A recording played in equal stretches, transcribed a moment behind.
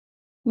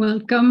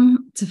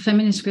Welcome to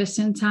Feminist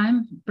Question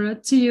Time,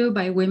 brought to you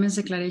by Women's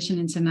Declaration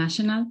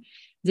International,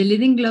 the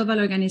leading global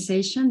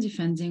organization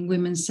defending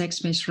women's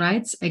sex-based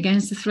rights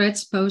against the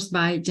threats posed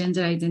by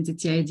gender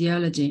identity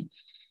ideology.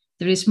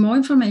 There is more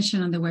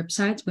information on the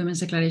website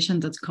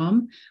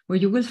womensdeclaration.com, where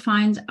you will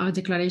find our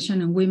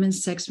declaration on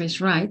women's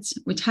sex-based rights,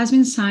 which has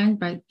been signed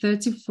by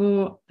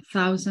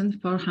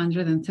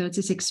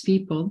 34,436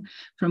 people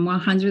from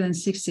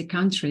 160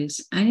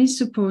 countries and is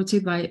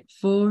supported by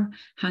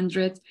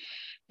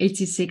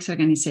 486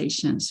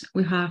 organizations.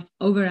 We have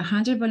over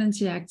 100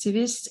 volunteer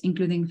activists,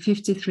 including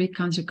 53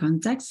 country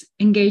contacts,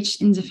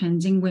 engaged in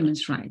defending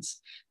women's rights.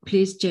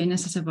 Please join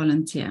us as a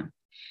volunteer.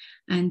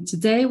 And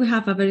today we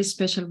have a very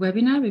special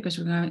webinar because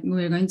we're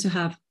going to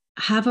have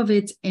half of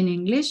it in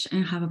English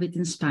and half of it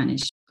in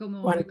Spanish.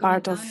 One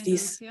part of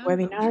this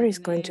webinar is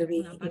going to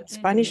be in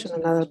Spanish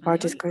and another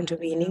part is going to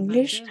be in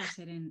English.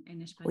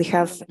 We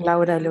have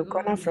Laura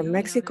Lecuona from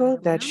Mexico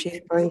that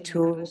she's going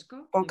to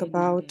talk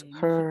about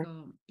her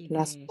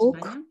last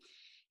book.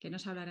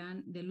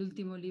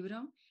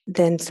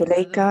 Then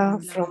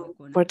Zuleika from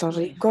Puerto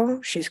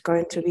Rico, she's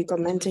going to be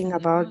commenting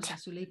about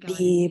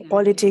the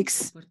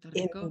politics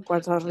in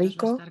Puerto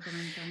Rico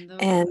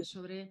and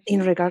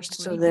in regards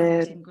to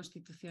the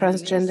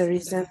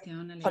transgenderism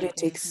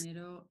politics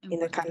in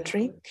the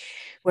country.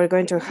 We're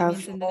going to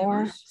have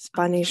more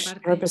Spanish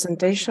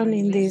representation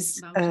in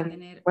this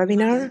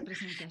webinar.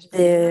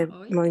 The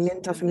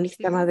Movimiento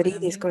Feminista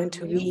Madrid is going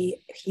to be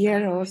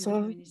here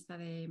also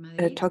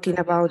talking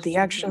about the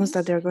actions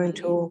that they're going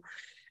to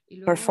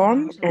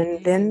perform.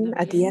 And then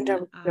at the end,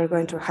 we're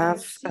going to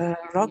have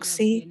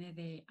Roxy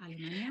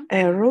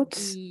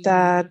Roots,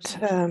 that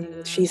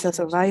she's a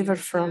survivor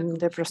from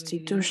the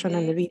prostitution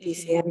and the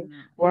BDSM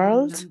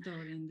world.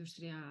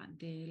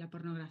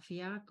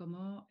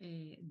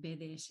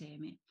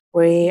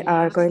 We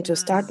are going to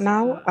start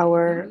now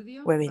our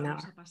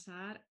webinar.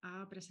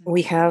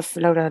 We have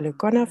Laura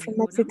Lecuona from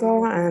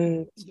Mexico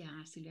and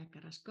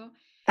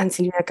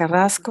Silvia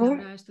Carrasco.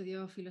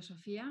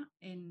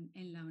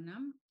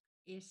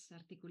 We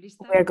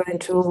are going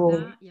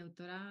to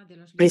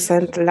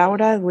present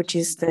Laura, which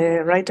is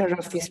the writer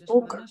of this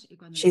book.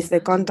 She's the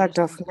contact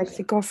of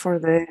Mexico for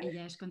the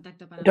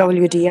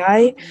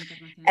WDI,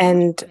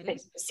 and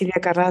Silvia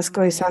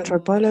Carrasco is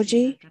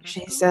anthropology.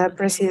 She's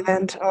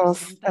president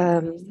of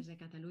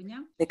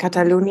the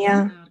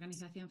Catalonia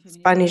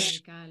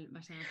Spanish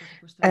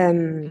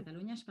and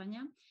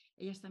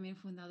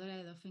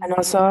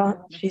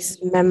also she's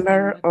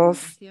member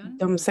of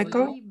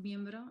DOMSECO,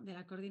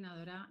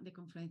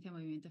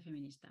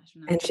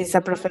 and she's a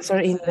professor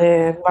in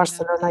the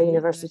Barcelona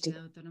University.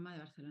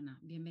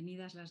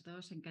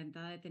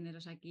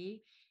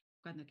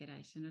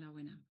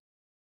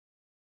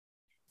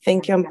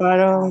 Thank you,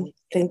 Amparo.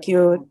 Thank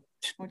you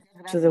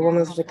to the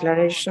Women's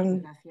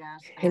Declaration.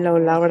 Hello,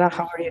 Laura,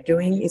 how are you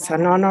doing? It's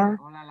an honor.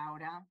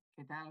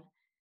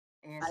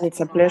 And it's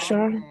a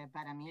pleasure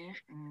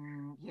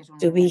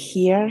to be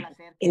here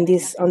on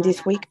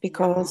this week,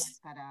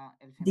 because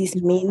this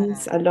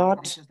means a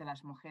lot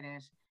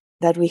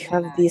that we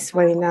have this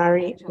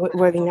webinar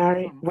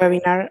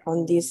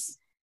on this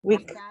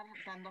week,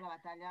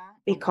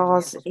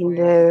 because in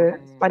the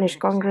Spanish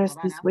Congress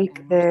this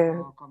week, the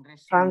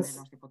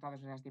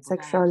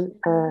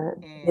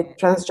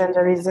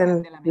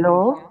transgenderism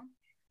law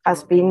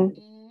has been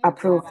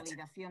approved.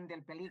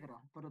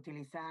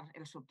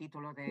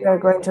 We are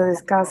going to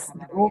discuss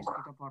the book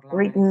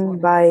written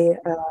by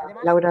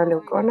Laura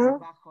Lecuona,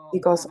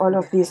 because all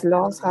of these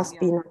laws have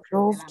been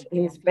approved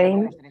in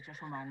Spain,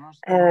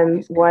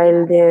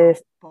 while the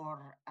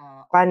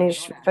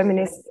Spanish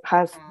feminists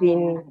have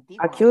been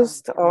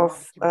accused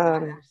of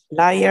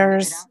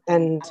liars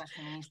and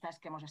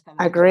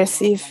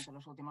aggressive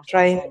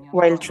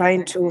while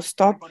trying to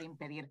stop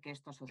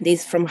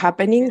this from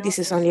happening. This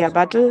is only a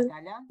battle.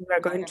 We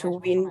are going to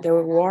win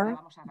the war,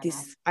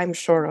 this I'm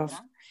sure of.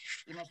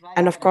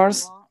 And of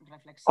course,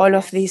 all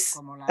of these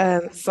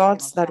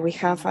thoughts that we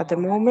have at the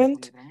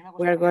moment,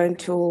 we are going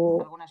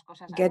to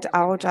get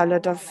out a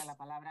lot of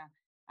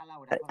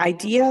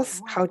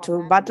ideas how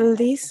to battle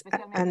this.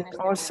 And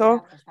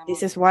also,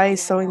 this is why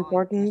it's so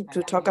important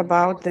to talk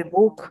about the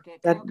book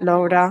that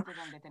Laura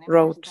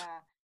wrote.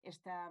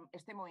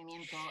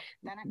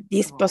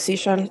 This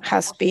position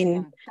has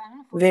been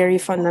very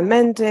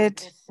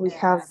fundamented. We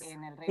have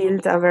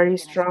built a very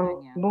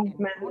strong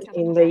movement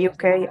in the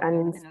UK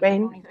and in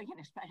Spain.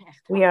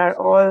 We are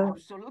all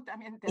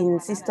in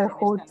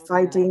sisterhood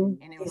fighting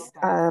this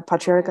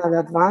patriarchal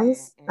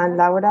advance, and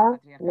Laura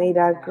made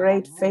a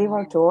great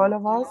favor to all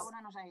of us,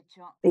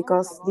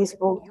 because this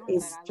book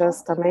is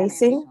just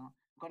amazing.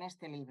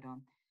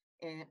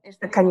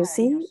 Can you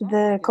see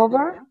the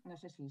cover?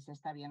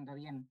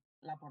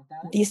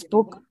 This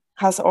book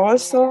has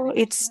also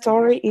its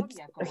story, its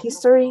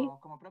history,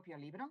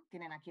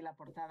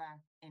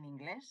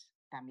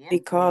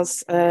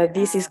 because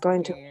this is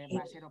going to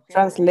be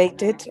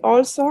translated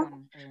also.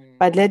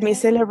 But let me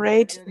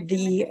celebrate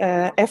the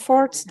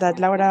efforts that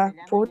Laura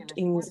put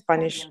in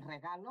Spanish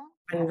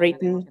and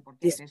written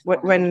this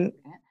when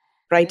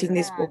writing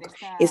this book.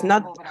 It's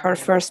not her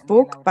first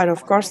book, but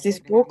of course this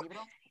book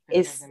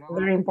is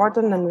very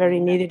important and very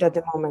needed at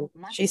the moment.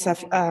 She's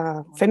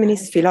a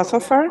feminist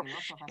philosopher,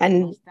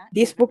 and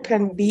this book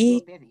can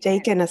be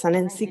taken as an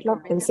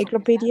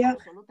encyclopedia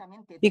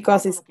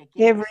because it's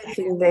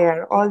everything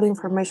there, all the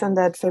information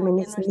that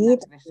feminists need.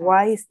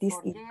 Why is this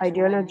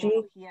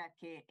ideology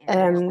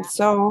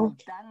so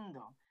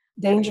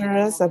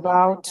dangerous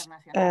about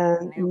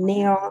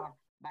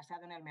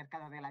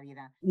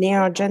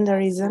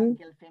neo-genderism,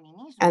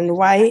 and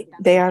why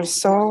they are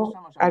so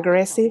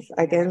aggressive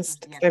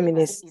against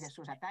feminists,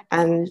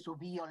 and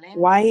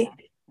why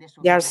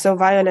they are so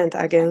violent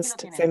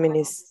against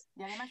feminists.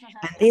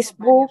 And this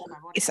book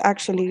is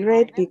actually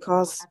great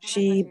because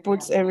she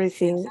puts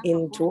everything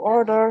into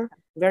order,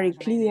 very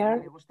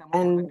clear,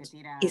 and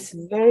it's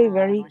very,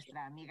 very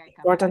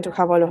important to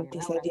have all of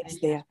these ideas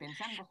there.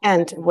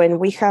 And when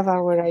we have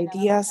our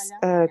ideas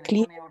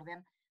clear,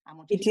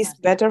 it is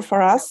better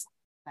for us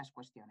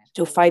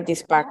to fight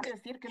this back.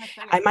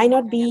 I might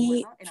not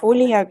be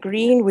fully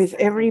agreeing with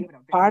every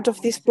part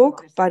of this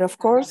book, but of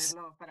course,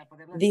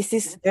 this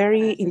is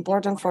very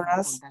important for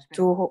us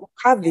to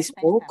have this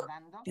book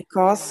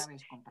because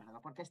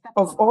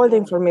of all the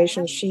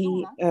information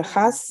she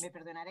has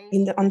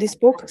on this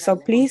book. So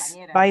please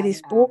buy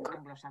this book,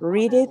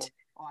 read it,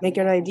 make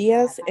your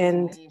ideas,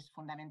 and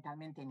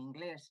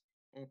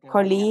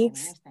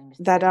colleagues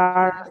that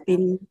are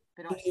in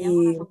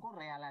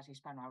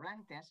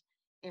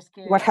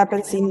what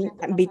happens in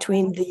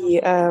between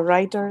the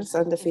writers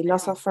and the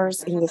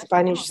philosophers in the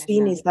Spanish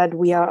scene is that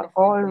we are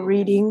all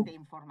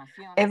reading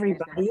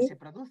everybody.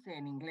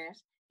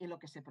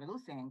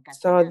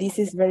 So this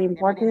is very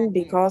important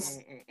because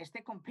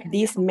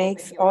this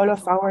makes all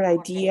of our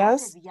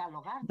ideas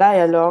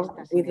dialogue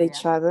with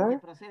each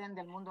other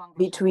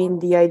between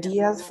the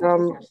ideas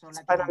from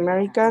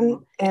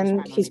Hispano-American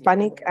and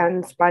Hispanic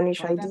and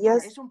Spanish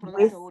ideas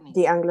with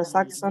the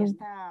Anglo-Saxon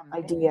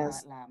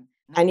ideas.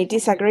 And it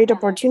is a great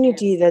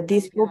opportunity that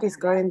this book is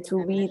going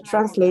to be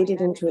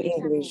translated into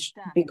English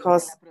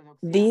because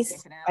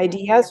these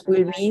ideas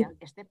will be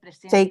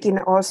taken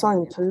also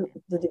into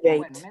the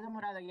debate.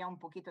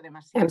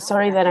 I'm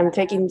sorry that I'm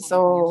taking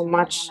so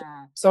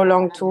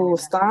long to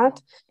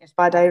start,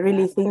 but I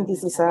really think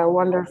this is a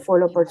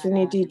wonderful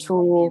opportunity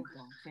to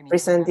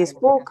present this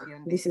book.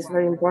 This is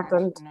very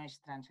important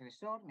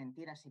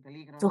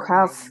to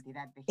have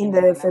in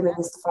the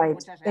feminist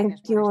fight.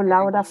 Thank you,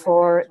 Laura,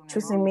 for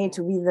choosing me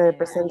to be the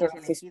presenter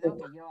of this book.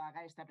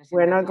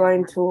 We're not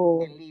going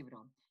to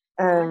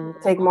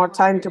take more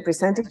time to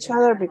present each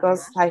other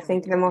because I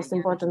think the most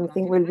important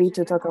thing will be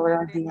to talk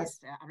about ideas.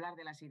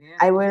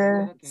 I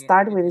will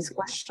start with this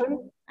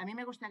question.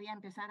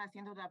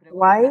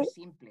 Why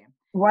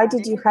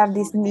did you have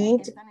this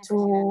need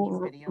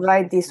to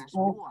write this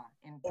book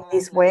in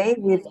this way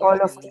with all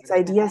of these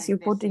ideas you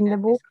put in the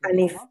book? And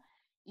if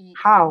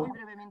how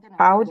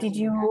did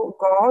you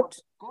got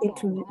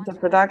into the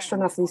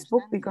production of this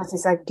book? Because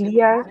it's a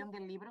clear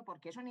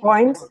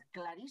point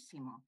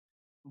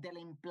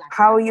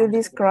how you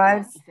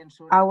describe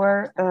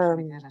our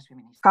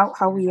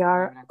how we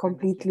are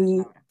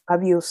completely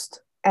abused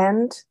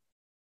and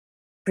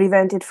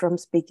prevented from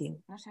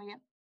speaking.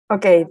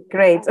 Okay,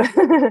 great.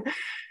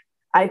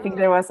 I think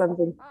there was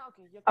something.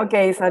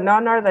 Okay, it's an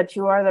honor that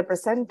you are the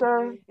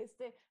presenter.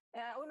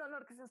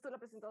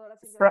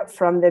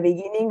 From the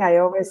beginning, I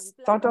always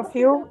thought of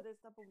you.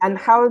 And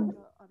how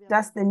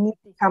does the need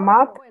come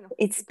up?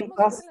 It's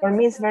because for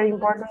me, it's very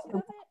important to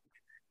put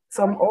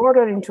some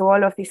order into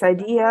all of these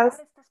ideas.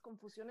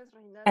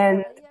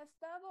 And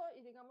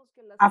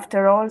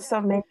after also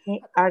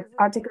many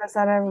articles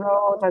that I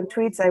wrote and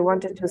tweets, I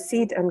wanted to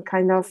sit and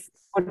kind of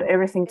put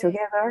everything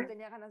together.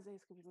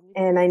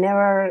 And I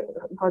never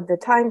got the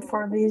time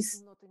for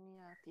this.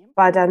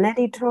 But an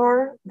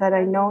editor that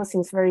I know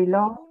since very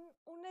long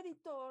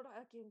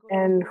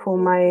and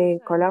whom I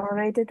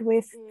collaborated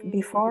with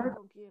before,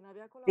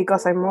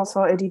 because I'm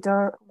also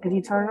editor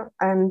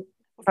and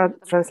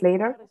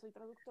translator.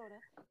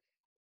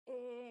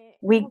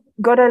 We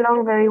got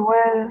along very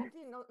well,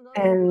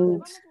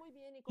 and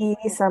he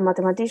is a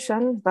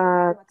mathematician,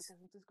 but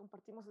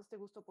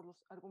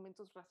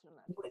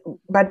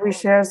we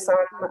share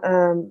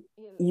some,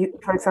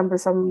 for example,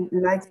 some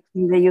likes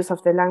in the use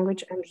of the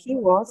language, and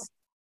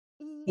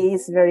he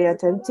is very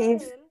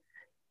attentive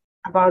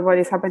about what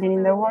is happening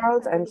in the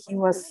world, and he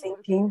was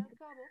thinking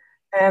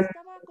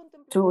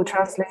to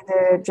translate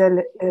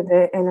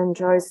the Ellen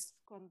Joyce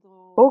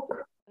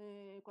book,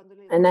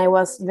 and I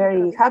was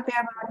very happy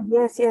about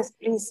it. Yes,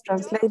 please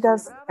translate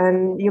us,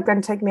 and you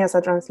can take me as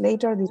a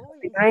translator, this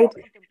would be great.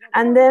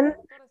 And then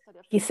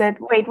he said,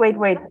 wait,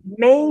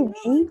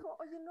 maybe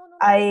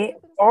I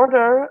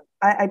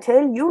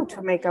tell you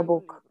to make a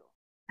book.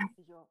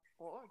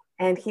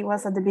 And he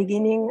was at the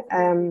beginning,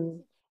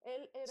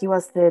 he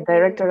was the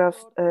director of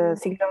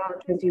Siglo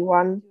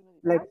 21,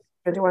 like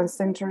 21st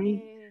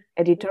century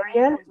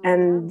editorial.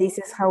 And this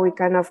is how we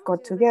kind of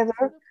got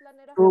together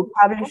to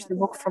publish the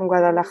book from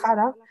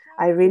Guadalajara.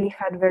 I really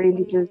had very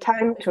little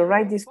time to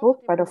write this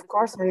book, but of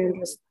course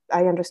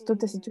I understood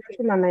the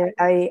situation, and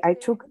I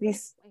took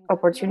this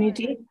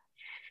opportunity.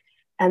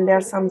 And there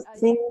are some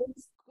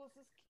things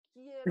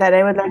that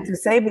I would like to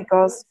say,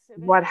 because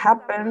what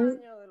happened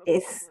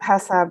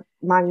has a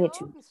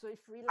magnitude.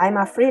 I'm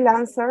a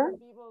freelancer,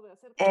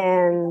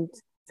 and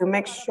to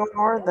make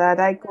sure that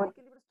I could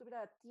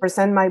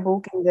present my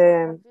book in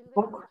the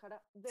book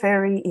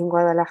fair in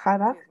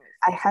Guadalajara,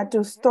 I had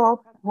to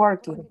stop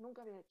working.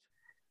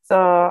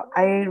 So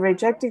I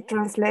rejected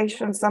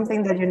translation,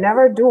 something that you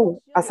never do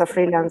as a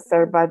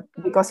freelancer, but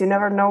because you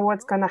never know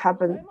what's going to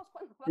happen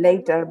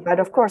later. But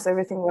of course,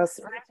 everything was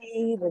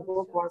ready, the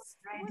book was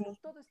ready,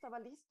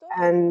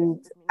 and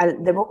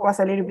the book was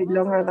a little bit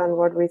longer than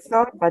what we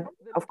thought, but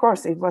of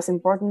course, it was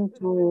important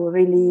to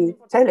really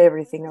tell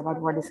everything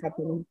about what is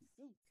happening.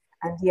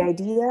 And the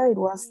idea, it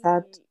was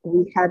that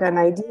we had an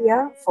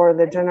idea for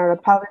the general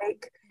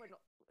public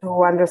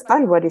to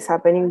understand what is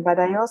happening, but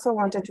I also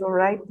wanted to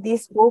write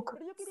this book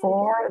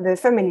for the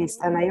feminists,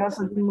 and I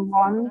also didn't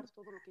want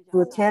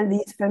to tell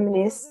these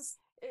feminists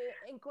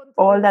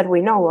all that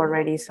we know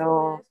already.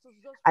 So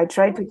I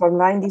tried to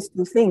combine these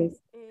two things.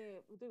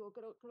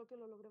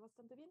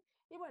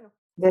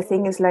 The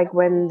thing is, like,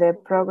 when the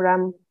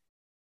program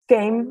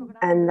came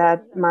and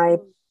that my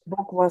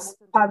book was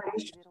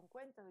published,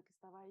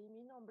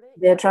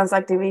 the trans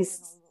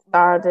activists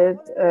started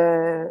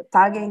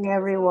tagging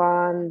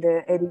everyone,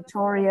 the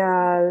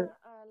editorial,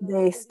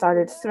 they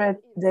started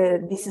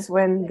this is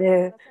when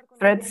the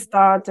threat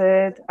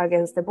started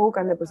against the book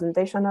and the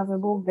presentation of the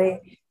book.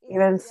 They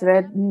even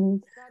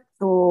threatened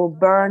to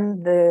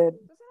burn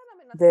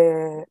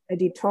the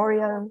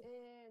editorial.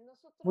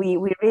 We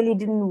really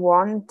didn't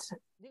want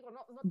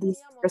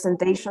this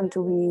presentation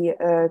to be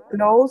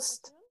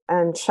closed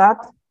and shut,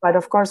 but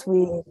of course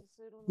we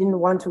didn't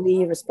want to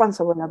be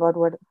responsible about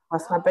what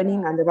was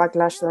happening and the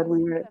backlash that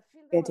we were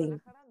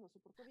getting.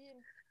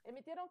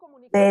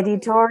 The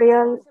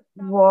editorial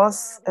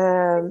was,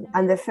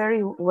 and the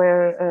ferry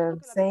were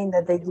saying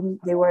that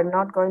they were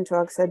not going to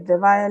accept the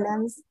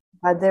violence,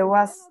 but there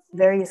was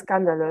very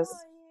scandalous.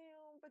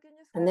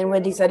 And then we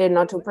decided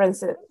not to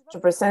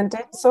present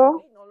it,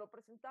 so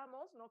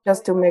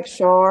just to make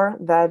sure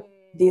that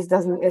this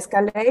doesn't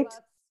escalate,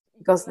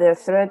 because the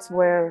threats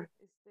were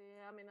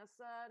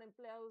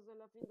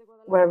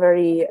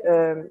very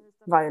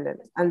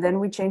violent. And then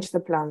we changed the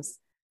plans.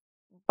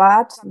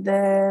 But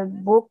the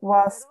book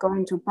was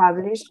going to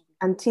publish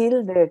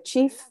until the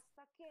chief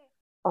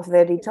of the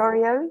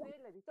editorial,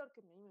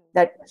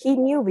 that he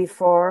knew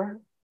before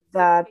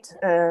that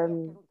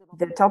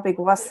the topic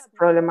was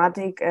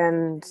problematic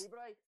and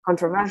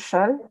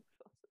controversial.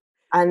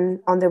 And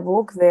on the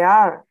book, there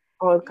are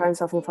all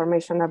kinds of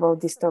information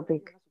about this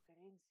topic.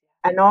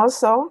 And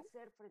also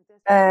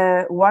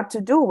what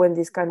to do when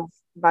this kind of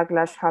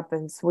backlash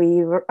happens.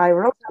 I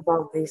wrote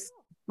about this,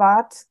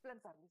 but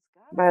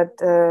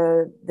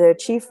the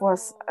chief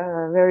was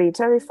very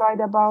terrified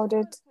about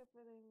it.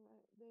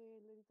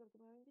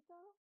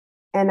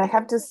 And I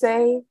have to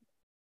say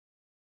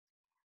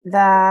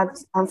that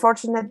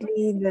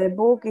unfortunately the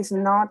book is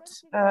not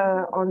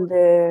on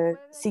the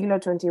Siglo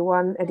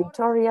XXI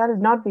editorial,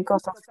 not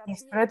because of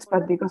these threats,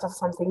 but because of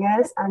something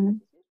else.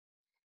 And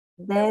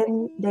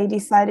then they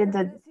decided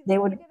that they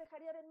would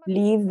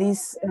leave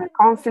this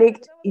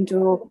conflict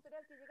into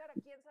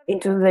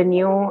the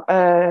new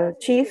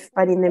chief,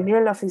 but in the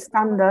middle of his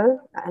scandal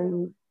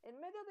and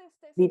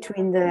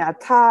between the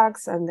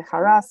attacks and the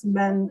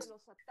harassment,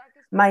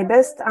 my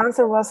best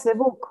answer was the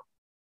book.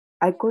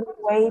 I couldn't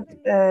wait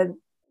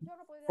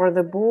for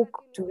the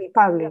book to be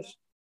published.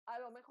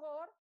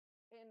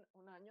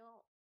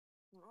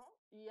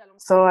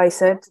 So I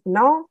said,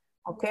 no,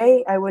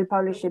 okay, I will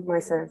publish it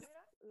myself.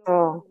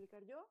 So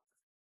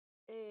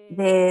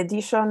the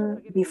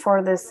edition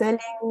before the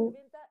selling,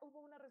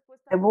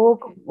 the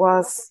book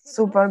was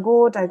super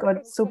good. I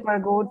got super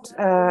good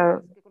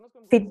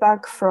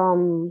feedback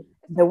from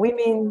the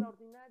women.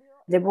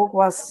 The book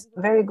was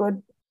very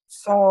good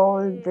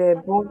sold.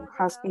 The book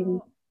has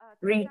been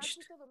reached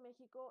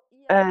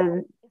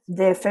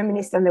the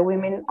feminists and the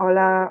women all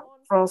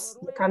across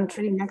the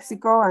country,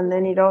 Mexico, and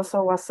then it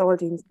also was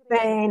sold in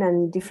Spain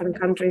and different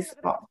countries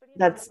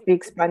that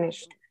speak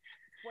Spanish.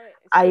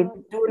 I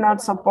do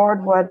not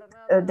support what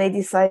they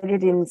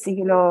decided in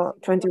Siglo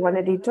XXI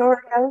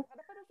editorial,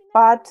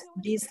 but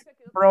this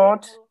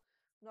brought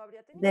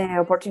the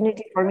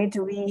opportunity for me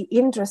to be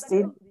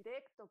interested,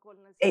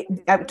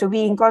 to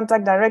be in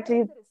contact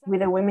directly with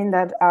the women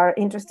that are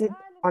interested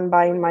on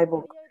buying my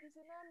book.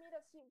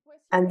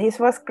 And this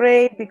was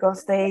great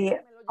because they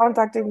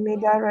contacted me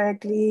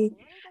directly.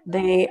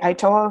 I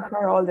told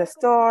her all the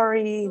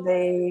story.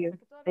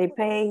 They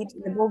paid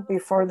the book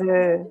before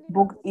the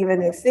book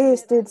even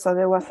existed. So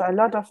there was a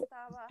lot of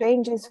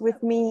changes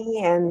with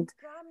me, and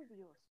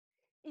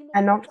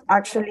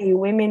actually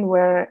women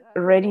were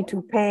ready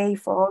to pay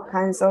for all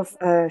kinds of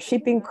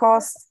shipping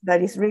costs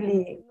that is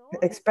really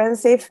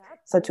expensive.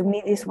 So to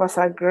me, this was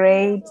a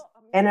great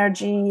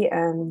energy,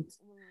 and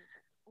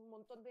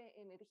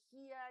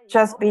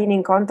just being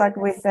in contact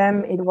with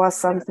them, it was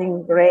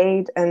something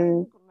great.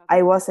 And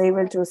I was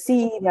able to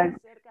see that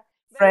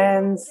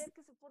friends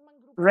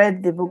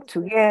read the book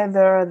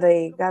together.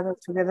 They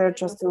gathered together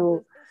just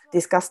to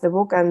discuss the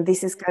book, and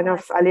this is kind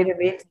of a little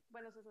bit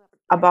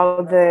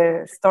about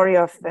the story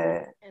of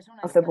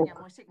the book.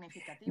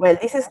 Well,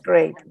 this is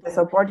great. The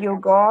support you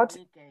got,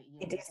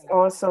 it is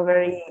also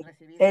very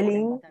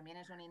telling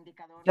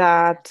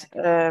that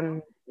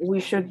we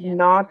should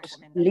not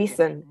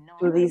listen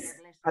to these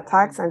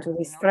attacks and to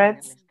these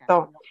threats.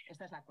 So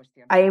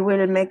I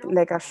will make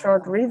like a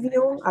short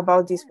review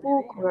about this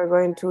book. We're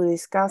going to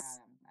discuss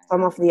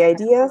some of the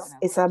ideas.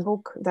 It's a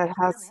book that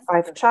has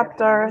 5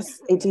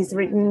 chapters. It is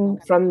written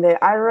from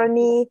the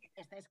irony,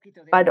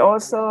 but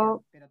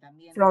also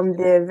from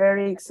the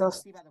very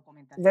exhaustive,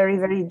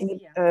 very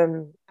deep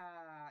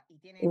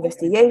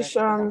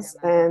investigations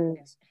and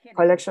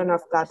collection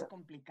of data.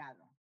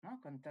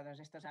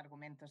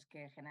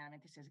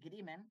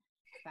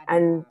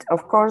 And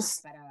of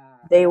course,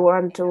 they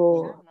want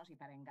to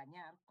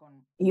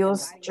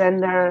use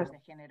gender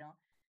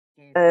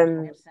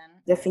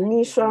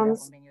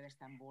definitions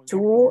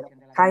to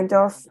kind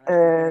of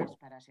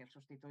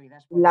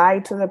lie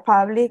to the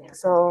public.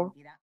 So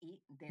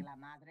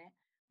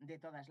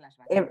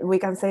we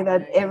can say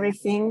that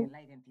everything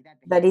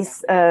that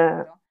is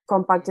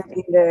compacted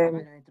in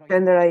the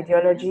gender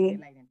ideology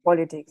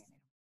politics.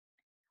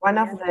 One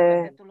of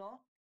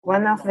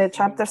the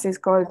chapters is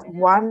called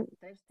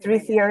Three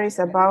Theories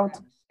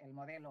about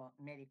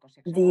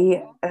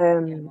the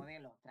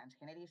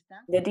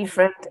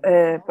different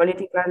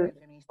political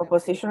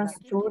oppositions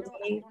to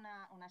the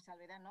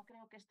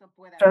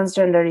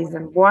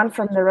transgenderism. One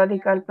from the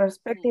radical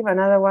perspective,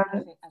 another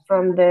one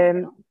from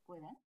the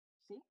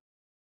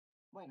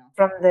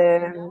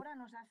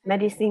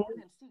medicine,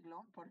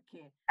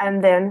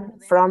 and then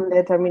from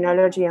the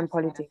terminology and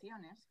politics.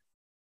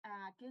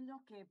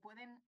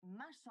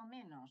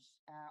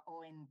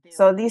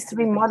 So these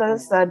 3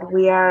 models that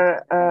we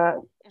are,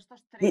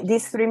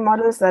 these 3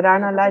 models that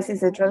analyzes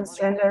the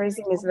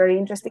transgenderism is very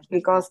interesting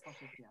because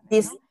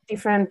these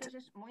different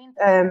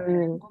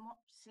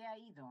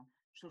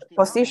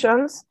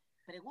positions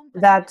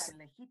that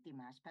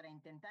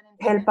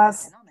help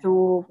us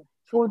to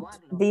put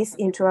this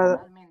into a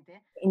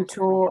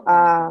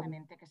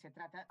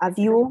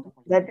view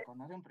that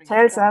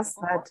tells us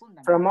that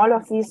from all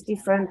of these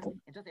different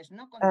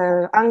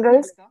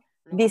angles,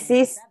 this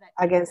is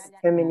against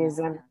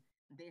feminism.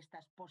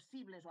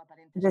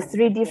 The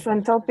 3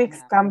 different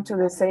topics come to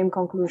the same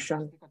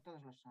conclusion.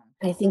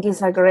 I think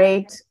it's a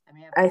great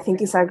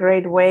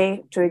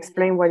way to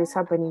explain what is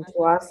happening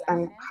to us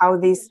and how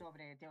this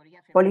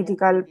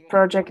political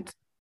project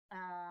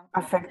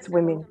affects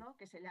women.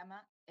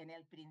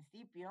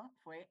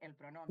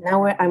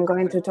 Now I'm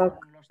going to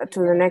talk to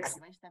the next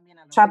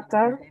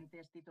chapter.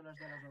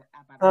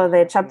 So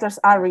the chapters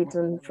are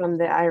written from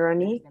the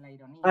irony,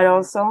 but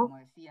also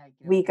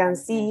we can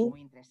see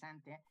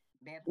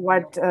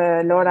what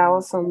Laura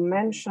also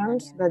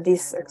mentioned, that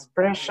this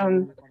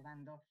expression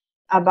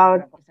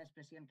about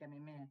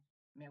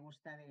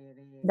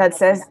that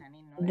says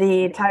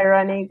the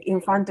tyrannic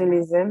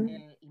infantilism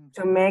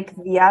to make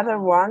the other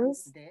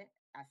ones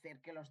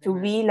to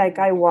be like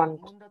I want.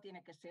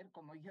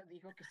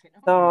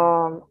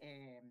 So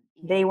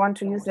they want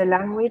to use the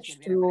language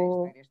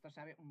to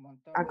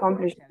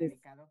accomplish this.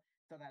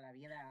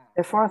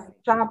 The 4th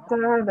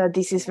chapter, that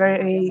this is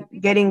very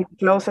getting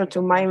closer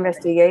to my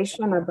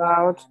investigation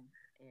about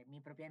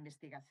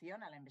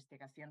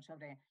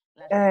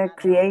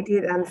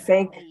created and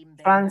fake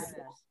trans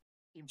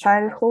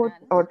childhood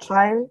or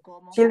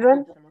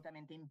children.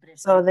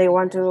 So they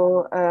want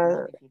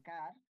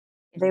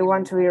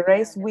to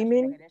erase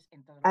women,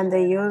 and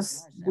they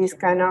use this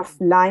kind of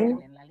line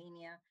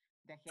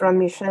from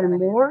Michelle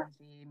Moore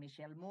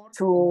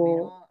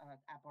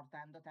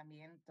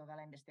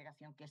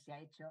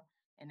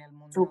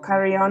to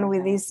carry on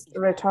with this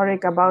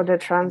rhetoric about the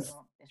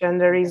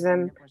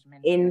transgenderism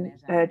in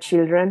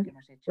children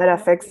that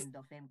affects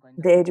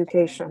the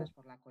education.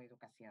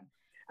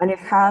 And it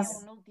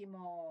has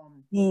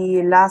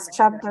the last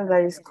chapter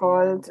that is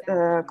called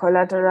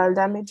Collateral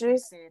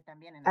Damages,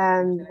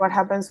 and what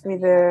happens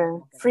with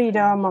the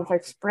freedom of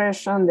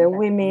expression, the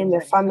women,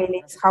 the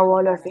families, how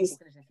all of this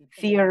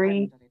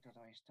theory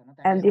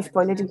and this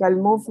political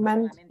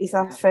movement is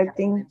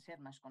affecting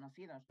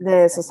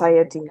the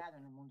society,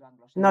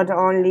 not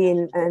only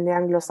in the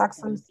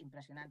Anglo-Saxon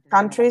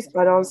countries,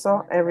 but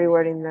also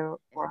everywhere in the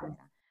world.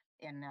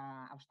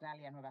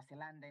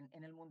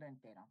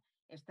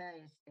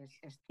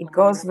 It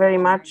goes very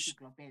much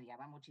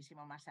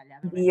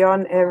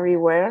beyond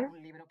everywhere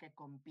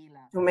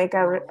to make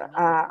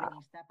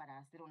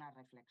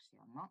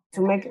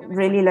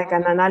really like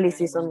an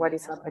analysis on what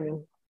is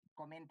happening.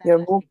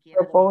 Your book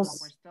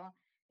proposes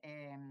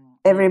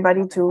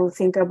everybody to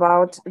think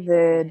about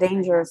the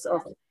dangers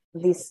of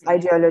this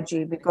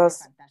ideology,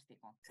 because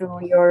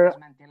through your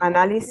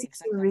analysis,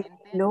 you really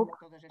look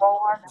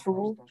forward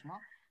to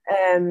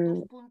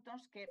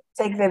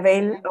take the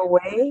veil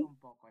away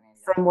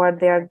from what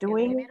they are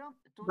doing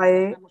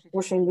by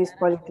pushing these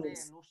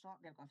politics.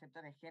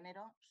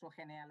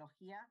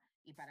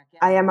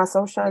 I am a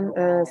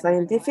social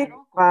scientific,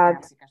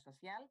 but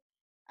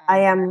I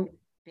am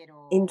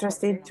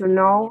interested to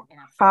know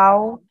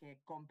how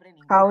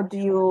do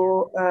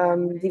you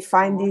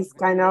define this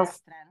kind of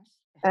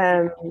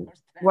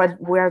what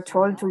we are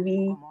told to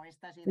be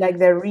like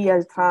the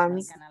real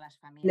trans.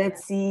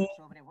 Let's see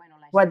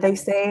what they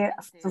say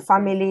to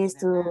families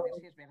to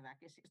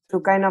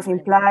kind of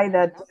imply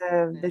that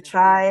the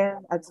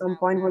child at some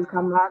point will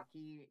come up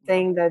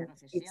saying that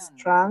it's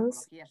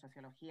trans.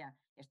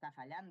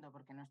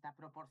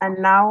 And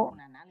now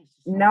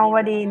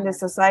nobody in the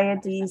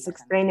society is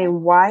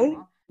explaining why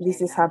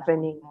this is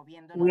happening.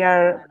 We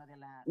are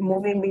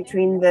moving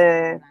between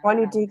the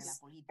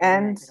politics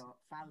and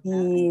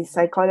the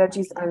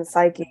psychologists and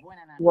psychic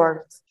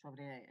worlds.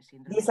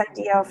 This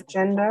idea of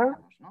gender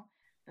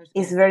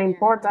is very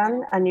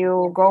important, and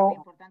you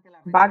go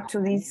back to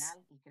this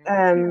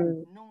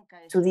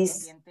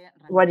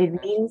what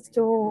it means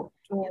to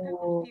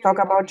talk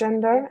about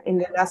gender in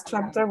the last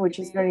chapter, which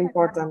is very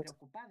important.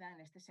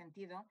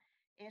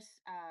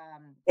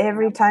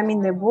 Every time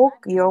in the book,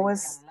 you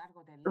always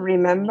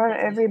remember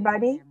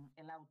everybody.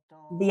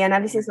 The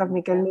analysis of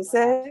Miquel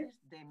Misé,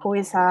 who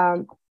is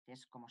a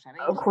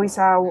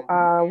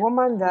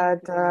woman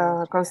that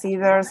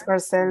considers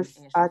herself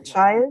a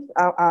child,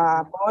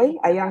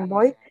 a young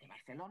boy,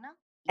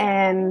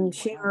 and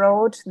she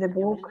wrote the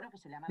book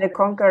The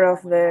Conquer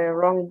of the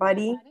Wrong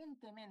Body,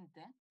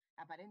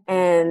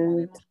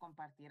 and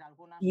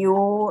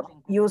you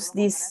use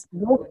this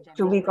book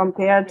to be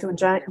compared to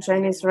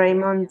Janice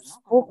Raymond's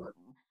book,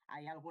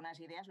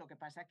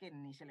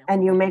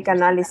 and you make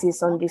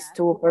analysis on these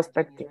two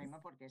perspectives.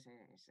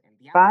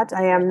 But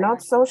I am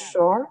not so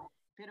sure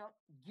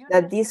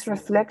that this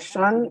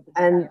reflection,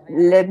 and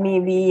let me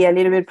be a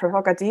little bit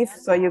provocative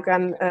so you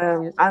can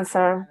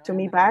answer to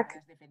me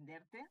back,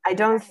 I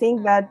don't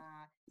think that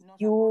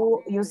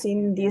you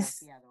using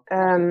this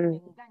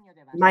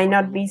might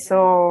not be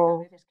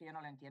so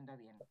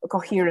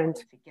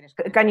coherent.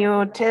 Can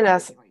you tell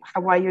us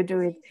why you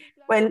do it?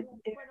 Well,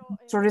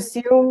 to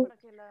resume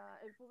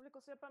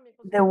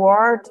the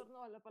word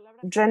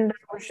gender,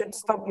 we should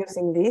stop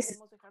using this,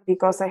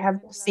 because I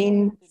have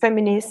seen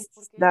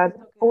feminists that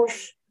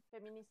push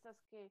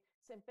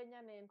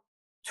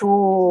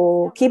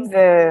to keep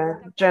the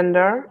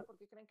gender,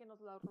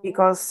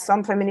 because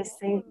some feminists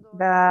think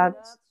that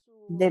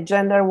the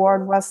gender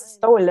word was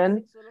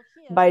stolen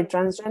by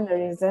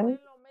transgenderism.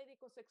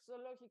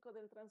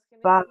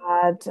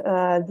 But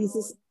this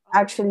is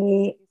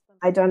actually,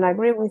 I don't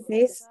agree with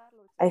this.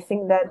 I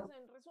think that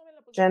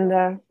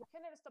gender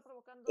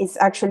is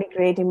actually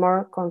creating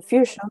more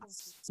confusion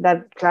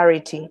than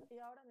clarity.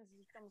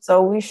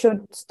 So we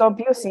should stop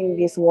using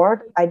this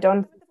word. I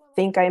don't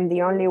think I'm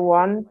the only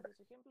one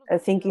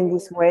thinking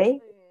this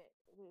way.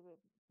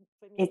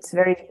 It's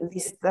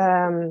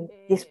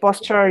this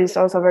posture is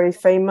also very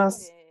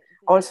famous,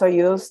 also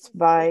used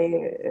by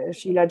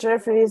Sheila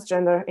Jeffries,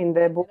 gender in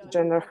the book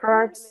Gender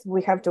Hurts.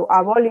 We have to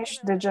abolish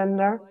the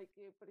gender.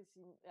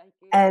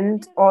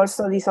 And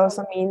also this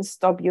also means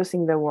stop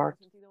using the word.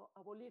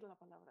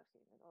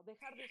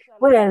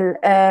 Well,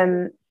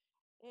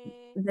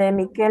 the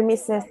Miquel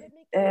Misé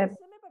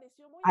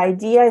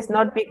idea is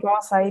not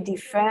because I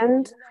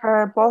defend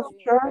her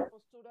posture,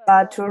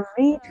 but to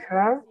read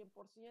her,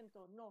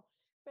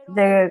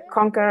 The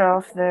Conqueror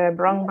of the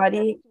Wrong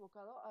Body,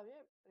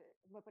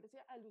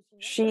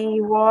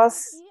 she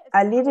was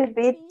a little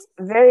bit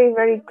very,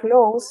 very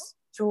close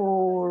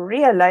to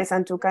realize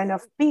and to kind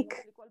of peak.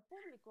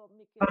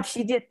 But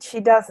she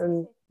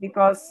doesn't,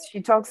 because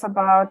she talks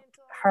about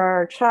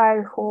her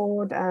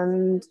childhood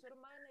and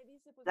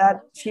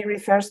that she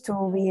refers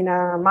to being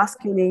a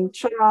masculine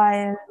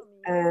child,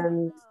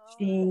 and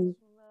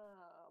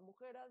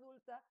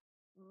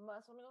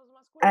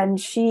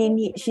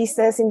she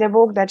says in the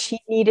book that she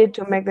needed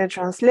to make the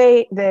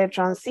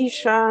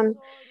transition.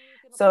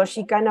 So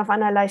she kind of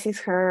analyzes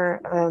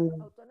her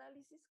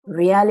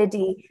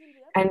reality,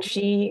 and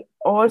she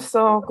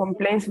also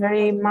complains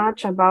very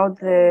much about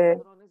the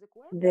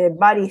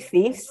body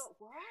thieves.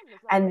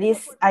 And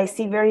this I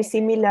see very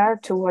similar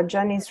to what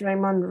Janice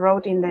Raymond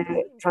wrote in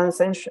the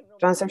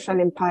Transsexual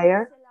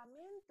Empire.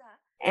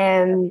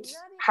 And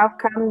how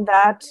come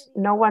that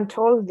no one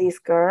told this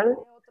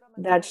girl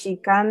that she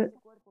can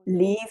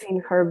live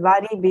in her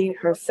body being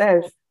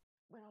herself?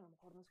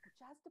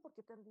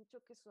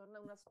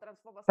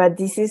 But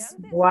this is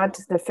what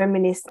the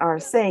feminists are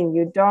saying.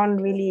 You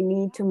don't really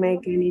need to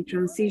make any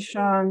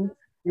transition.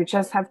 You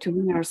just have to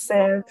be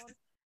yourself.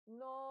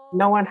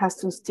 No one has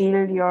to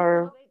steal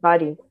your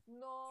body.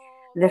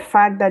 The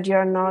fact that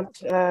you're not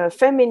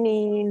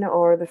feminine,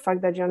 or the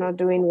fact that you're not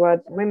doing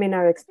what women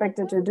are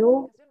expected to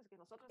do,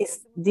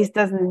 this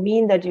doesn't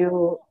mean that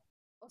you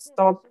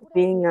stop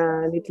being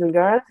a little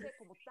girl.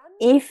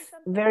 If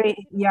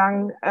very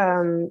young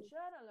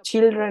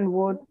children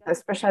would,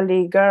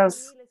 especially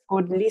girls,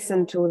 would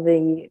listen to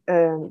the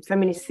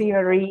feminist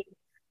theory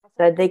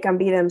that they can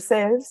be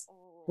themselves,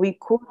 we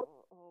could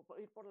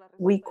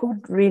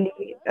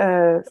really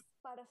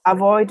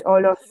avoid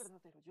all of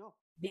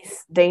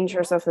these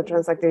dangers of the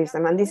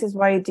transactivism. And this is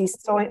why it is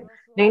so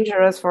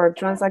dangerous for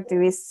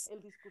transactivists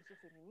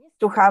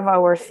to have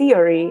our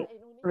theory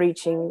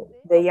reaching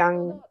the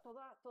young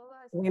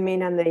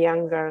women and the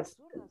young girls.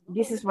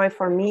 This is why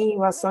for me it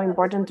was so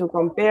important to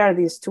compare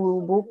these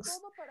two books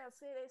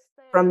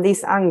from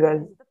this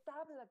angle.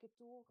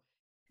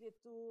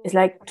 It's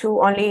like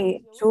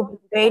only two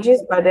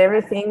pages, but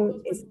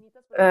everything is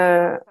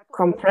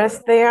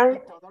compressed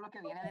there.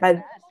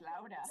 But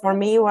for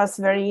me, it was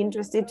very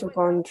interesting to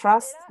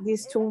contrast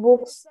these two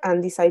books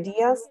and these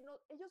ideas,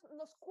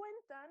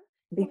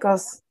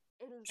 because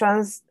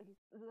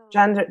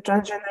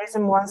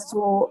transgenderism wants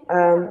to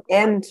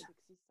end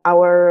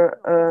our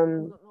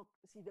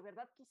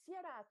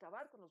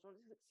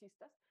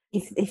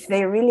if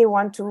they really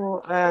want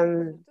to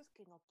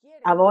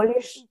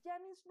abolish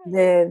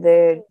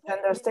the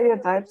gender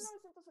stereotypes,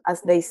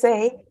 as they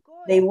say,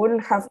 they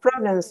wouldn't have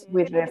problems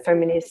with the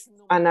feminists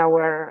and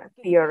our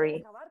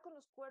theory.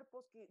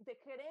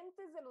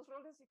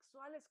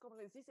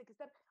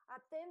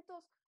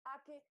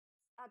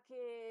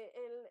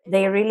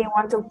 They really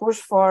want to push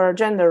for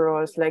gender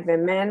roles, like the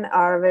men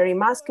are very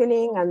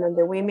masculine and then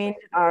the women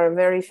are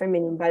very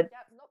feminine. But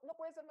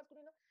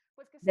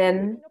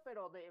then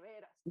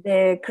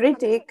the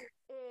critic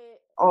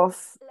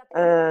of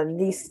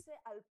this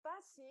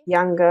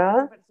young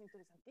girl,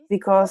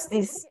 because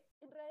these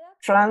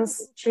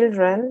trans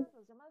children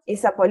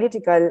is a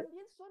political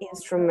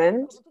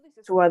instrument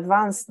to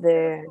advance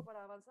the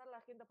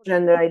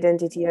gender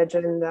identity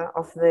agenda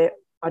of the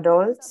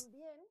adults.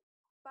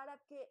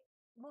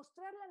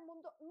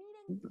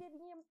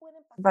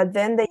 But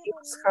then they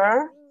use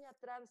her,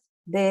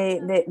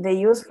 they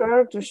use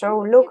her to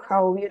show, look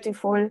how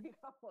beautiful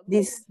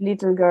this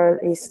little girl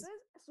is.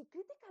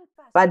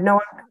 But no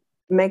one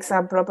makes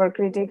a proper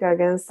critique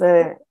against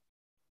the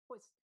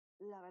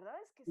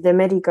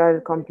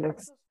medical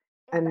complex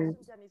and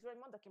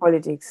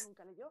politics.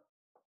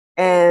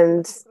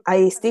 And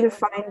I still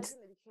find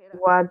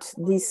what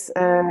this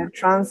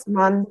trans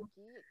man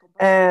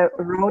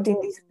wrote in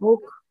this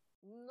book,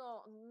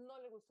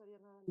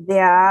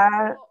 there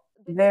are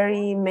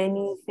very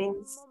many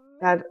things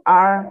that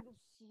are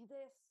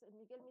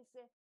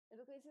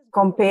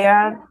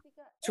compared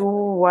to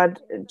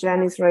what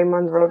Janice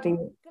Raymond wrote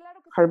in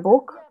her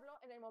book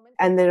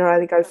and the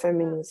radical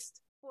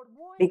feminist,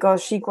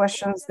 because she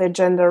questions the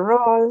gender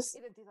roles.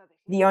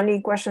 The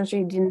only question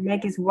she didn't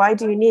make is, why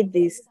do you need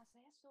this?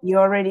 You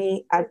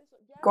already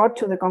got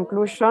to the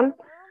conclusion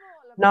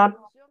not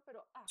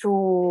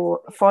to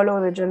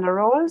follow the gender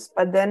roles,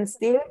 but then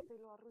still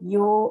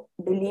you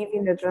believe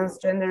in the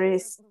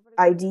transgenderist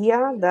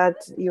idea that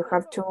you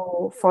have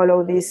to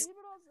follow this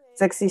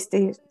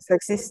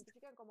sexist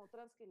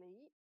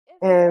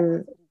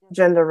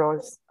gender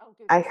roles.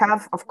 I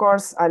have, of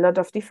course, a lot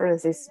of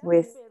differences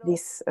with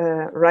this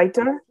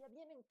writer,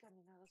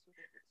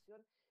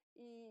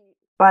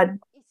 but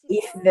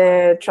if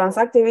the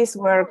transactivists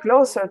were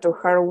closer to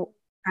her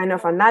kind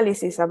of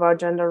analysis about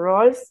gender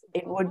roles,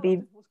 it would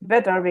be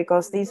better,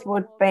 because this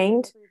would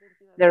paint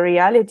the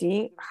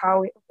reality,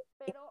 how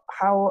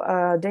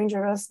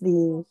dangerous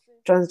the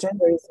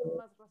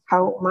transgenderism,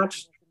 how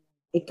much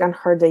it can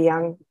hurt the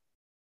young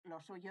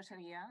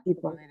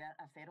people.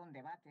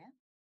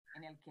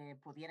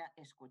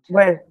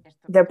 Well,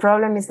 the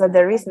problem is that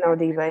there is no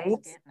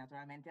debate.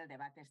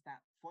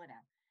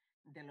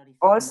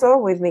 Also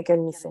with Miquel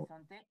Nisset,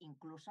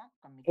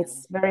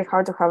 it's very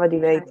hard to have a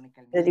debate.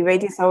 The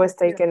debate is always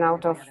taken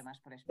out of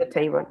the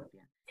table.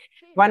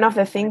 One of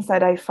the things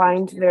that I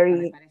find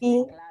very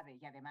key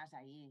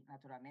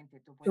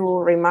to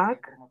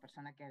remark,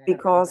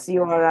 because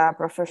you are a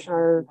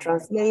professional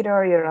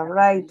translator, you're a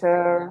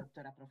writer,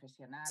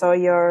 so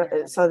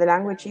the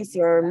language is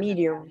your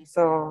medium.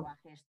 So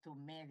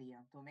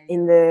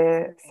in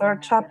the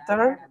third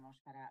chapter,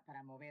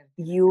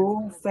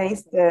 you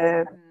face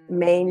the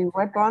main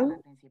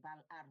weapon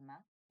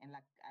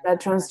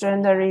that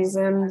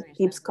transgenderism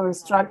keeps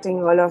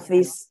constructing all of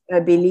this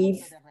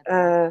belief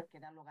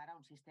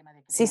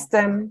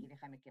system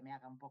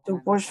to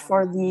push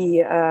for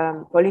the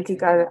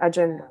political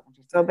agenda.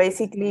 So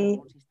basically,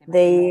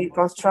 they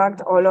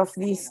construct all of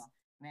these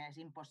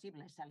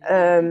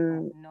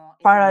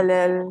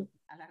parallel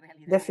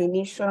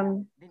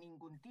definition,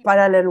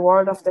 parallel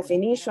world of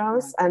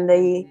definitions, and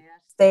they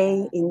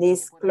stay in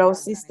this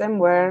closed system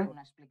where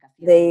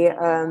they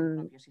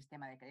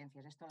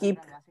keep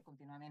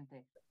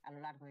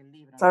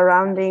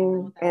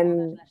surrounding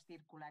and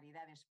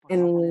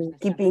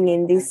keeping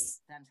in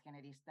this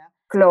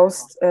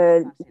closed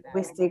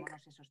linguistic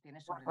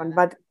weapon.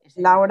 But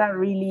Laura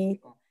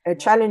really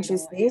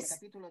challenges this,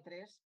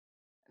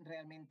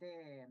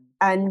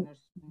 and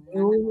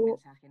you,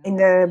 in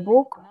the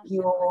book,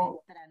 you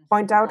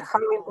point out how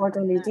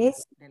important it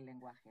is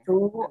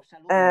to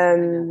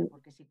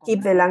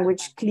keep the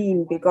language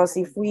clean, because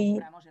if we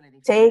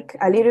take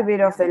a little bit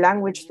of the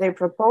language they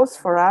propose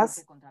for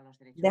us,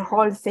 the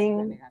whole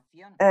thing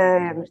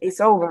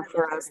is over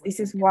for us. This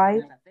is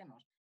why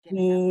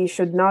we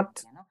should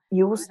not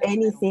use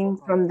anything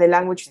from the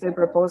language they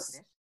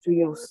propose to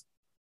use.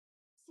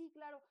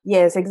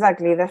 Yes,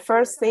 exactly. The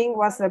first thing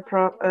was the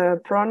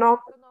pronoun,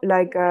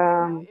 like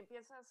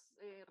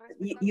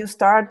you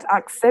start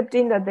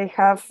accepting that they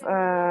have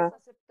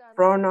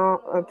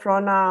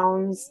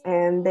pronouns,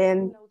 and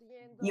then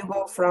you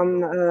go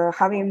from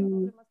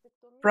having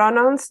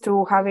pronouns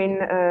to having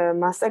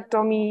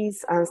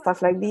mastectomies and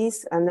stuff like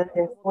this, and then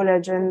the full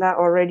agenda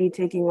already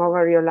taking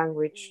over your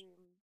language.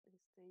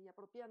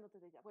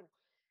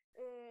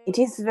 It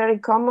is very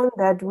common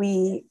that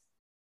we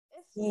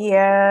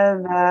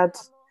hear that,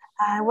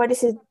 why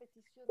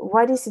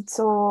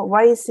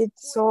is it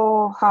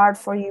so hard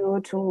for you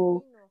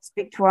to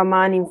speak to a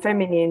man in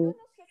feminine?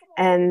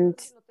 And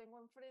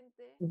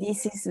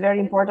this is very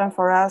important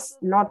for us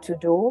not to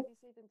do.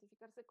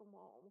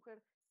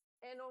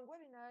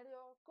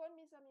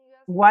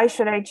 Why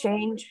should I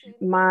change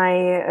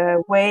my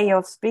way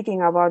of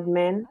speaking about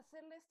men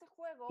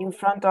in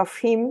front of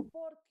him?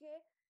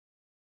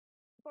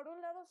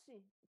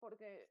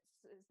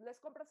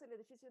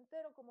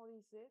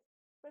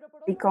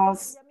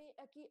 Because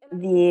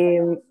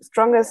the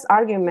strongest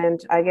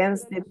argument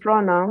against the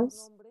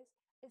pronouns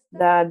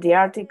that the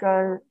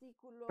article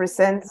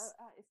presents,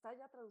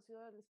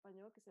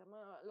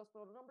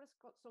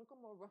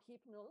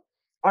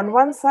 on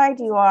one side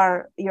you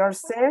are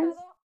yourself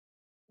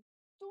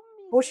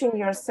pushing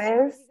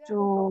yourself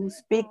to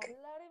speak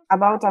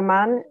about a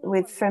man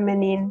with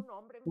feminine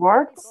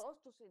words.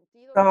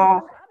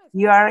 So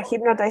you are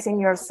hypnotizing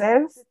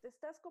yourself,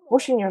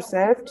 pushing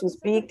yourself to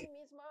speak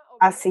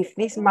as if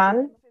this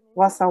man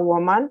was a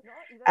woman,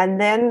 and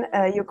then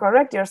you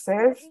correct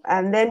yourself,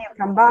 and then you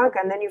come back,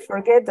 and then you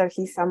forget that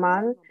he's a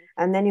man,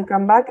 and then you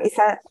come back. It's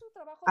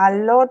a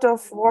lot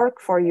of work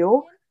for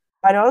you,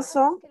 but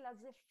also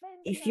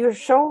if you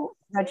show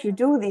that you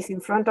do this in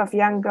front of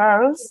young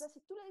girls,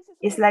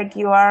 it's like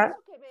you are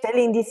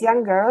telling these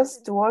young girls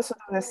to also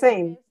do the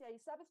same.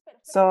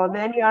 So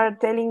then you are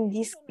telling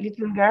these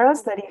little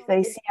girls that if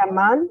they see a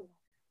man,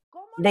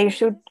 they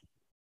should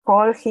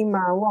call him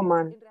a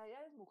woman.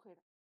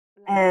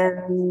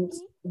 And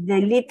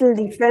the little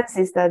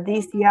defenses that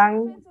these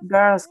young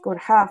girls could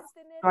have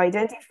to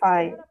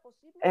identify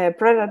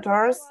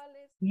predators,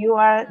 you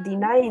are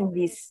denying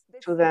this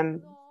to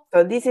them.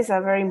 So this is a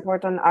very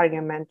important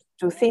argument,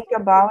 to think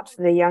about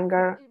the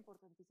younger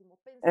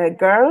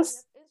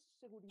girls,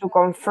 to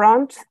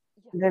confront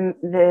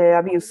the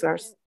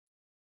abusers.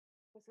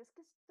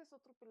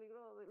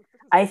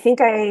 I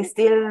think I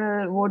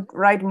still would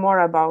write more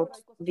about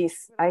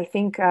this. I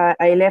think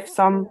I left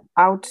some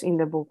out in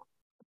the book.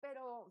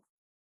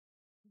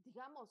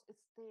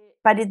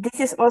 But this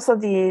is also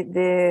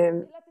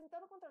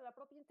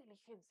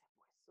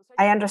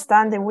I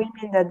understand the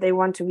women that they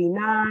want to be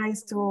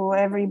nice to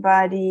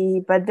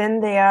everybody, but then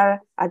they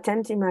are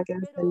attempting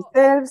against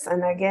themselves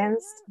and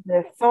against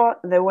the thought,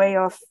 the way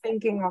of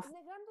thinking of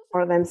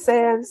for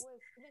themselves.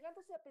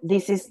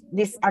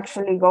 This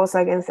actually goes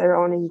against their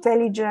own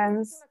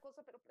intelligence.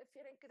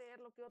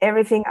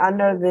 Everything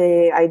under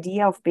the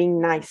idea of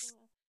being nice.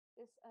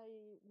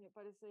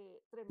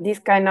 This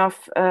kind of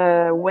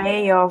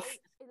way of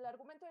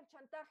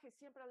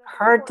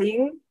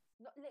hurting.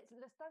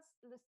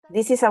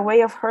 This is a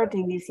way of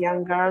hurting these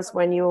young girls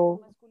when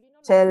you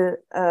tell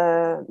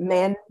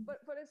men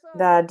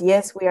that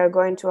yes, we are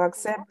going to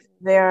accept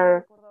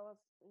their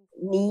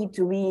need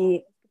to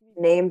be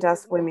named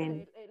as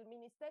women.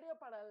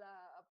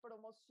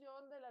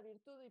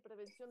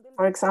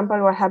 For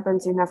example, what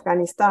happens in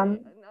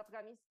Afghanistan,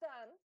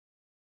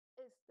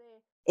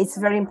 it's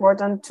very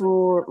important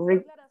to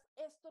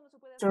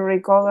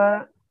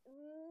recover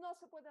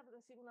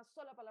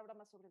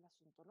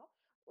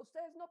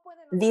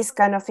these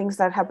kind of things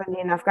that happen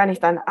in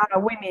Afghanistan.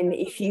 Women,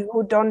 if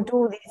you don't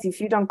do this,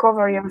 if you don't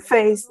cover your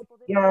face,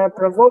 you're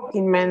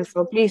provoking men.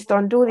 So please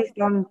don't do this,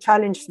 don't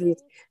challenge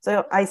this.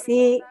 So I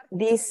see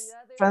this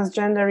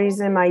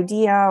transgenderism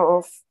idea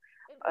of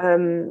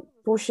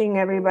pushing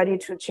everybody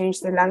to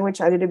change the language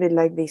a little bit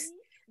like this,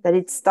 that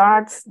it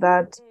starts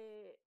that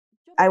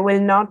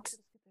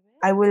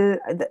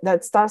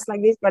that starts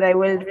like this, but I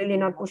will really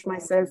not push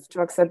myself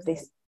to accept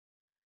this.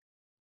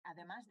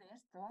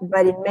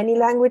 But in many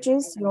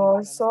languages, you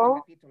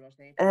also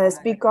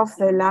speak of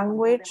the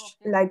language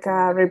like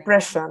a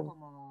repression,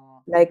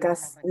 like a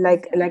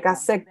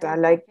secta,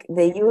 like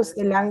they use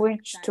the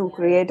language to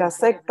create a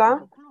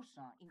secta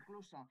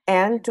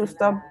and to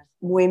stop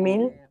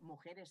women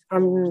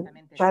from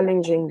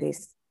challenging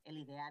this.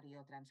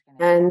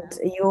 And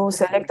you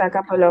select a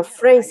couple of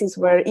phrases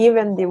where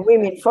even the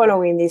women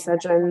following this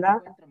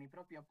agenda,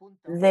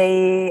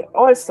 they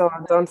also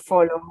don't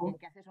follow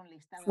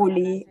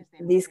fully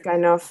this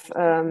kind of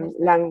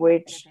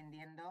language.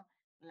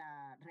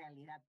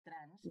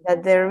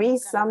 That there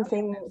is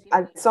something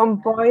at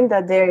some point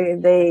that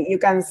you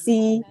can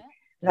see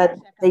that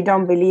they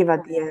don't believe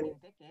at the end.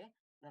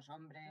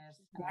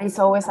 There is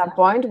always a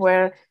point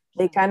where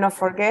they kind of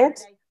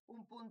forget,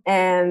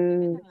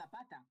 and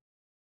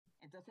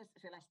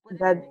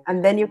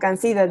then you can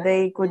see that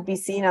they could be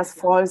seen as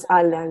false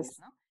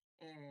allies.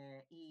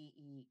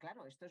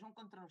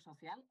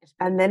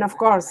 And then, of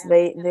course,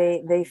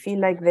 they feel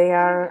like they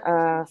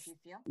are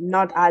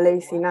not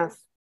allies enough.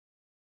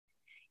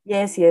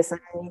 Yes, yes,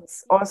 and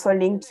it's also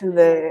linked to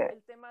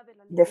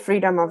the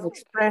freedom of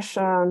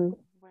expression,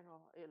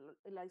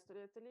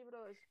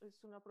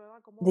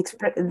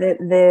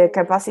 the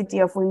capacity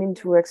of women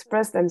to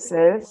express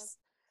themselves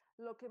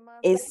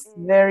is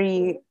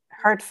very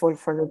hurtful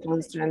for the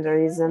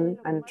transgenderism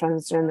and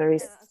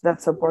transgenderists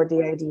that support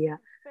the idea.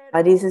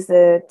 But this is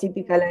the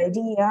typical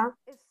idea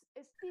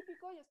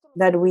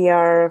that we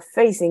are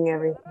facing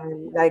every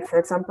time. Like, for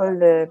example,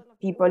 the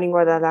people in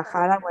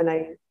Guadalajara, when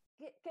I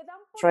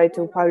try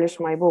to publish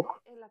my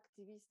book,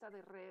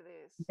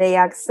 they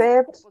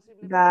accept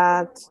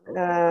that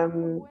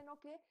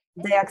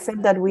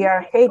we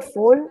are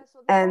hateful,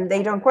 and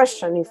they don't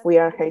question if we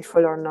are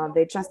hateful or not.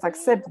 They just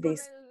accept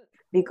this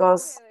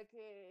because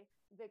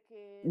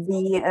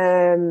they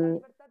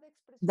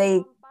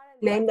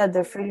claim that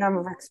the freedom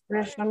of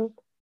expression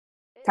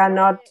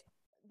cannot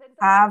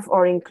have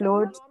or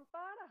include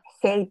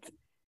hate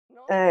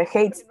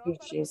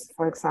speeches,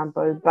 for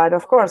example. But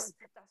of course,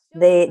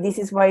 this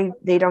is why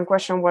they don't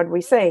question what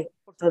we say.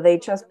 So they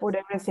just put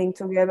everything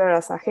together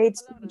as a hate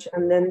speech,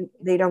 and then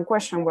they don't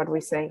question what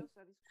we say.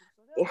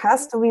 It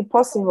has to be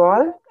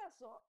possible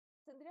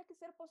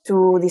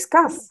to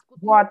discuss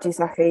what is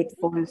a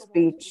hateful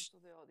speech.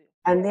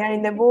 And there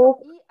in the book,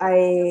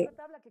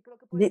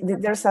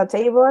 there's a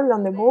table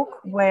on the book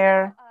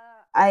where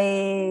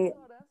I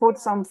put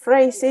some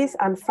phrases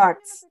and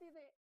facts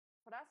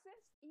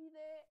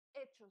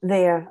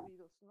there.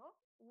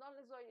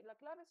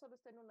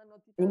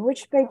 In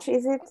which page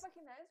is it?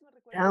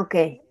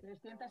 Okay.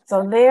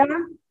 So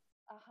there,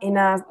 in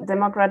a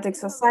democratic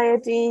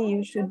society,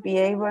 you should be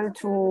able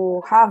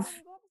to have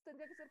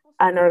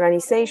an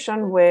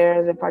organization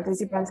where the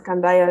participants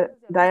can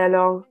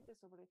dialogue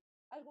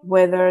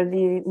whether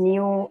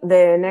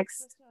the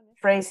next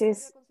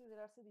phrases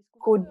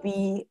could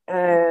be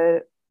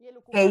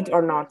hate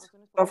or not.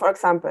 So, for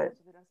example,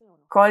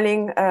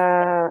 calling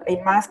a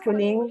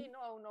masculine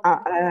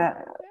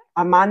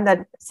a man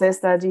that says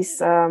that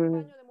is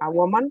a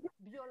woman.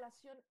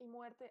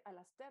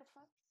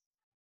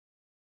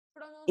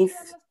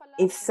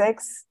 If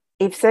sex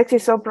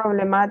is so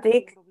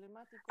problematic,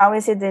 how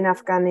is it in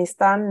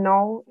Afghanistan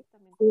no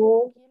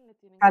who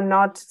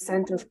cannot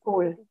send to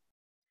school?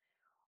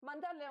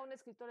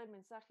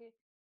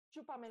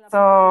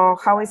 So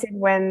how is it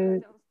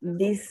when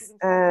these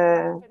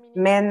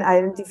men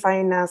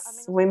identifying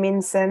as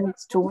women send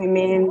to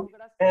women,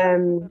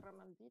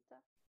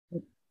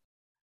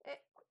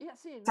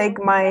 take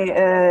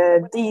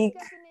my dick?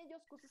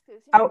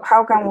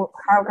 How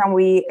can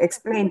we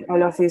explain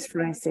all of these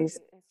phrases?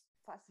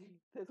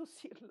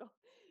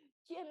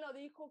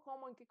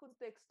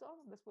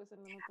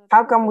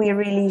 How can we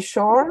really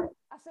sure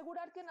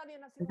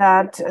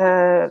that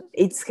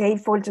it's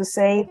hateful to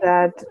say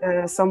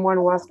that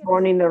someone was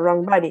born in the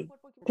wrong body?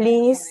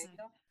 Please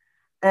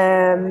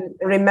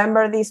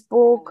remember this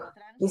book.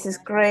 This is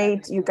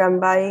great. You can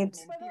buy it.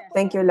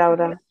 Thank you,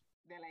 Laura.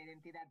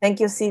 Thank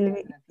you,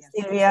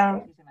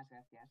 Silvia.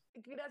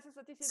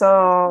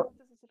 So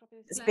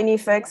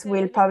Spinifex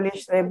will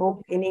publish the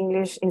book in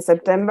English in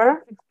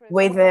September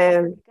with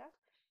the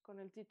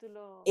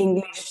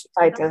English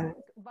title.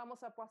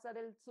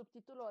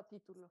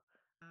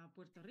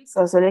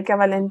 So Zuleika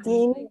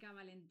Valentin,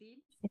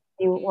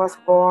 she was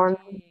born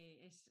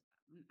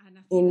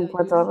in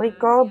Puerto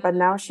Rico, but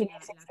now she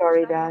lives in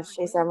Florida.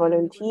 She's a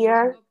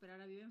volunteer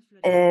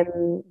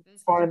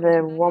for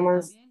the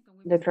Women's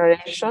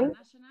Declaration,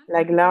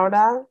 like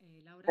Laura,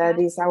 that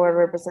is our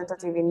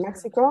representative in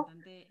Mexico.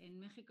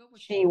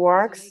 She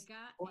works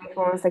with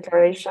Women's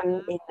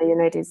Declaration in the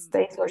United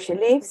States where she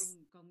lives,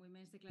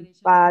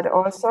 but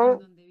also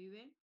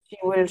she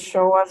will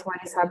show us what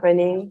is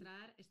happening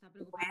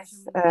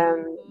with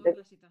the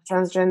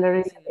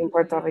transgenderism in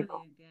Puerto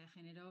Rico.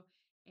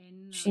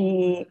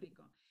 She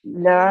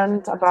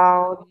learned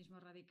about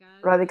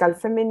radical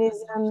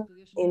feminism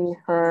in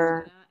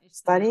her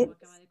studies,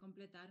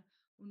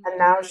 and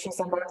now she's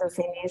about to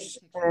finish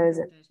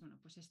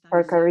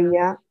her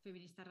career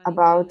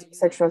about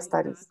sexual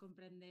studies.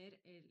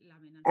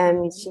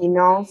 And she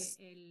knows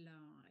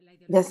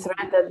the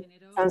threat that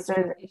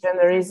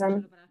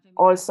transgenderism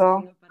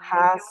also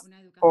has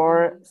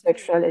for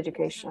sexual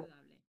education.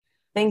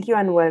 Thank you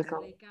and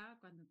welcome.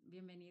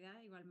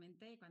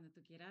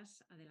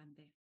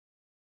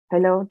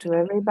 Hello to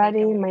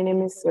everybody. My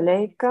name is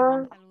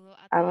Zuleika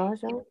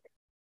Arroyo.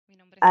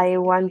 I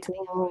want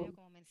to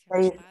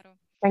say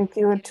thank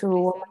you to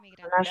Women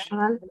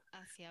International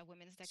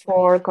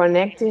for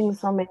connecting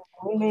so many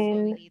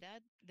women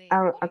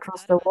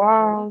across the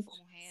world,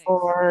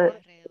 for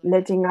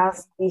letting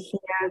us be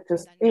here to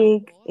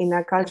speak in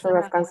a culture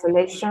of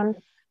cancellation.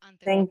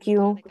 Thank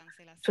you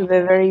to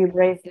the very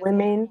brave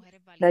women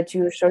that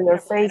you show your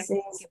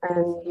faces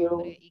and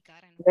you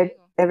let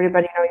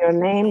everybody know your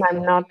name.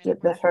 I'm not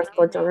the first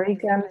Puerto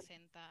Rican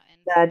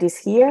that is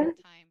here,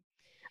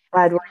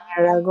 but 1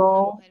 year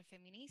ago,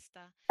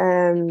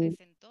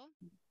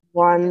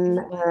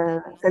 one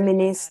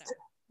feminist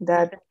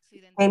that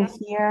came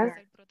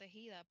here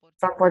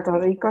from Puerto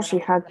Rico. She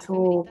had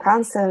to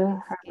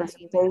cancel her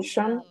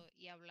presentation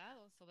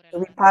to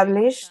be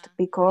published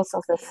because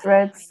of the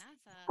threats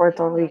in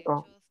Puerto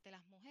Rico.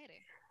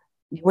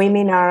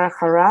 Women are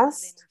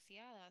harassed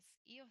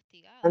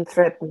and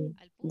threatened.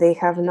 They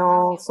have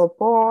no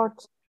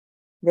support.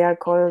 They are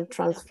called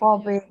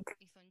transphobic.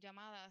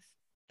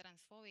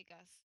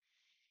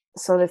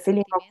 So the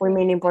feeling of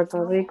women in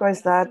Puerto Rico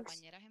is that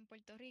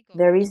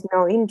there is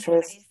no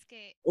interest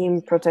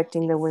in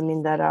protecting the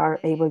women that are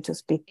able to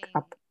speak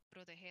up.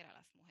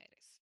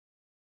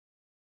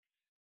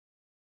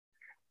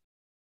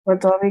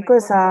 Puerto Rico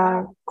is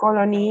a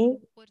colony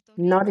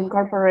not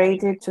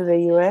incorporated to the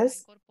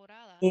US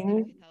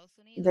in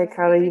the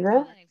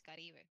Caribbean.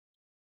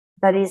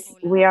 That is,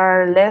 we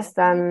are less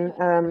than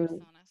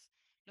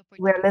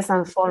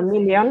 4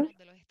 million.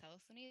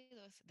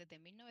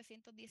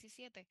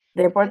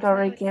 The Puerto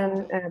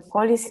Rican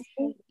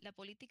policy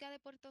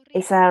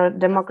is a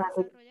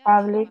democratic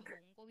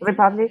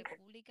republic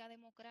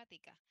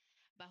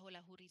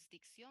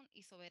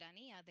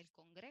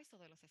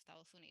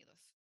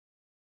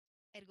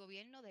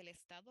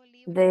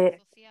The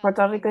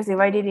Puerto Rico is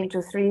divided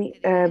into three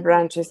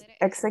branches: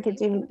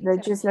 executive,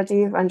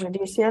 legislative, and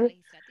judicial,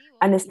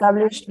 and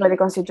established by the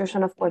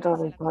Constitution of Puerto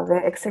Rico.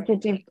 The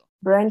executive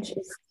branch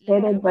is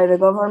headed by the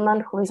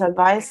government, who is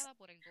advised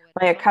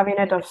by a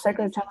cabinet of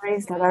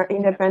secretaries that are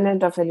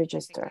independent of the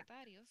legislature.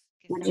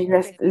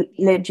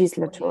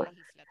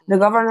 The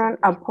government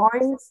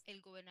appoints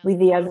with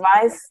the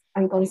advice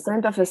and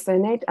consent of the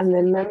Senate and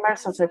the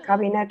members of the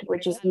cabinet,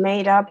 which is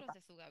made up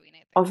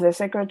of the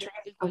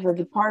secretaries of the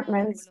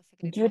departments.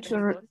 Due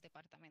to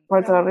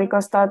Puerto Rico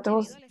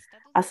status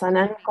as an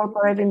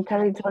unincorporated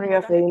territory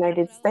of the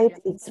United States,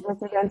 its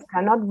residents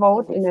cannot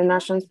vote in the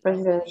nation's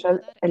presidential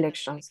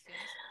elections.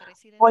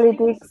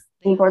 Politics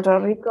in Puerto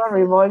Rico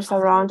revolves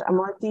around a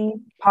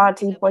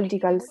multi-party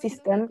political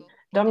system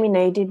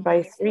dominated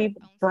by three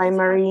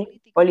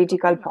primary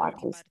political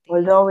parties,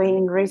 although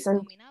in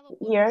recent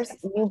years,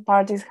 new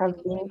parties have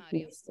been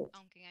listed.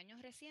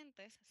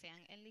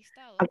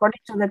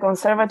 According to the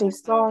conservative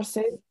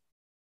sources,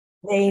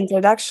 the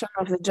introduction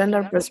of the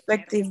gender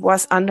perspective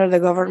was under the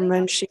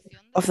governmentship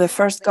of the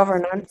first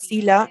governor,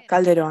 Sila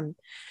Calderon.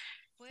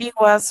 She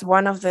was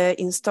one of the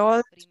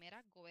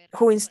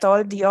who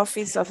installed the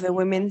office of the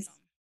Women's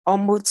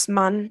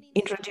Ombudsman,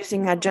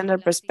 introducing a gender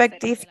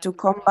perspective to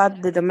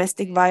combat the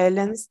domestic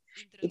violence.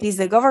 It is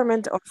the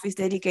government office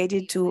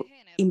dedicated to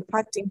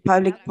impacting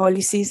public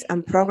policies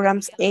and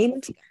programs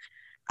aimed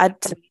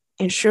at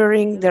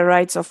ensuring the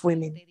rights of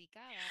women.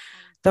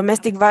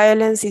 Domestic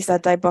violence is a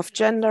type of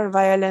gender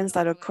violence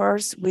that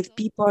occurs with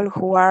people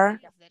who are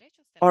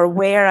or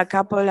were a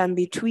couple and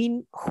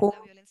between whom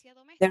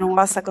there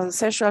was a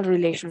consensual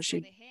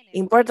relationship.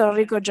 In Puerto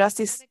Rico,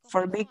 justice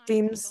for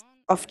victims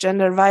of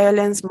gender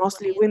violence,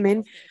 mostly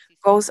women,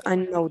 goes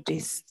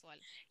unnoticed.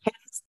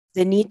 Hence,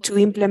 the need to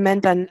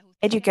implement an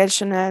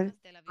educational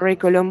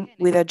curriculum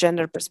with a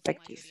gender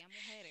perspective.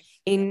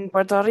 In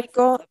Puerto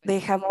Rico, they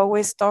have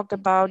always talked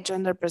about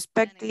gender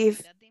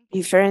perspective,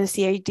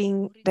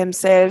 differentiating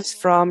themselves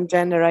from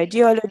gender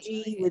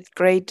ideology with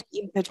great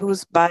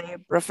impetus by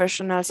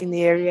professionals in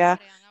the area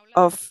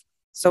of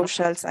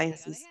social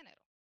sciences.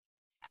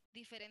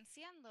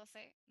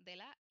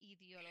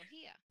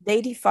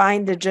 They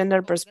define the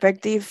gender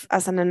perspective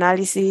as an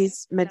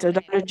analysis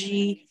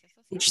methodology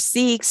which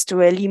seeks to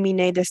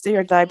eliminate the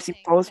stereotypes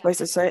imposed by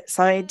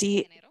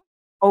society,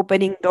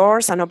 opening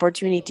doors and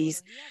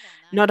opportunities,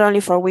 not only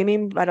for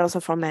women, but also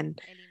for men.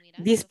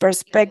 This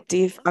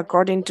perspective,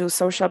 according to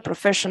social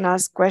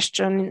professionals,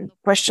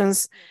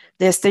 questions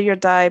the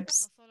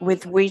stereotypes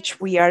with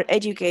which we are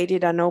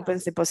educated and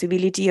opens the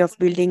possibility of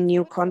building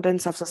new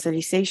contents of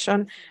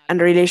socialization and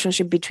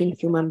relationship between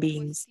human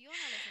beings.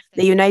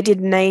 The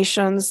United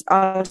Nations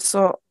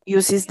also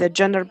uses the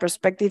gender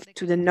perspective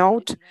to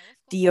denote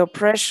the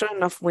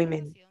oppression of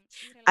women.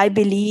 I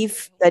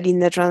believe that in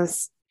the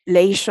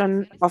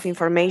translation of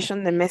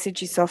information, the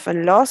message is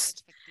often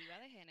lost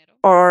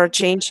or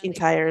changed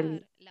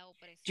entirely.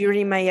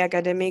 During my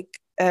academic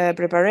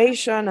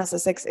preparation as a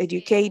sex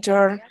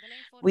educator,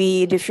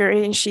 we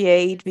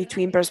differentiate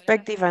between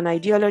perspective and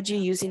ideology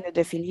using the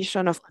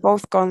definition of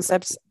both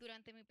concepts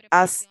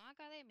as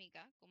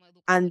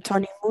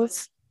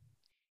antonyms.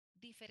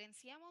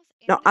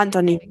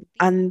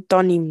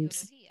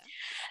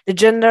 The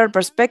gender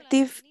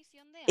perspective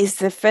is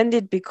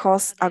defended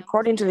because,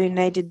 according to the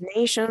United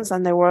Nations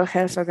and the World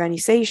Health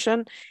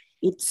Organization,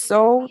 it's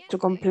so to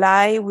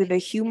comply with the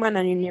human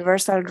and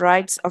universal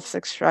rights of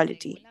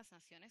sexuality,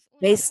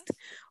 based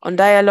on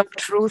dialogue,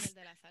 truth,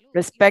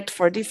 respect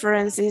for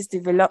differences,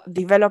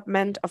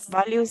 development of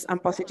values,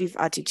 and positive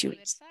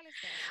attitudes.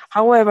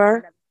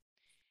 However,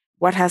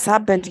 what has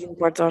happened in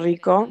Puerto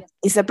Rico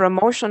is a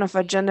promotion of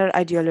a gender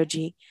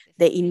ideology.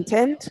 The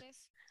intent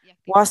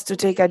was to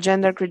take a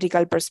gender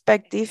critical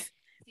perspective,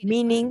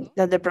 meaning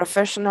that the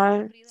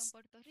professionals,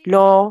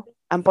 law,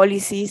 and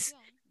policies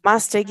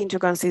must take into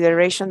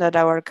consideration that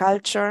our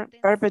culture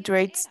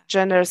perpetuates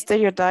gender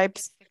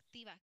stereotypes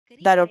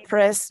that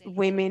oppress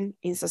women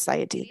in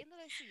society.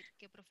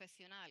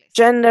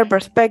 Gender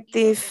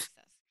perspective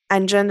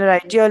and gender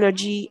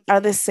ideology are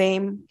the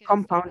same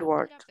compound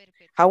word.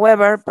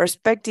 However,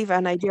 perspective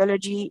and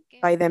ideology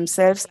by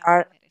themselves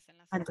are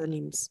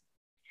antonyms.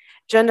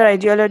 Gender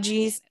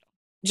ideology,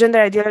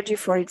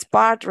 for its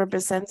part,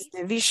 represents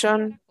the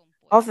vision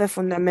of the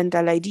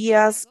fundamental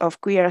ideas of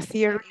queer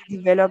theory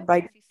developed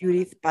by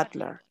Judith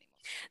Butler.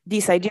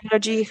 This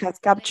ideology has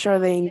captured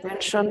the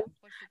intention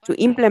to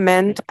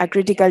implement a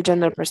critical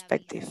gender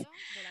perspective.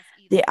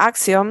 The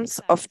axioms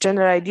of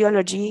gender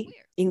ideology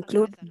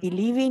include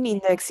believing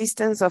in the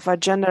existence of a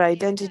gender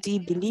identity,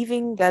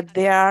 believing that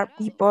there are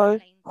people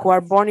who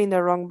are born in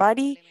the wrong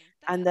body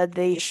and that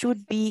they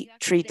should be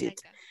treated,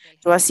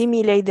 to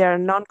assimilate their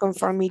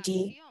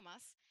nonconformity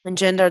and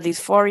gender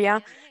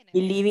dysphoria,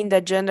 believing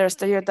that gender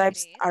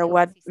stereotypes are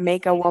what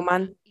make a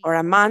woman or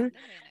a man,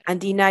 and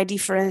deny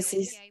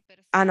differences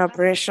and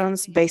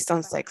oppressions based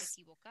on sex.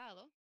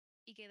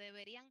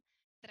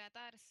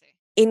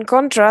 In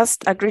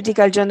contrast, a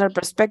critical gender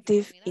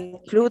perspective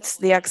includes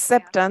the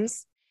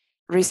acceptance,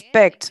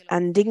 respect,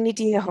 and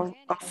dignity of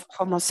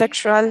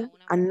homosexual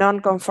and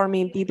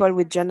non-conforming people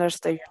with gender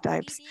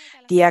stereotypes,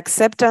 the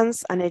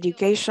acceptance and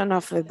education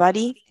of the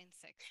body,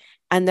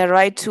 and the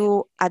right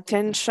to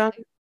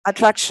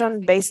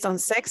attraction based on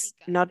sex,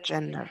 not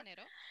gender.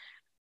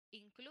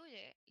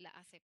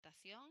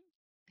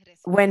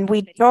 When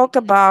we talk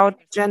about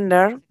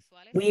gender,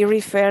 we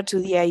refer to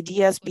the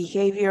ideas,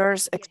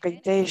 behaviors,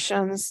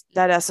 expectations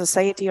that a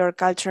society or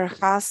culture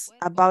has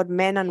about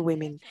men and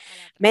women.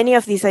 Many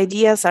of these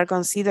ideas are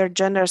considered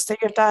gender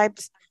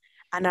stereotypes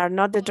and are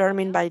not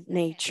determined by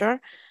nature,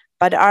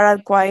 but are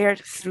acquired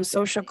through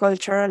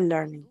sociocultural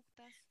learning.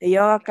 The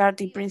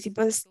Yogyakarta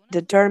principles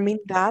determine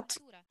that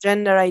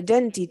gender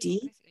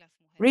identity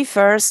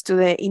refers to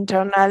the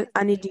internal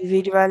and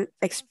individual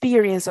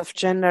experience of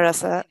gender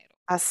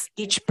as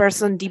each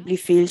person deeply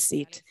feels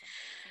it,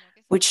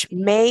 which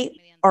may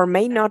or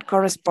may not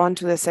correspond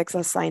to the sex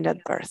assigned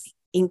at birth,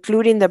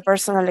 including the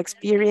personal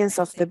experience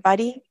of the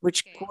body,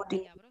 which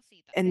could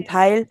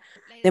entail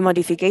the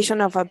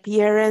modification of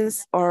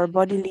appearance or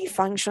bodily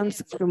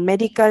functions through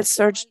medical,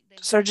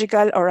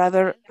 surgical, or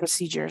other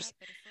procedures,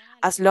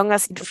 as long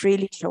as it's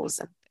freely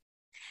chosen,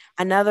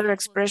 and other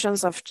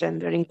expressions of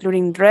gender,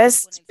 including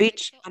dress,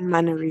 speech, and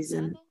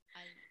mannerism.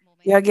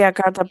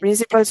 Yogyakarta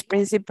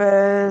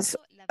principles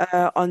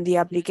on the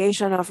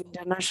application of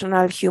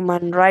international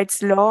human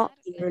rights law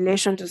in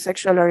relation to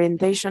sexual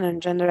orientation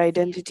and gender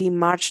identity,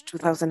 March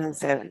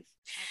 2007.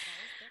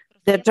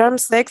 The term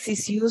sex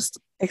is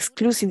used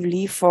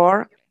exclusively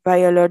for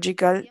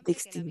biological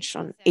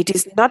distinction. It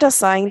is not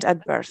assigned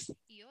at birth.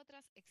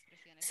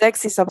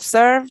 Sex is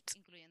observed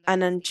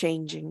and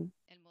unchanging.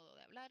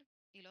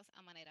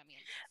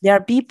 There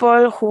are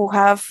people who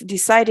have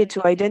decided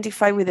to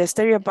identify with the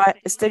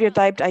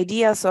stereotyped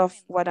ideas of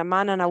what a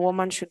man and a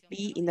woman should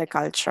be in the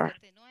culture.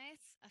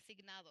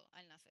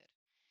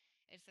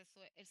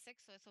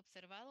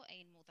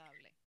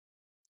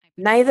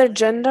 Neither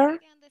gender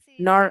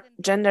nor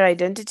gender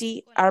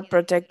identity are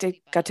protected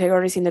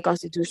categories in the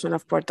Constitution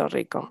of Puerto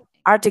Rico.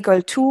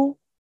 Article 2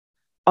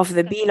 of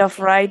the Bill of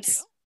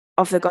Rights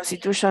of the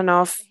Constitution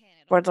of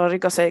Puerto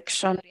Rico,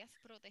 Section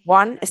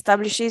 1,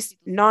 establishes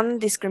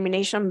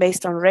non-discrimination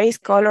based on race,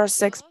 color,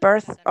 sex,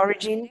 birth,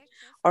 origin,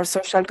 or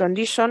social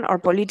condition, or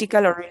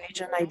political or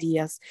religion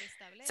ideas.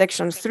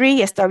 Section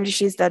 3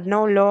 establishes that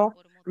no law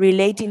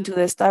relating to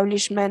the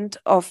establishment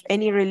of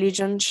any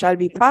religion shall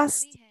be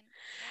passed,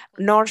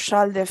 nor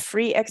shall the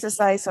free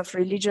exercise of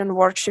religion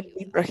worship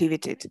be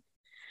prohibited.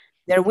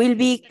 There will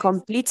be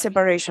complete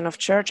separation of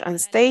church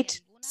and state.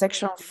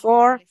 Section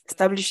 4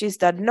 establishes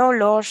that no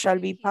law shall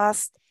be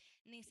passed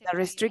that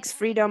restricts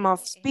freedom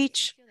of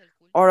speech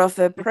or of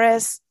the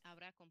press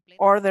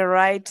or the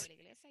right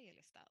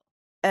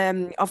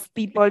of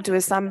people to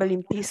assemble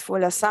in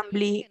peaceful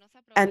assembly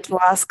and to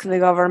ask the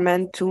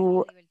government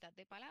to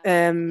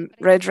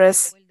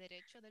redress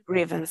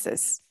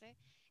grievances.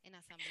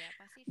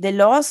 The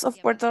laws of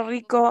Puerto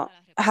Rico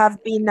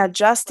have been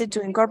adjusted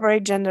to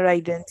incorporate gender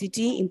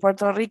identity. In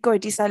Puerto Rico,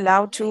 it is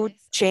allowed to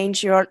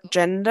change your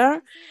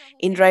gender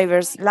in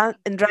driver's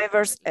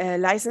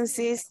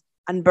licenses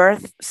and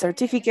birth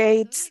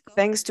certificates,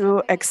 thanks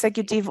to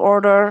Executive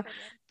Order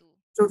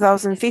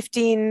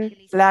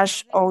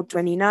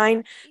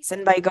 2015/029,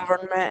 sent by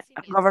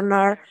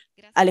Governor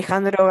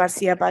Alejandro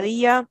Garcia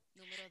Padilla.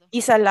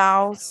 This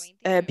allows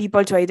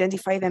people to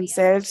identify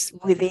themselves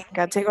within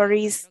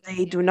categories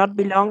they do not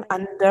belong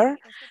under,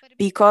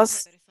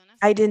 because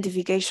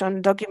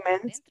identification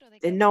documents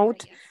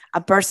denote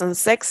a person's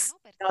sex,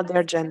 not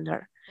their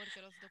gender.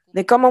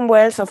 The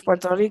Commonwealth of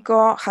Puerto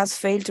Rico has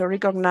failed to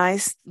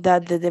recognize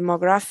that the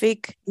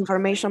demographic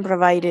information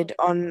provided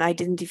on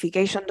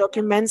identification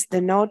documents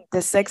denote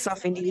the sex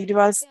of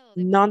individuals,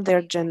 not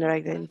their gender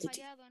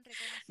identity.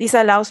 This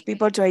allows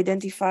people to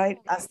identify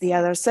as the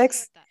other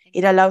sex.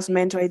 It allows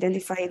men to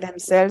identify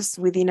themselves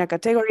within a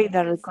category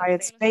that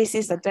requires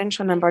spaces,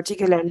 attention, and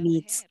particular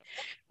needs.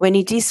 When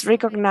it is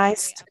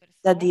recognized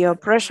that the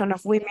oppression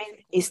of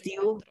women is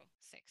due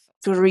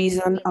to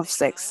reason of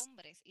sex.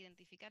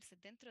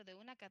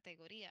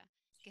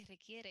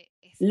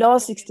 Law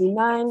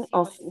 69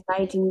 of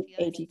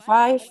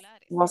 1985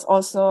 was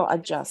also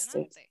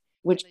adjusted,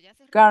 which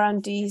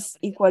guarantees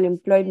equal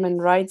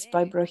employment rights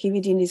by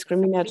prohibiting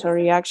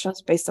discriminatory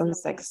actions based on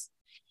sex.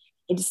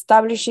 It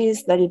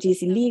establishes that it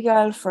is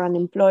illegal for an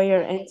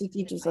employer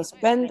entity to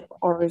suspend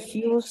or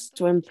refuse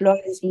to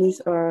employ,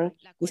 dismiss, or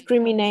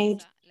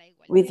discriminate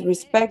with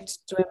respect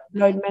to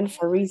employment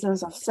for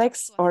reasons of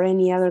sex or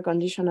any other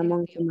condition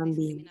among human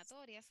beings.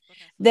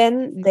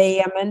 Then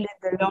they amended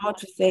the law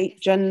to say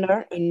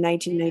gender in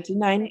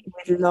 1999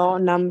 with law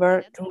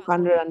number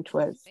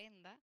 212.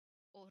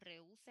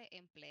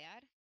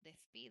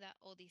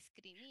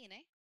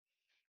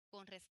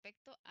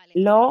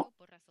 Law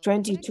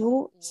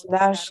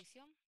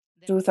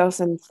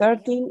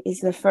 22/2013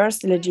 is the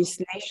first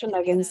legislation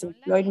against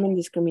employment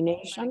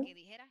discrimination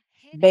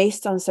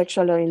based on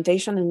sexual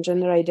orientation and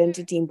gender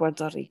identity in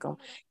Puerto Rico.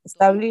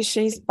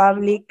 Establishes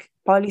public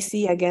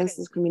policy against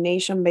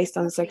discrimination based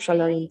on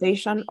sexual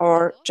orientation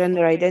or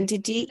gender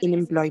identity in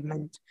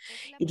employment.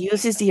 It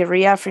uses the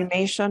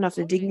reaffirmation of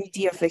the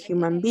dignity of the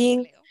human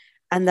being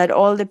and that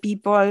all the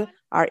people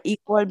are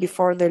equal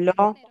before the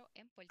law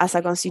as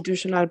a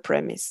constitutional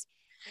premise.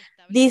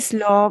 This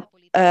law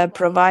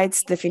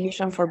provides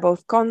definition for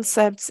both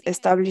concepts,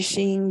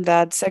 establishing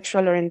that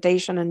sexual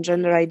orientation and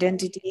gender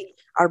identity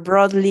are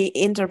broadly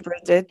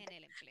interpreted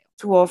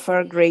to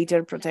offer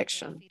greater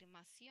protection.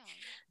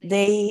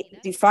 They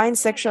define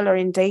sexual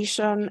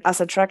orientation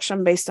as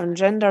attraction based on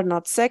gender,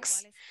 not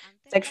sex.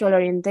 Sexual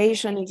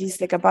orientation, it is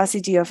the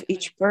capacity of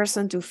each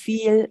person to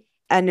feel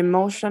an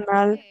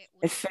emotional,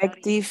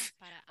 effective,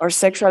 or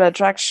sexual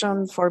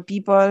attraction for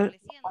people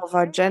of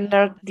a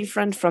gender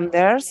different from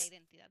theirs,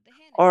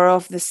 or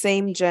of the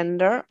same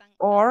gender,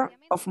 or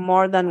of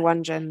more than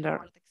one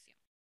gender.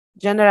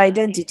 Gender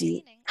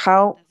identity,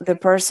 how the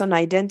person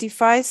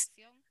identifies,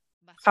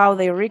 how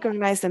they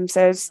recognize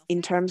themselves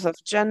in terms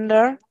of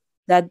gender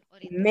that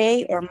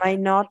may or may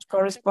not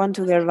correspond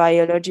to their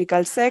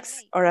biological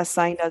sex or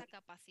assigned at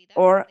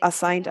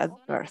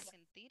birth.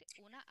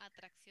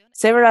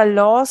 Several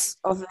laws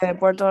of the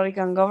Puerto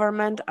Rican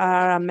government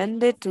are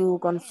amended to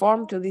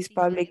conform to this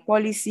public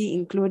policy,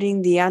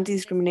 including the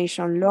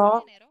anti-discrimination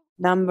law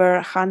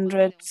number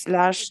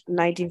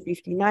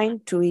 100/1959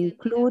 to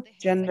include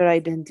gender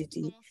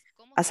identity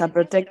as a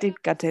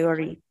protected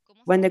category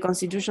when the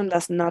Constitution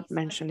does not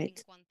mention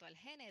it.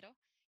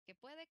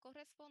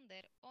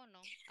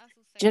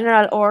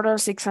 General Order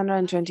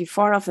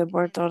 624 of the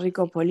Puerto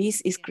Rico Police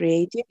is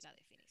created.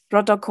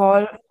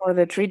 Protocol for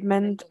the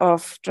treatment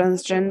of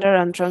transgender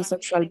and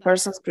transsexual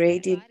persons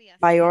created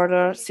by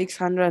Order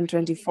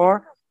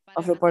 624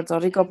 of the Puerto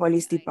Rico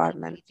Police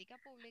Department.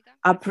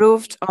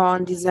 Approved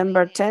on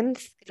December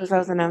 10th,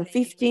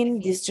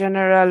 2015, this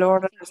general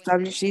order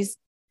establishes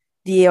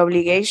the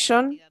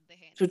obligation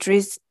to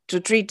treat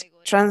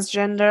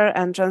transgender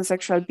and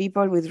transsexual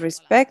people with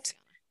respect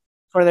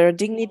for their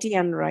dignity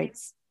and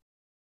rights.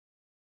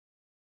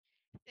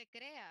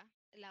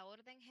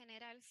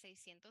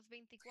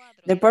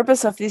 The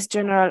purpose of this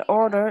general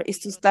order is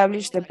to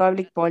establish the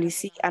public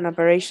policy and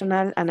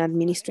operational and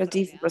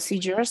administrative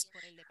procedures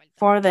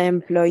for the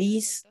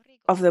employees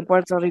of the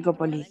Puerto Rico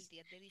Police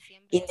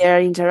in their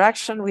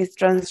interaction with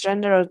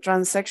transgender or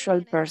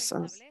transsexual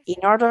persons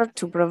in order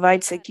to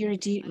provide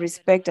security,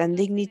 respect, and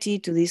dignity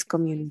to this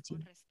community.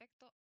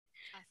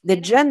 The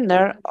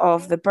gender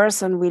of the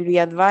person will be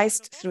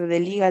advised through the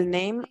legal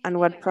name and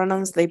what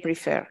pronouns they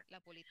prefer.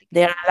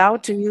 They are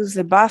allowed to use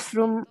the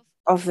bathroom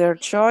of their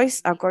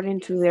choice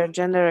according to their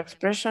gender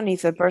expression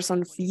if the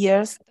person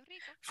fears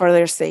for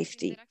their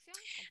safety.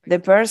 The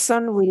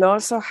person will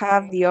also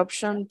have the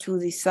option to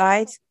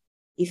decide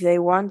if they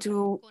want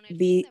to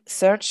be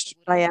searched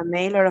by a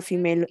male or a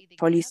female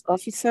police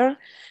officer.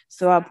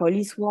 So a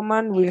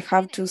policewoman will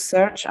have to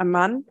search a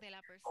man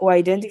who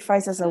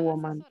identifies as a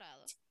woman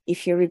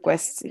if he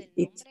requests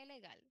it.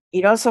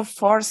 It also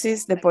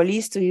forces the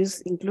police to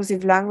use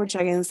inclusive language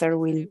against their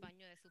will,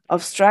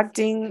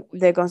 obstructing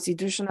the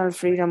constitutional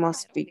freedom of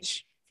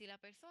speech.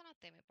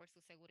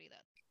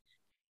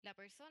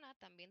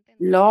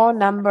 Law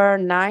number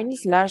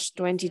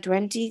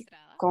 9/2020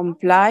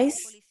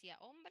 complies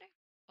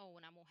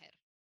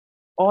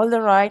all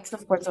the rights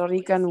of Puerto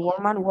Rican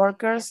women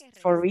workers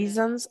for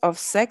reasons of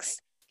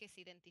sex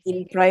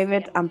in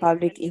private and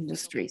public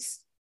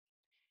industries.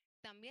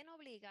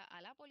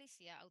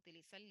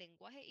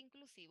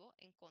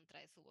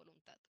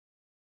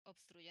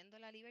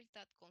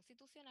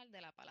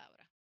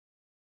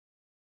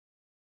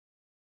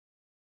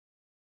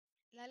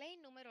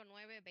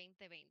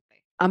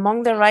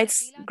 Among the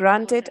rights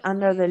granted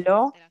under the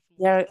law,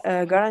 they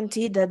are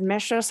guaranteed that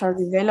measures are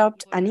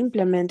developed and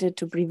implemented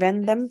to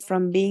prevent them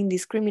from being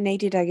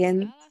discriminated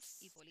against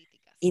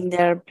in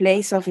their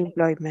place of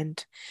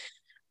employment,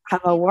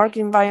 have a work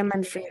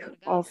environment free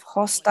of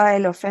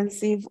hostile,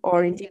 offensive,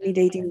 or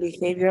intimidating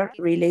behavior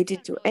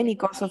related to any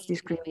cause of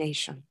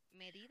discrimination,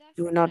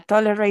 do not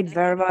tolerate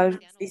verbal,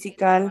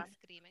 physical,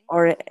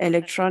 or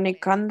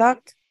electronic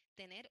conduct,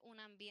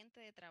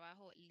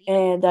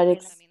 that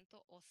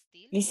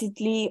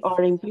explicitly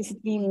or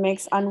implicitly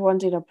makes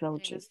unwanted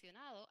approaches,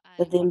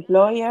 that the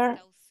employer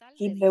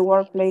keep the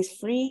workplace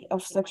free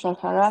of sexual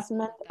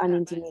harassment and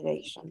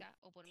intimidation.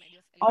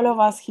 All of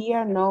us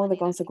here know the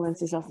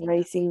consequences of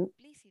raising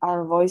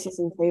our voices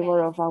in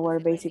favor of our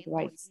basic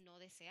rights.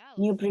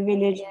 New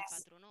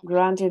privileges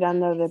granted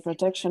under the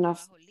protection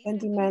of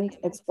sentiment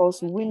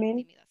expose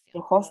women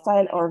to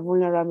hostile or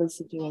vulnerable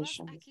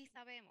situations.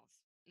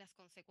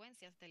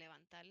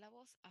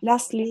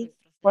 Lastly,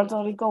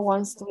 Puerto Rico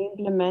wants to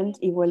implement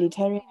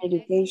egalitarian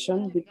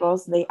education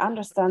because they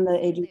understand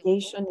that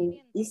education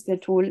is the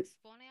tool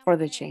for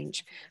the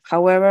change.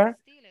 However,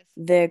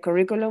 the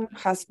curriculum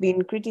has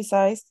been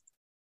criticized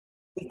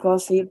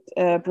because it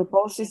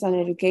proposes an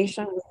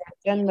education with a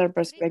gender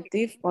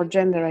perspective or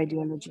gender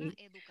ideology.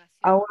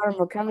 Our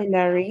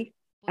vocabulary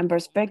and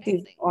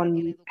perspective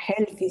on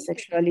healthy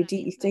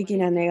sexuality is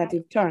taking a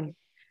negative turn.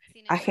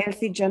 A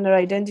healthy gender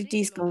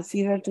identity is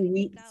considered to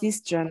be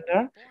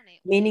cisgender,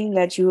 meaning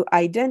that you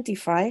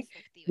identify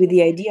with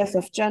the ideas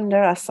of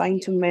gender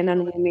assigned to men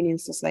and women in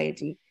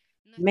society,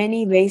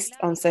 many based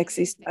on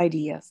sexist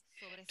ideas.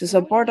 To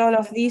support all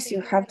of this,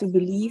 you have to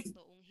believe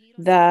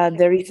that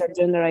there is a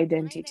gender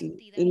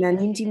identity, in an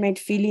intimate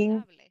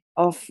feeling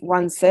of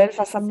oneself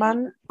as a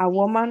man, a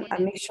woman, a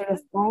mixture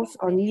of both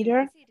or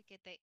neither,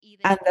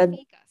 and that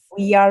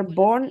we are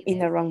born in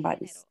the wrong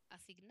bodies.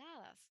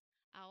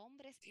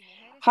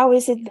 How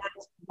is it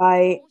that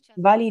by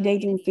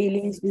validating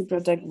feelings we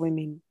protect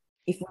women?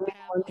 If women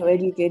want to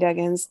educate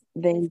against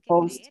the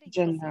imposed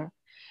gender,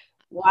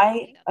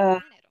 why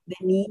the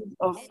need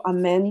of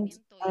amend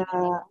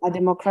a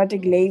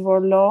democratic labor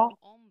law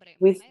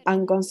with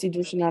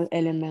unconstitutional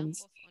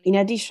elements? In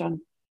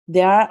addition,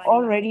 there are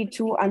already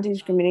two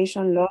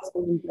anti-discrimination laws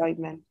on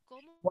employment.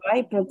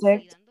 Why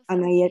protect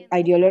an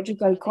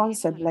ideological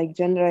concept like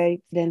gender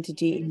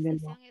identity in the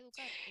law?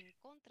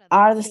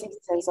 Are the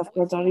citizens of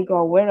Puerto Rico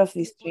aware of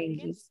these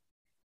changes?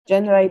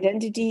 Gender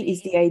identity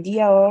is the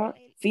idea or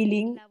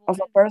feeling of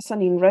a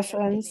person in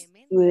reference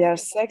to their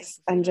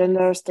sex and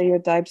gender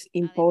stereotypes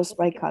imposed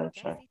by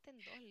culture.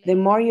 The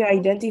more you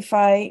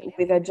identify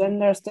with a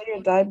gender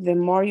stereotype, the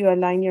more you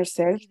align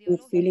yourself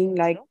with feeling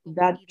like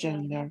that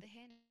gender.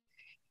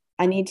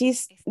 And it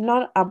is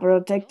not a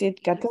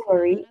protected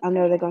category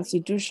under the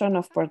Constitution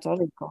of Puerto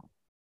Rico,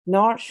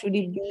 nor should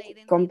it be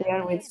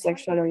compared with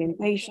sexual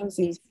orientation,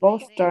 since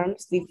both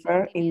terms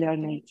differ in their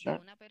nature.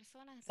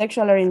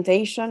 Sexual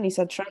orientation is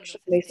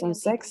attraction based on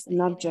sex,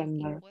 not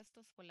gender.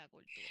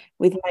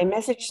 With my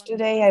message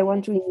today, I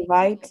want to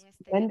invite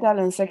mental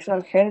and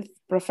sexual health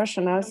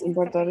professionals in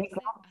Puerto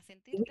Rico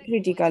to be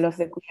critical of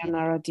the queer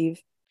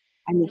narrative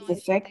and its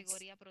effects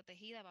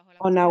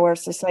on our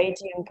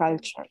society and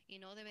culture.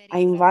 I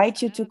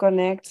invite you to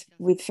connect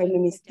with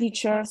feminist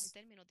teachers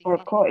for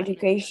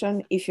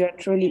co-education if you are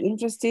truly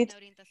interested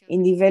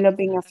in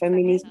developing a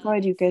feminist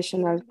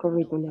co-educational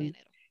curriculum,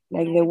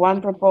 like the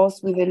one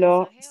proposed with the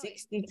law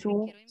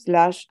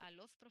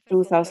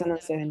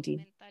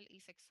 62/2017.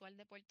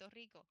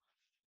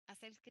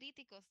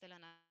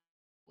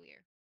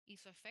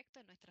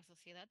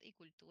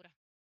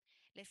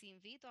 Les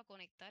invito a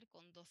conectar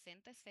con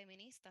docentes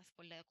feministas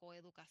por la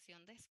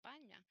coeducación de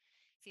España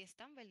si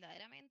están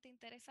verdaderamente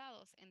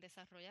interesados en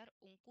desarrollar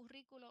un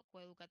currículo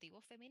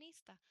coeducativo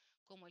feminista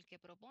como el que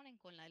proponen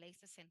con la Ley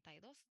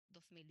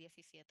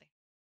 62/2017.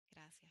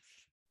 Gracias.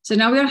 So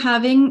now we are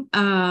having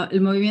El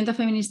Movimiento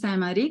Feminista de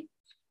Madrid,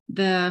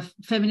 the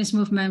feminist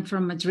movement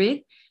from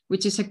Madrid,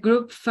 which is a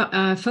group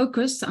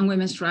focused on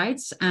women's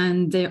rights,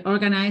 and they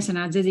organize and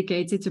are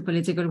dedicated to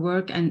political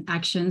work and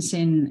actions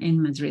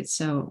in Madrid.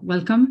 So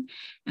welcome,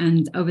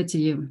 and over to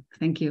you.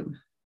 Thank you.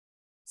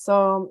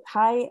 So,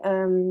 hi,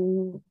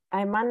 I'm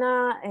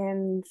Ana,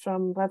 and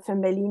from Bad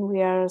Fembelin,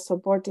 we are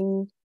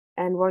supporting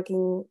and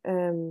working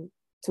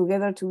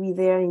together to be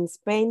there in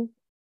Spain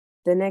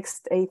the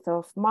next 8th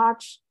of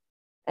March.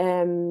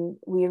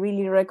 We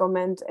really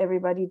recommend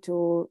everybody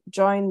to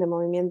join the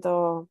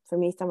Movimiento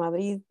Feminista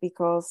Madrid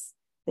because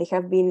they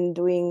have been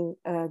doing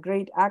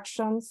great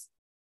actions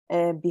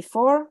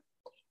before.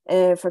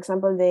 For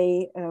example,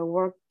 they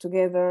work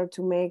together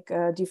to make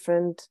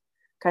different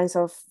kinds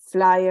of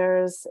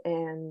flyers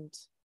and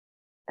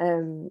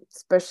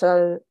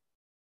special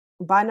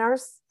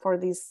banners for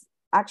this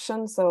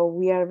action. So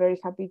we are very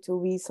happy to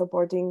be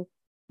supporting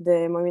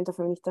the Movimiento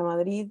Feminista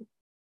Madrid.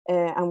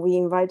 And we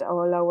invite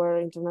all our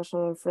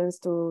international friends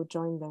to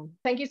join them.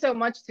 Thank you so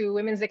much to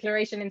Women's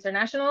Declaration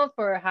International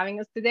for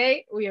having us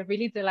today. We are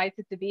really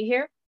delighted to be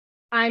here.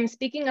 I'm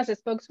speaking as a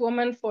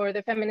spokeswoman for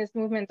the feminist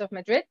movement of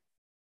Madrid.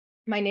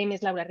 My name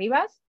is Laura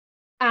Rivas,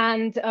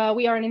 and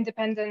we are an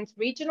independent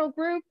regional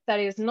group that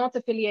is not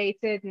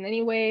affiliated in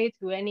any way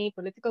to any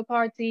political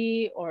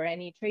party or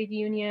any trade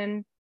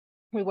union.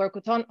 We work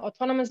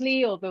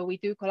autonomously, although we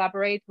do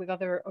collaborate with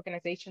other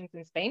organizations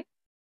in Spain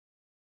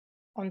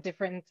on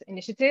different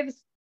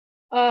initiatives.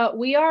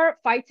 We are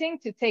fighting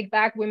to take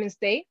back Women's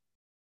Day,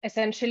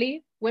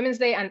 essentially. Women's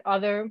Day and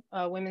other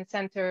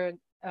women-centered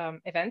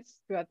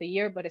events throughout the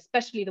year, but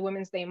especially the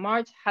Women's Day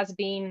March has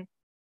been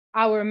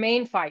our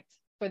main fight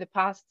for the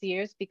past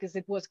years because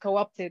it was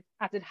co-opted,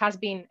 as it has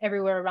been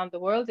everywhere around the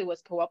world. It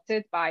was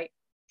co-opted by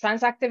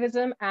trans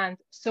activism and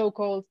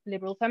so-called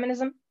liberal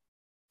feminism.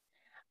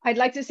 I'd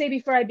like to say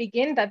before I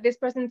begin that this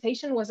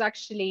presentation was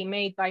actually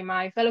made by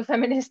my fellow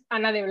feminist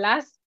Ana de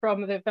Blas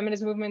from the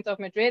Feminist Movement of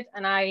Madrid,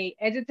 and I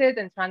edited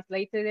and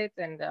translated it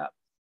and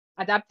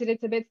adapted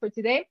it a bit for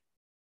today.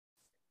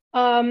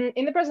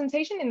 In the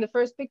presentation, in the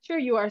first picture,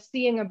 you are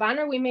seeing a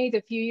banner we made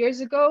a few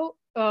years ago.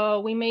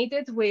 We made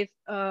it with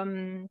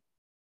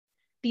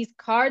these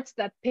cards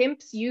that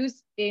pimps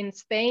use in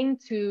Spain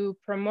to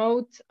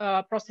promote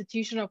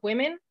prostitution of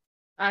women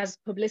as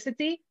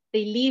publicity.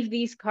 They leave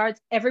these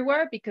cards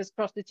everywhere because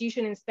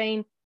prostitution in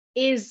Spain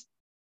is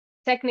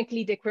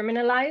technically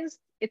decriminalized.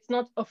 It's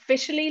not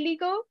officially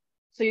legal,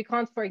 so you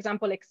can't, for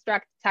example,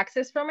 extract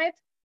taxes from it,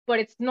 but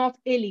it's not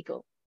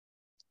illegal.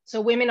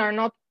 So women are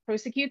not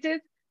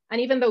prosecuted.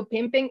 And even though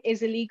pimping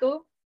is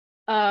illegal,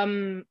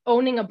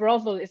 owning a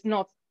brothel is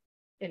not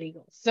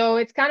illegal. So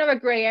it's kind of a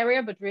gray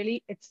area, but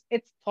really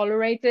it's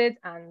tolerated,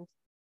 and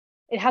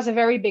it has a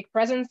very big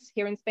presence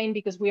here in Spain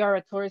because we are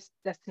a tourist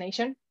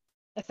destination,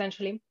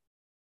 essentially.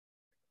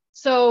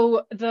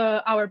 So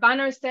our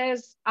banner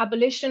says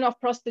abolition of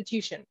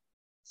prostitution.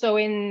 So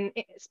in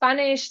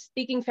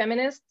Spanish-speaking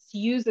feminists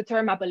use the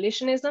term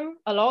abolitionism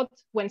a lot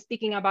when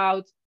speaking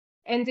about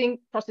ending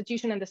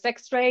prostitution and the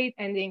sex trade,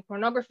 ending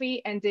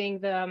pornography, ending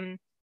the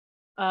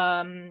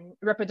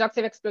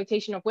reproductive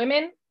exploitation of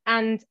women,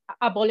 and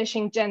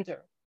abolishing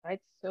gender, right?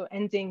 So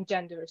ending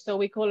gender. So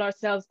we call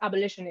ourselves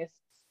abolitionists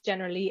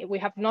generally. We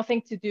have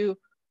nothing to do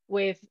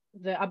with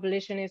the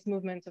abolitionist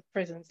movement of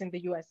prisons in the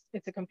US.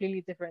 It's a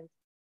completely different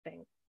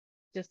thing,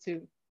 just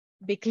to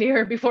be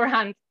clear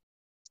beforehand.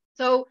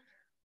 So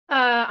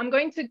I'm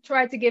going to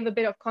try to give a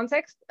bit of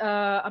context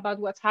about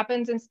what's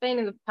happened in Spain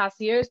in the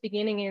past years,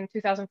 beginning in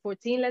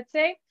 2014, let's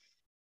say.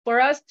 For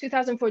us,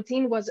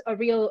 2014 was a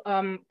real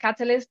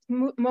catalyst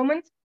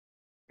moment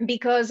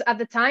because at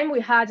the time we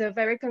had a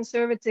very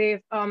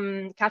conservative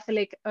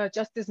Catholic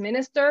justice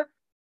minister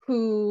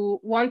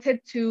who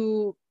wanted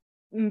to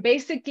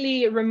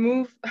basically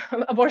remove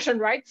abortion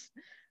rights.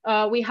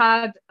 We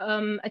had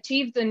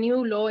achieved a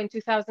new law in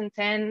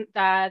 2010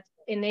 that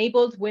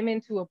enabled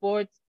women to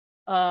abort,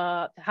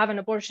 to have an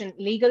abortion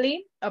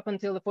legally up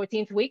until the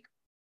 14th week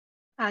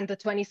and the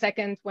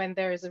 22nd when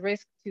there is a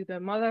risk to the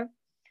mother.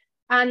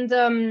 And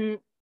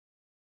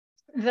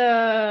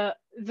the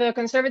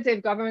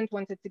conservative government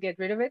wanted to get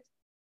rid of it.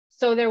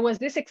 So there was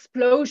this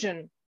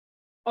explosion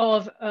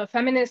of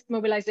feminist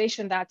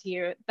mobilization that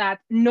year that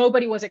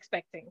nobody was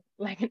expecting,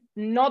 like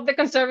not the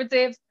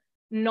conservatives,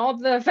 not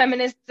the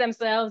feminists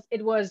themselves.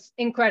 It was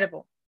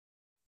incredible.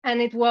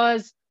 And it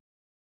was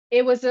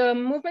a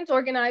movement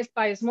organized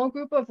by a small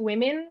group of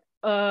women,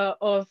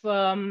 of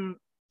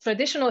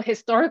traditional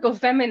historical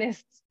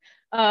feminists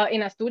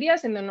in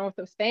Asturias, in the north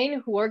of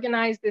Spain, who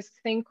organized this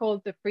thing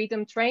called the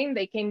Freedom Train.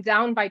 They came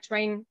down by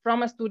train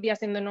from Asturias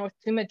in the north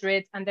to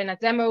Madrid, and then a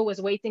demo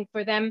was waiting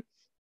for them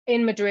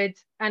in Madrid,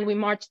 and we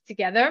marched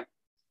together.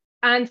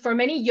 And for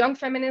many young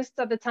feminists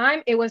at the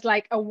time, it was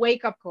like a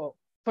wake-up call.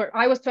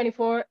 I was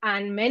 24,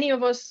 and many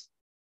of us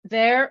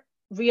there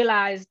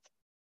realized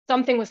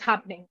something was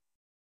happening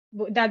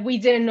that we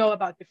didn't know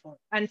about before.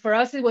 And for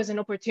us, it was an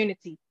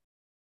opportunity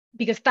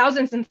because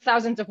thousands and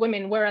thousands of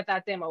women were at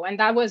that demo, and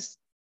that was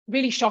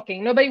really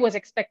shocking. Nobody was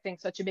expecting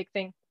such a big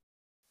thing.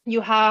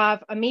 You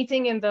have a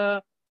meeting in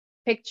the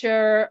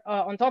picture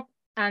on top,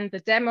 and the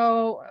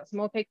demo, a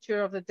small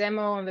picture of the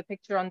demo, and the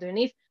picture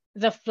underneath.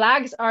 The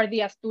flags are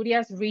the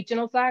Asturias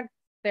regional flag.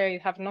 They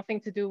have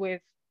nothing to do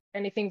with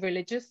anything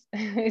religious.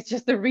 It's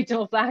just a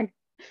regional flag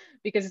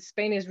because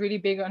Spain is really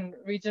big on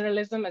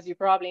regionalism, as you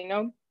probably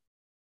know,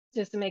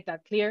 just to make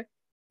that clear.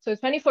 So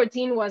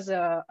 2014 was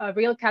a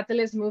real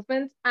catalyst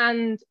movement,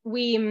 and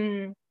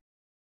the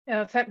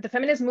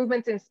feminist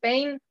movement in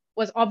Spain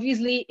was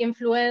obviously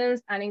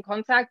influenced and in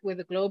contact with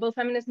the global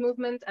feminist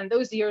movement, and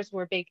those years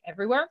were big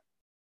everywhere.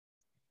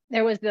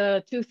 There was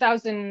the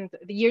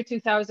year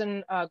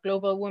 2000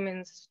 Global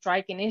Women's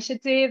Strike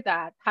Initiative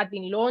that had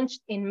been launched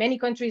in many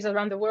countries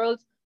around the world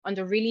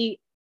under really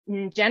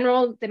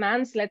general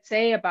demands, let's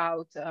say,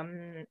 about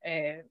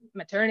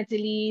maternity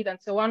leave and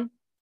so on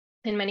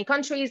in many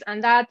countries.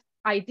 And that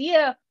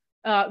idea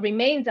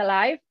remained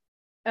alive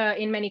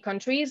in many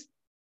countries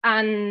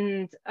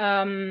and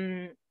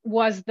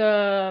was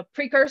the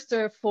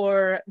precursor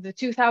for the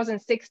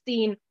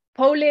 2016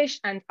 Polish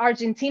and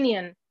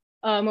Argentinian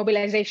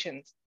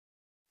mobilizations.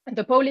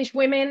 The Polish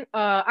women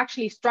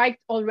actually striked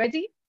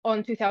already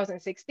on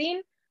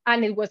 2016,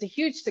 and it was a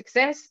huge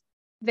success.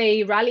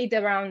 They rallied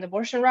around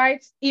abortion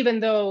rights,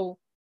 even though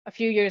a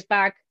few years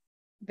back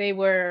they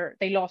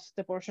lost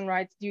abortion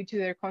rights due to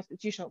their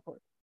constitutional court.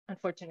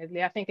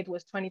 Unfortunately, I think it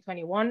was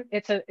 2021.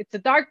 It's a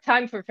dark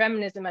time for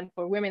feminism and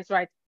for women's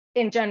rights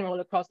in general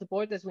across the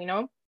board, as we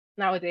know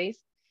nowadays.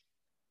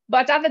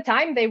 But at the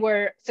time, they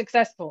were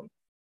successful.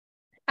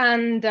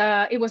 And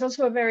it was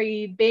also a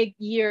very big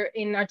year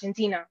in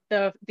Argentina.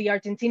 The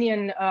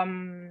Argentinian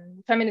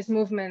feminist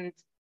movement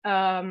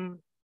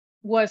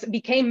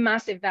became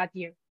massive that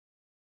year.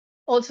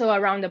 also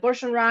around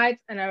abortion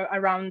rights and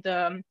around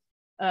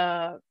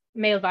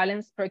male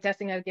violence,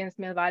 protesting against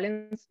male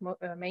violence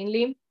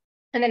mainly.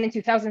 And then in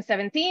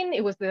 2017,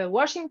 it was the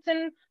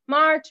Washington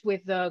March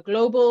with the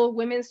global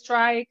women's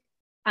strike.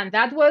 And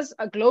that was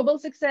a global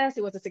success.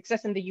 It was a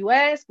success in the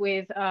US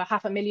with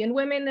 500,000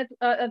 women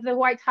at the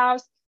White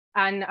House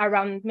and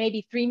around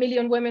maybe 3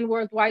 million women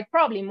worldwide,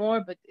 probably more,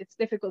 but it's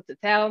difficult to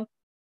tell.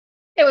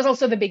 It was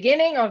also the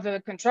beginning of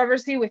a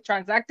controversy with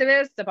trans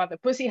activists about the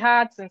pussy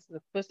hats and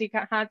the pussy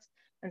hats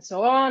and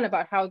so on,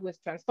 about how it was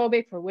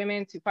transphobic for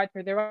women to fight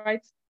for their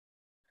rights.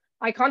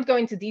 I can't go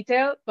into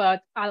detail,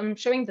 but I'm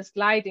showing the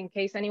slide in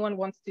case anyone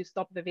wants to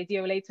stop the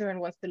video later and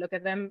wants to look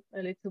at them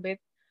a little bit.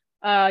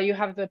 You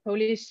have the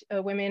Polish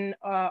women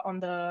on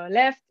the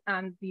left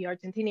and the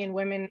Argentinian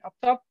women up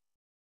top.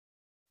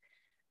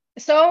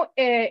 So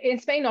in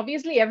Spain,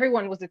 obviously,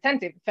 everyone was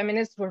attentive.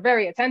 Feminists were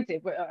very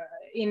attentive.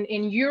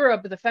 In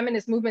Europe, the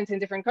feminist movement in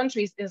different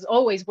countries is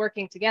always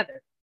working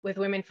together with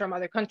women from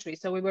other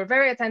countries. So we were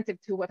very attentive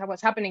to what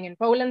was happening in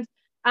Poland,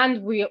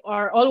 and we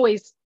are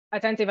always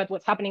attentive at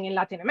what's happening in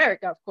Latin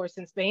America, of course,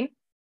 in Spain.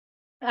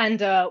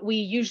 And we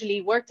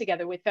usually work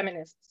together with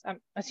feminists,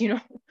 as you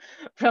know,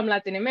 from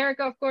Latin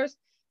America, of course.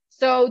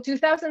 So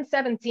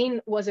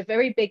 2017 was a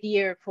very big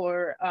year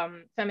for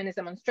feminist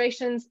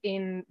demonstrations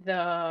in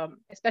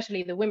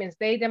especially the Women's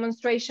Day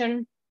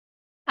demonstration.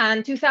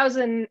 And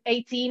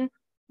 2018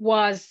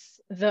 was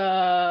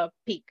the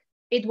peak.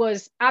 It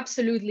was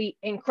absolutely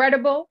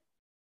incredible.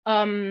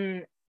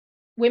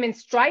 Women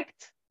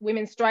striked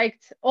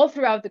all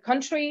throughout the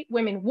country.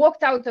 Women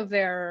walked out of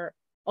their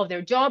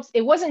jobs.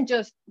 It wasn't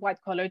just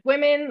white-collared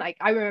women. Like,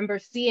 I remember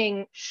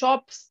seeing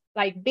shops,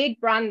 like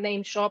big brand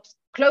name shops,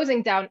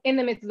 closing down in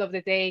the middle of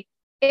the day,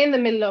 in the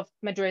middle of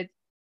Madrid.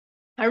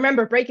 I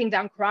remember breaking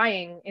down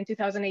crying in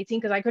 2018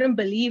 because I couldn't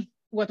believe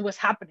what was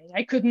happening.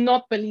 I could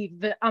not believe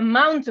the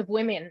amount of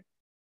women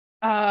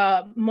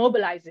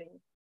mobilizing.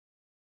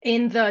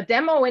 In the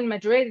demo in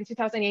Madrid in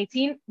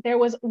 2018, there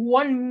was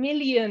 1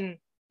 million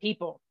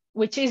people,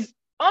 which is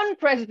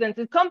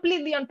unprecedented,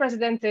 completely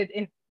unprecedented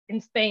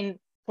in Spain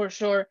for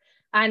sure,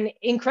 and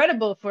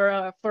incredible for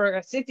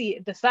a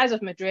city the size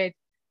of Madrid.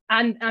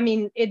 And I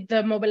mean,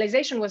 the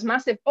mobilization was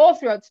massive all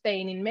throughout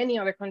Spain, in many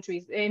other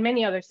countries, in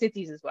many other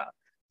cities as well.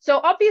 So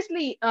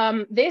obviously,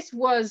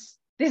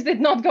 this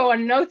did not go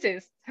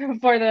unnoticed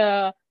for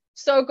the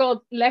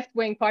so-called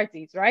left-wing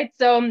parties, right?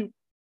 So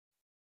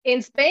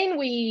in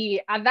Spain,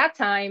 at that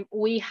time,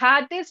 we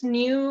had this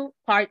new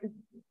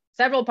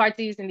several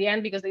parties in the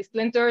end because they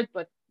splintered,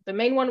 but the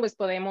main one was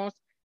Podemos.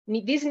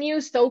 These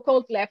new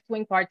so-called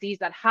left-wing parties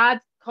that had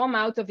come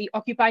out of the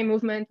Occupy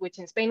movement, which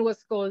in Spain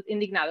was called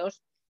Indignados.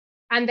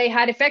 And they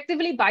had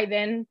effectively, by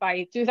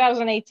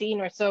 2018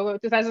 or so,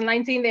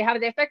 2019, they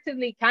had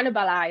effectively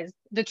cannibalized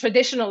the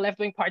traditional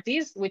left-wing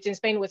parties, which in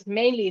Spain was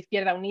mainly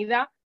Izquierda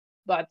Unida,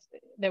 but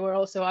there were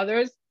also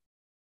others.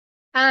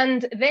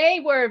 And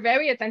they were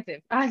very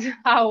attentive at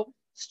how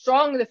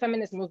strong the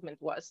feminist movement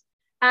was.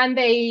 And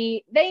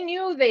they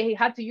knew they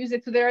had to use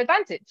it to their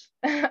advantage,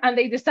 and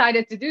they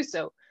decided to do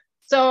so.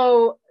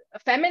 So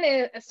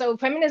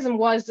feminism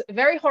was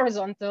very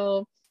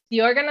horizontal.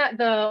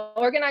 The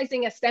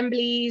organizing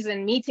assemblies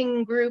and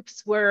meeting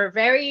groups were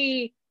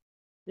very,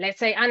 let's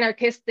say,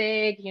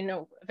 anarchistic,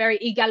 very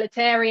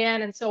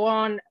egalitarian and so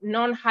on,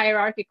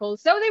 non-hierarchical.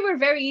 So they were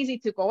very easy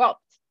to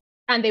co-opt,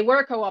 and they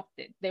were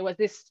co-opted. There was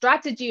this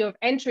strategy of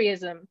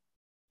entryism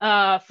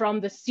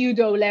from the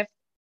pseudo-left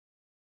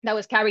that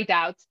was carried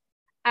out.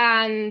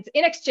 And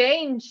in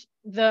exchange,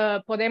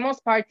 the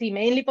Podemos party,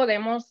 mainly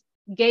Podemos,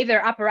 gave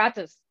their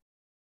apparatus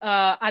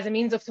as a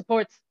means of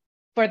support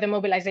for the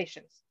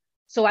mobilizations.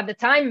 So at the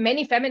time,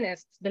 many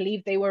feminists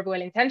believed they were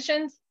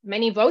well-intentioned.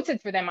 Many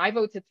voted for them. I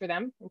voted for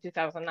them in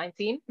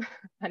 2019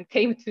 and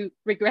came to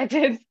regret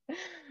it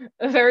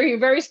very,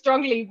 very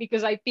strongly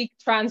because I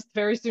peaked trans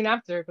very soon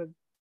after.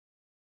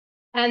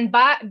 And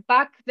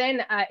back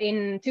then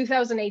in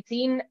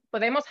 2018,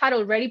 Podemos had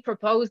already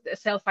proposed a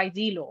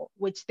self-ID law,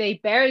 which they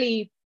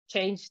barely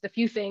changed a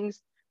few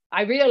things.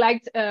 I really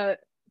liked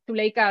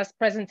Zuleika's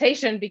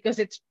presentation because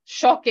it's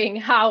shocking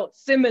how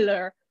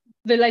similar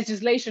the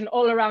legislation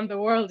all around the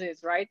world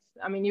is, right?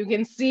 I mean, you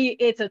can see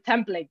it's a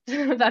template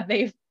that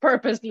they've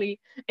purposely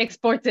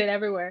exported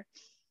everywhere.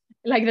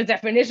 Like the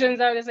definitions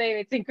are the same,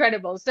 it's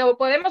incredible. So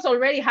Podemos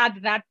already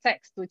had that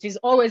text, which is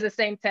always the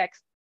same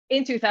text,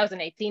 in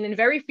 2018, and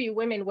very few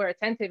women were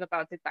attentive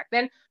about it back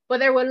then, but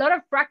there were a lot of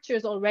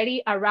fractures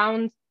already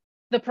around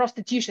the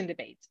prostitution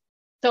debate.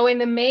 So in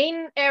the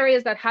main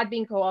areas that had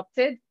been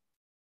co-opted,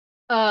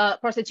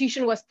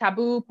 prostitution was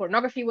taboo,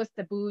 pornography was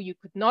taboo, you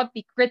could not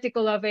be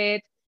critical of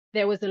it.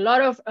 There was a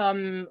lot of,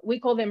 we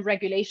call them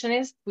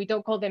regulationists. We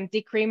don't call them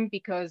decrim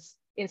because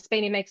in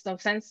Spain it makes no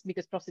sense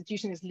because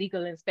prostitution is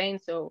legal in Spain.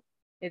 So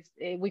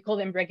we call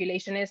them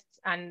regulationists,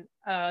 and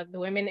the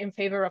women in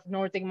favor of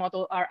Nordic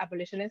model are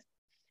abolitionists.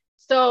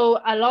 So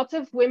a lot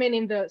of women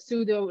in the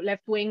pseudo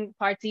left-wing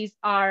parties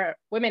are,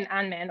 women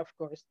and men, of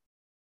course,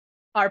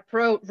 are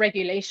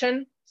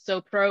pro-regulation,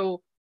 so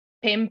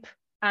pro-pimp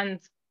and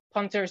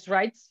punters'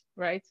 rights,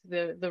 right?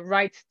 The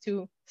right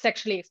to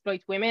sexually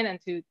exploit women and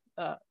to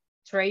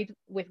trade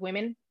with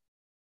women.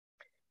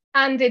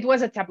 And it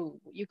was a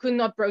taboo. You could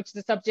not broach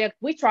the subject.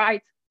 We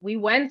tried. We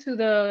went to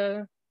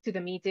the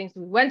meetings.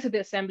 We went to the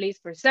assemblies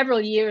for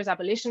several years.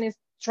 Abolitionists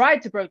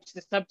tried to broach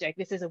the subject.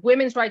 This is a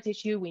women's rights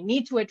issue. We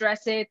need to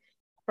address it.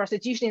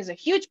 Prostitution is a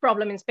huge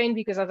problem in Spain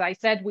because, as I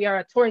said, we are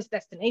a tourist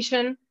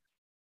destination.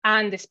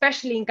 And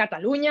especially in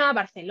Catalonia,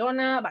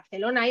 Barcelona.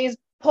 Barcelona is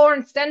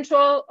porn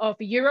central of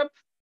Europe.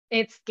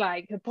 It's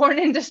like the porn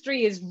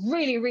industry is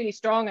really, really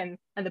strong, and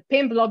the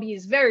pimp lobby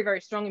is very,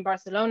 very strong in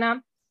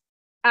Barcelona.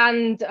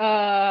 And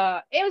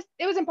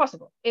it was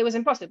impossible. It was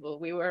impossible.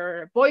 We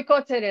were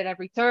boycotted at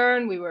every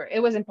turn. It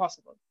was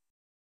impossible.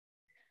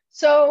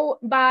 So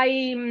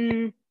by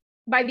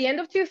the end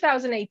of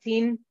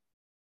 2018,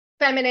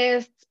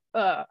 feminists,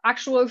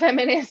 actual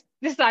feminists,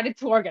 decided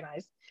to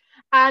organize.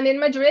 And in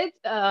Madrid,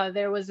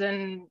 there was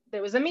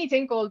a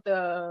meeting called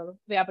the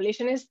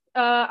Abolitionist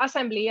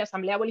Assembly,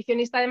 Asamblea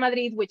Abolicionista de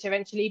Madrid, which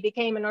eventually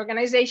became an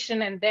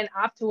organization, and then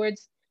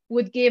afterwards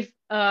would give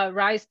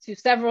rise to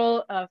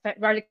several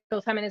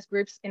radical feminist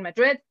groups in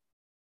Madrid.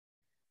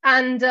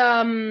 And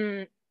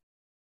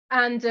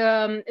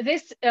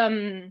this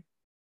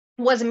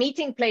was a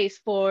meeting place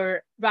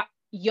for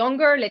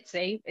younger, let's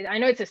say, I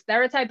know it's a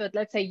stereotype, but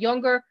let's say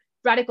younger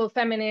radical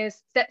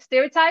feminist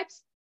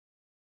stereotypes.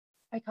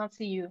 I can't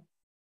see you.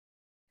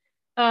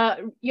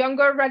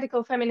 Younger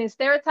radical feminist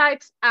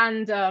stereotypes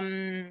and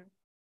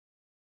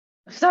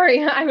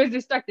sorry, I was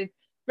distracted.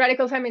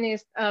 Radical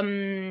feminist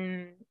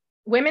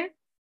women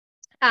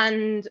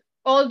and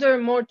older,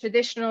 more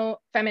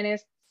traditional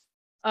feminists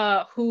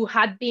who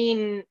had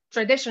been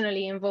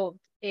traditionally involved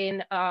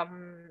in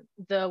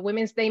the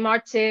Women's Day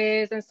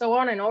marches and so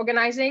on, and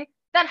organizing,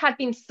 that had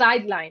been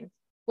sidelined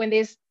when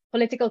this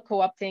political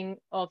co-opting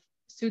of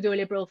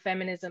pseudo-liberal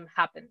feminism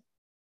happened.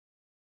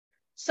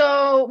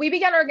 So we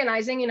began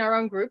organizing in our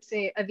own groups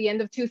at the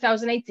end of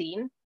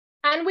 2018,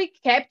 and we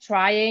kept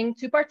trying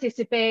to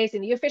participate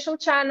in the official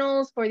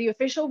channels for the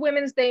official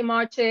Women's Day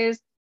marches,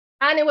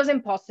 and it was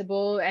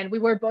impossible, and we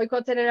were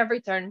boycotted at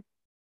every turn.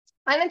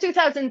 And in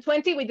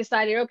 2020, we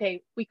decided,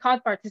 okay, we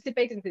can't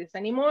participate in this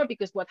anymore,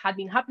 because what had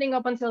been happening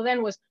up until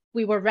then was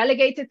we were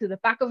relegated to the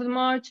back of the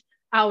march.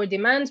 Our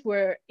demands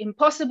were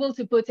impossible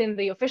to put in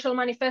the official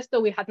manifesto.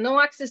 We had no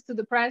access to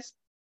the press.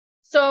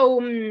 So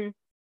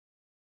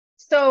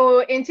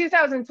in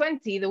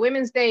 2020, the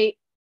Women's Day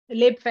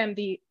LibFem,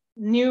 the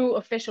new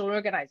official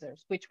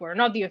organizers, which were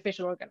not the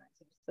official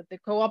organizers, but the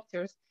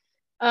co-opters,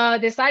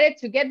 decided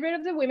to get rid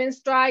of the women's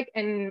strike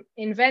and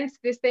invent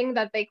this thing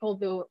that they call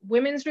the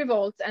Women's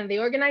Revolt. And they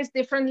organized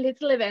different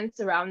little events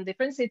around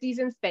different cities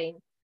in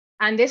Spain.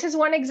 And this is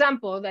one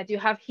example that you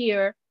have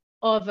here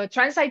of a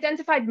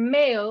trans-identified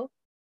male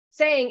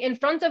saying in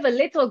front of a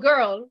little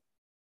girl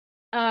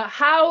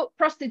how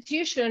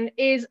prostitution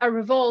is a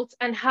revolt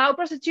and how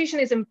prostitution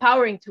is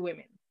empowering to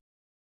women.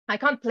 I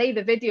can't play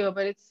the video,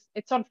 but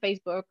it's on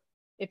Facebook.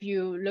 If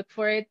you look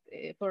for it,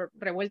 for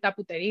Revuelta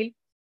Puteril.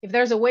 If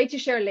there's a way to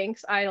share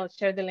links, I'll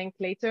share the link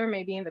later,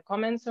 maybe in the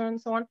comments and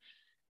so on.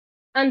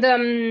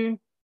 And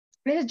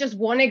this is just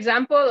one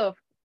example of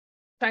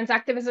trans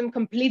activism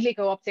completely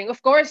co-opting.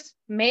 Of course,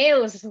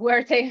 males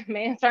were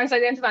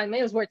trans-identified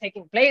males were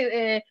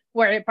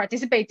were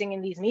participating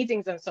in these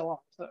meetings and so on.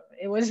 So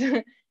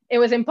it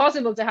was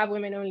impossible to have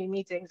women-only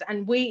meetings.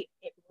 And we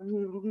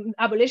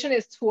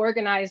abolitionists who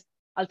organized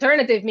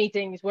alternative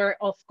meetings were,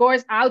 of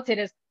course, outed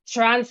as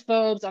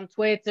transphobes on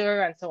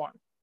Twitter and so on.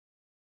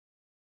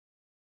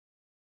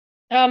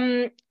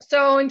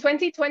 So in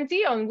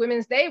 2020, on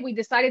Women's Day, we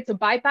decided to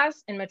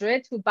bypass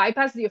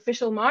the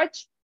official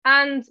march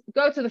and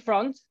go to the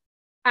front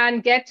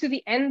and get to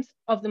the end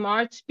of the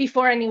march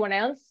before anyone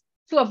else,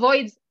 to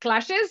avoid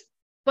clashes,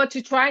 but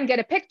to try and get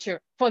a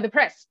picture for the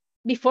press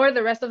before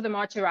the rest of the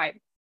march arrived.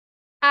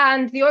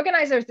 And the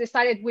organizers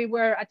decided we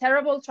were a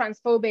terrible,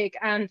 transphobic,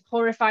 and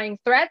horrifying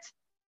threat,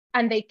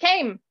 and they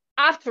came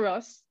after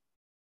us.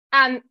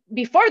 And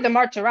before the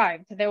march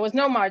arrived, there was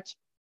no march.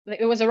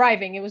 It was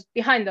arriving, it was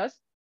behind us.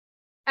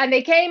 And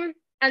they came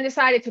and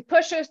decided to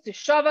push us, to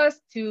shove us,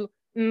 to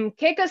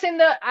kick us in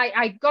the,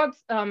 I got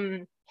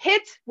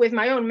hit with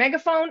my own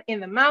megaphone in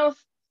the mouth.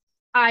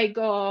 I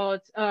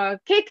got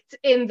kicked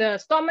in the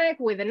stomach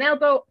with an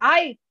elbow.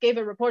 I gave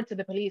a report to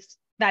the police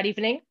that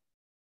evening.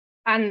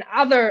 And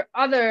other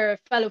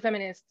fellow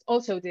feminists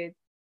also did.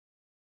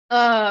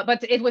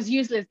 But it was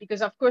useless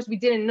because, of course, we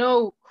didn't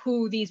know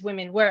who these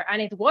women were.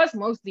 And it was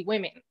mostly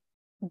women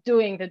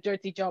doing the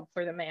dirty job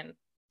for the men.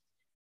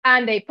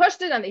 And they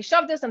pushed it and they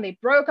shoved us and they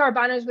broke our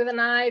banners with a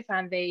knife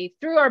and they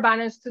threw our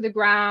banners to the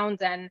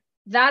ground. And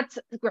that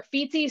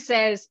graffiti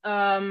says,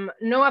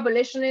 no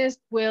abolitionist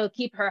will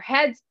keep her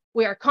head.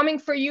 We are coming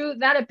for you.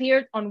 That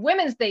appeared on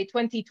Women's Day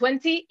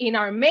 2020 in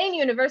our main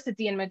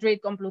university in Madrid,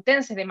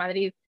 Complutense de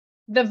Madrid.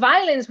 The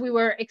violence we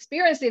were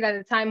experiencing at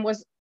the time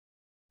was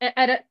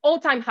at an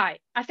all-time high.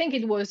 I think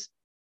it was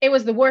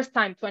the worst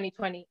time,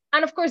 2020.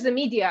 And of course, the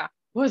media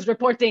was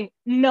reporting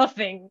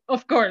nothing.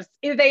 Of course,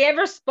 if they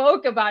ever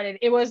spoke about it,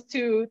 it was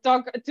to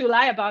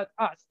lie about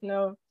us.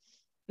 No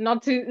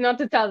not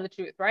to tell the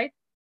truth, right?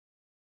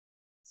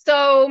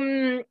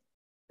 So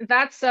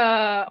that's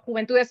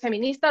Juventudes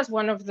Feministas,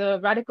 one of the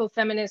radical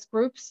feminist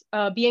groups,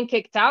 being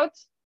kicked out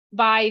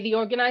by the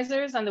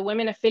organizers and the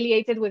women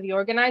affiliated with the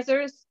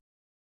organizers.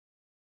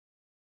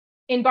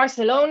 In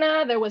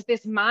Barcelona, there was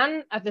this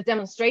man at the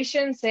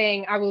demonstration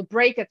saying, "I will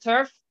break a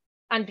turf."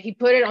 And he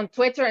put it on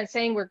Twitter and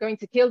saying, "We're going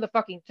to kill the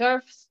fucking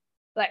turfs."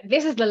 Like,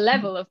 this is the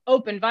level of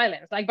open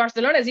violence. Like,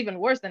 Barcelona is even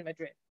worse than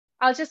Madrid.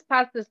 I'll just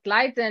pass the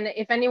slides, and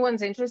if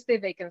anyone's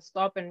interested, they can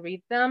stop and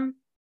read them.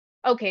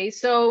 Okay,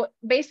 so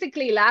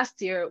basically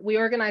last year, we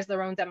organized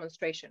our own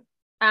demonstration,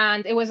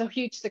 and it was a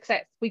huge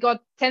success. We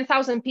got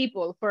 10,000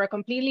 people for a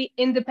completely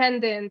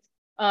independent,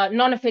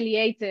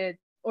 non-affiliated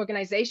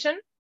organization.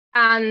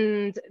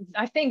 And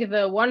I think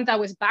the one that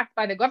was backed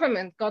by the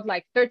government got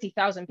like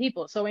 30,000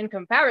 people. So in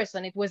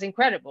comparison, it was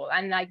incredible.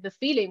 And like the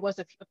feeling was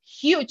a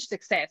huge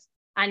success.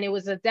 And it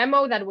was a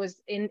demo that was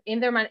in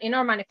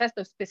our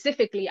manifesto,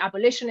 specifically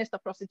abolitionist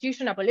of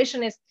prostitution,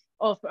 abolitionist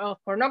of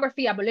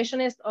pornography,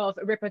 abolitionist of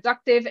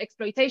reproductive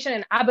exploitation,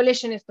 and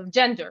abolitionist of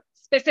gender,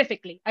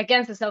 specifically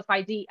against the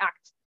Self-ID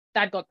Act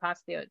that got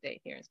passed the other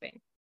day here in Spain.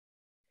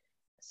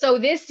 So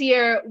this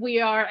year, we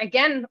are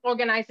again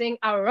organizing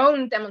our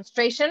own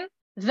demonstration,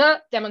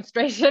 the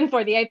demonstration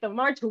for the 8th of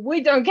March. We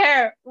don't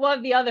care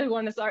what the other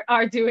ones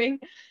are doing.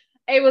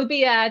 It will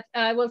be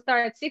we'll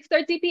start at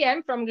 6:30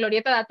 p.m. from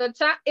Glorieta de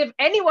Atocha. If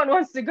anyone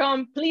wants to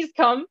come, please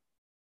come.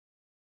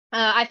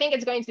 I think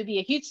it's going to be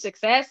a huge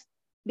success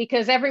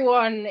because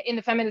everyone in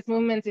the feminist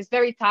movement is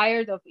very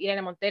tired of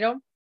Irene Montero.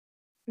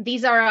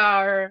 This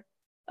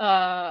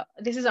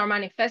is our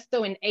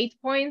manifesto in 8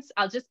 points.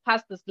 I'll just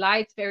pass the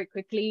slides very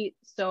quickly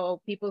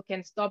so people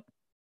can stop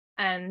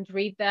and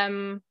read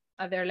them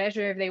at their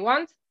leisure if they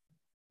want.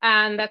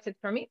 And that's it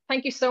for me.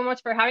 Thank you so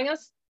much for having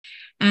us.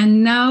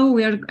 And now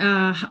we are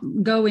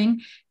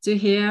going to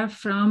hear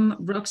from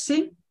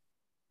Roxy.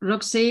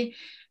 Roxy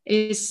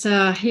is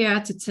here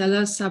to tell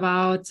us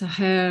about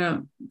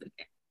her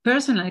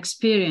personal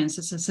experience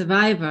as a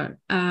survivor,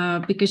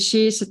 because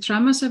she is a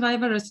trauma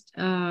survivor of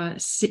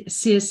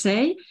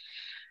CSA,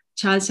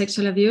 child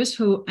sexual abuse,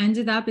 who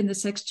ended up in the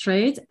sex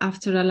trade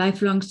after a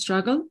lifelong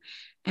struggle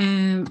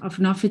of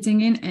not fitting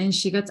in, and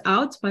she got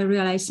out by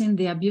realizing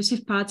the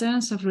abusive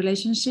patterns of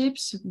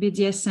relationships,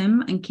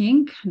 BDSM and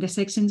kink, the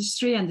sex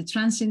industry and the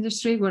trans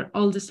industry were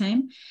all the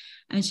same,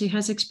 and she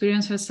has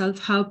experienced herself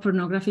how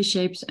pornography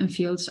shapes and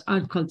fuels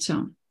our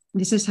culture.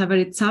 This is a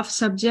very tough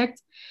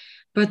subject,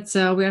 but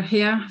we're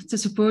here to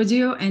support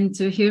you and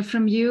to hear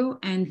from you,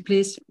 and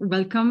please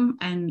welcome,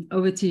 and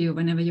over to you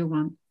whenever you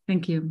want.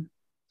 Thank you.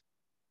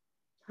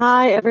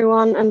 Hi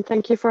everyone, and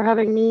thank you for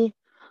having me.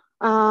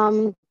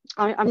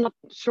 I'm not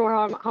sure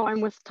how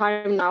I'm with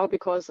time now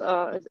because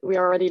we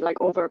are already like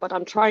over, but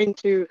I'm trying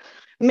to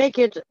make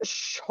it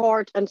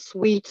short and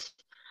sweet.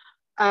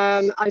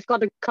 I've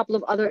got a couple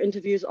of other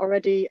interviews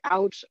already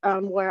out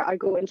where I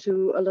go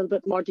into a little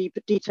bit more deep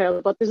detail,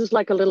 but this is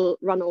like a little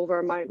run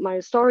over my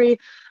story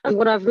and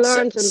what I've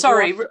learned.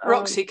 Sorry,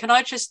 Roxy, can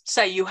I just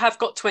say you have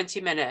got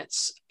 20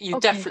 minutes. You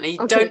definitely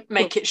don't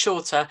make it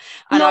shorter.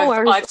 And no,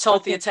 I've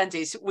told the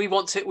attendees we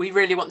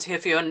really want to hear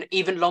from you, and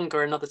even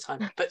longer another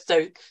time. But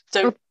so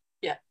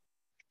yeah.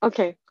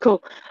 Okay,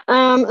 cool.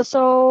 Yeah.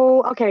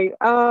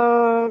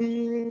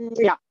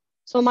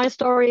 So my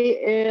story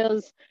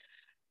is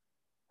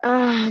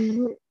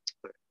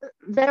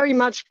very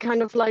much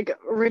kind of like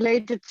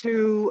related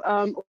to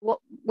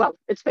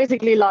it's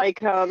basically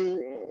like a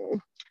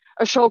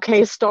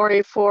showcase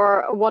story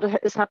for what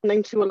is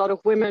happening to a lot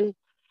of women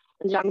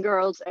and young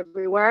girls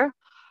everywhere.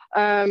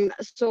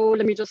 So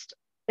let me just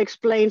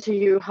explain to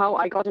you how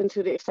I got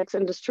into the sex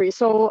industry.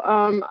 So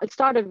it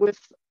started with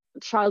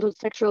childhood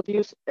sexual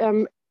abuse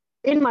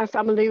in my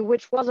family,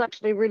 which was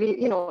actually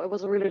really, it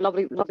was a really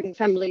loving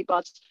family,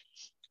 but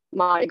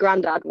my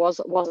granddad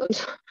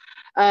wasn't.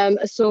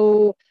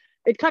 So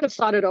it kind of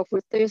started off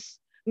with this.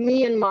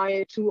 Me and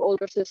my two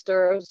older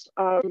sisters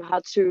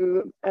had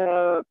to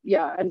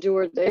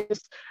endure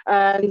this,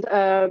 and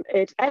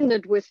it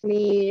ended with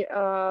me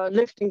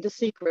lifting the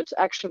secret,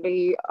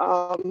 actually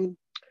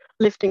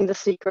lifting the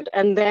secret.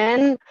 And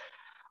then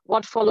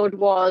what followed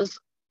was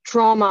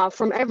trauma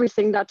from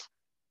everything that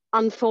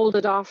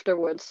unfolded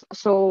afterwards.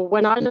 So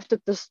when I lifted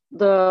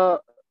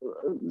the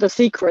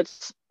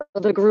secrets,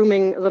 the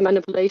grooming, the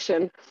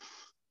manipulation,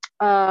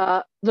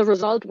 the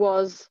result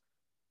was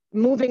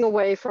moving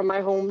away from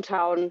my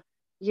hometown,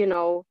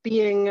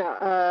 being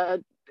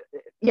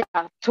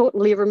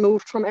totally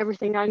removed from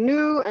everything I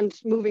knew and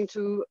moving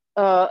to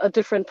a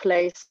different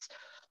place,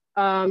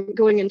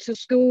 going into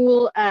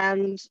school.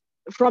 And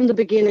from the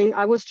beginning,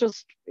 I was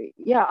just,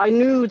 I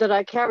knew that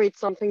I carried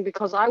something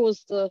because I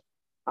was the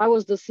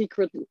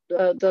secret,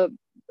 the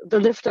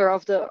lifter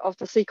of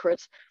the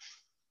secrets.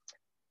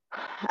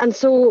 And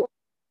so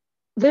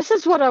this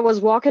is what I was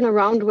walking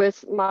around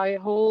with my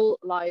whole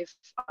life.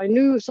 I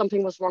knew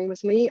something was wrong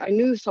with me. I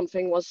knew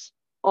something was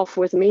off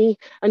with me.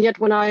 And yet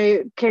when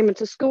I came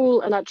into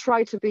school and I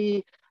tried to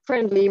be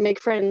friendly, make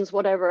friends,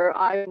 whatever.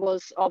 I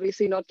was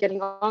obviously not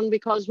getting on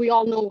because we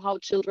all know how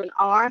children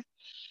are.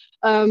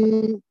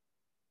 In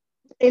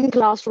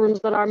classrooms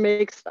that are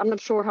mixed, I'm not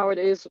sure how it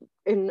is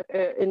in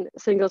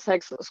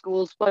single-sex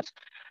schools, but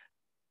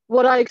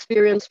what I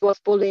experienced was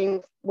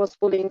bullying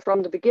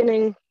from the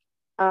beginning.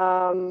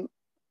 And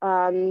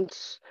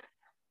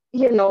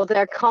you know,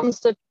 there comes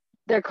the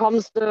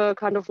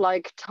kind of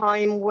like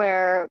time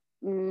where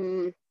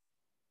you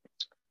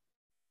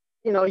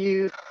know,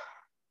 you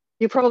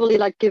probably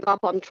like give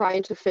up on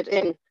trying to fit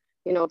in,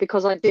 you know,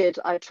 because I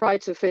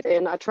tried to fit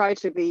in. I tried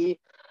to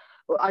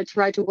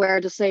wear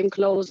the same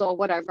clothes or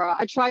whatever.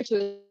 I tried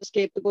to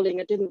escape the bullying.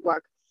 It didn't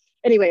work.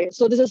 Anyway,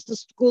 so this is the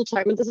school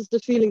time, and this is the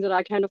feeling that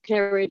I kind of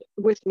carried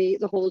with me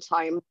the whole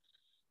time.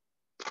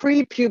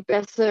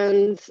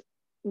 Pre-pubescent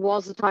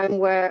was a time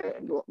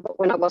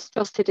when I was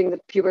just hitting the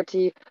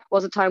puberty,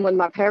 was a time when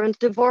my parents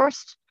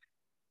divorced.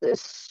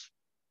 This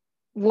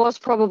was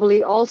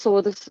probably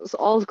also, this is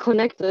all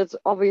connected.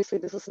 Obviously,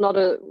 this is not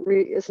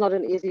it's not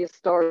an easy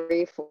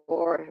story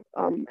for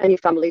any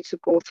family to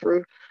go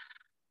through.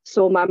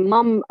 So my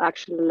mom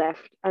actually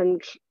left,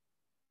 and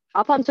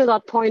up until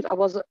that point, I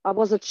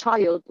was a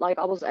child. Like,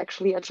 I was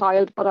actually a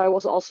child, but I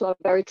was also a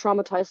very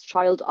traumatized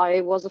child. I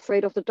was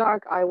afraid of the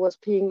dark. I was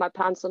peeing my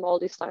pants and all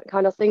these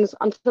kind of things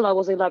until I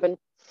was 11.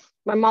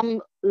 My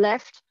mom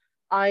left.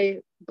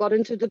 I got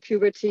into the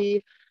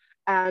puberty,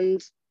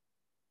 and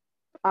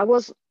I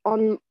was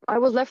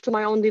left to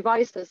my own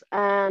devices,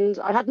 and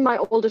I had my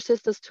older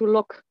sisters to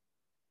look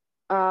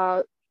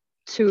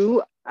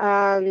to,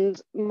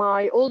 and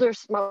my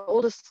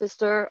oldest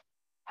sister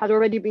had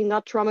already been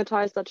that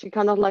traumatized that she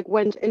kind of like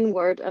went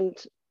inward and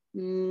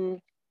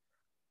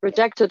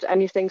rejected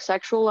anything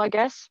sexual, I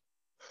guess.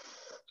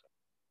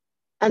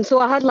 And so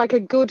I had like a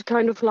good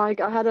kind of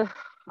like, I had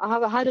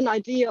an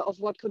idea of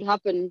what could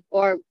happen,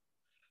 or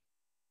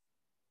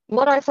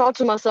what I thought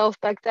to myself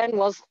back then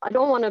was, I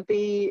don't want to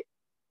be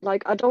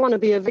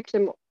a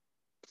victim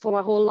for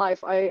my whole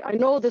life. I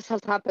know this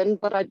has happened,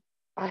 but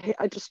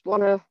I just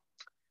want to,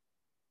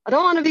 I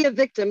don't want to be a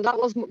victim. That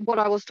was what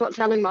I was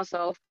telling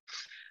myself.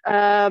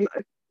 A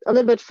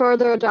little bit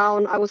further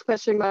down, I was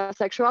questioning my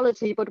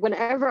sexuality, but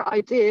whenever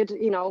I did,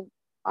 you know,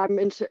 I'm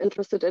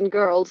interested in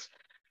girls,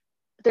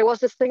 there was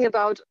this thing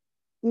about,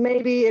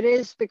 maybe it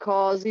is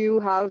because you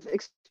have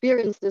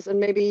experienced this, and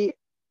maybe,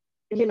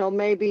 you know,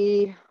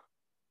 maybe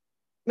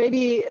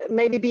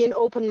being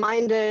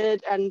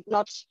open-minded and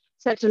not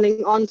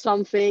settling on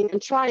something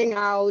and trying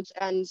out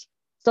and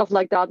stuff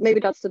like that, maybe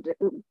that's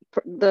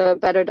the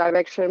better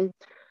direction.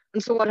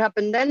 And so what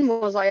happened then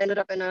was, I ended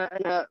up in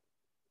a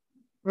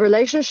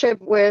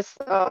relationship with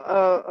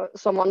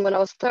someone when I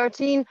was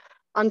 13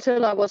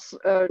 until I was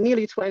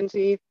nearly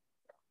 20.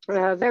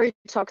 Very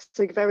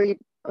toxic, very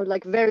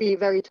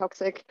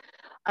toxic.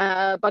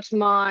 But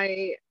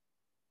I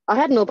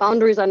had no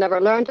boundaries. I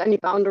never learned any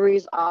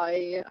boundaries.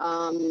 I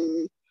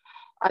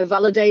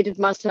validated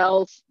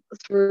myself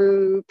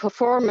through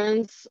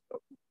performance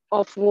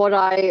of what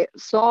I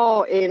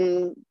saw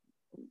in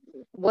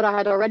what I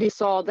had already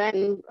saw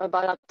then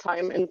by that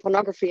time in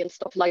pornography and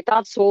stuff like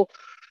that. So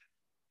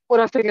what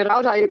I figured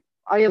out, I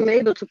am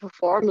able to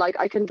perform, like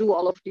I can do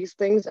all of these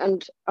things,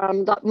 and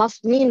that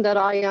must mean that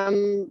I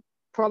am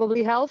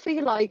probably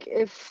healthy. Like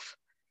if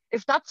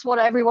that's what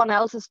everyone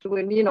else is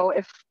doing, you know,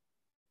 if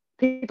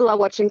people are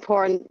watching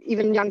porn,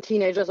 even young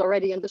teenagers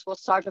already, and this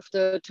was start of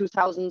the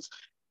 2000s,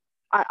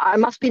 I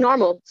must be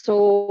normal.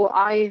 So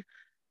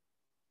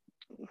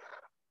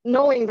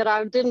knowing that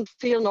I didn't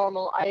feel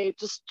normal, I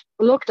just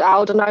looked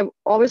out, and I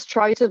always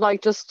try to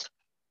like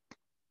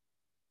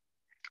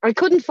I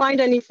couldn't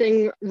find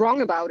anything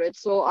wrong about it.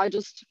 So I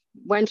just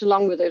went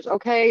along with it.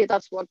 Okay,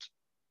 that's what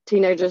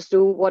teenagers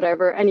do,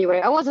 whatever.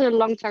 Anyway, I was in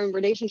long-term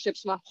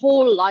relationships my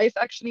whole life,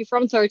 actually,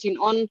 from 13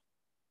 on,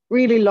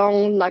 really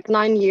long, like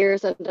 9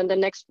 years. And then the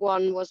next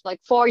one was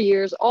like 4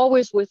 years,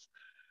 always with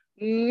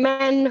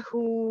men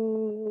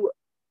who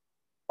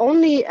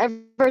only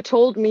ever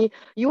told me,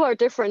 you are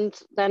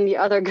different than the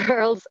other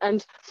girls.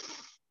 And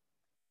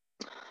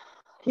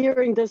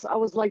hearing this, I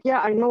was like, yeah,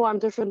 I know I'm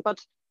different, but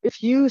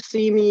if you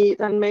see me,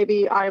 then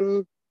maybe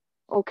I'm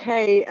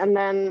okay. And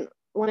then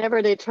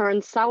whenever they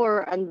turn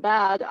sour and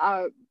bad,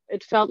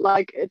 it felt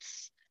like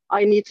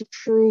I need to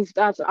prove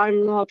that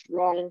I'm not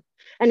wrong.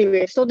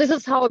 Anyway, so this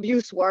is how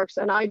abuse works.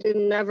 And I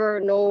didn't never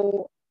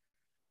know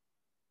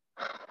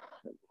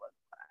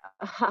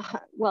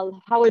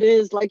well, how it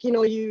is. Like, you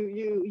know,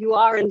 you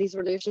are in these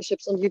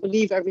relationships and you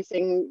believe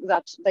everything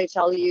that they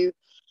tell you.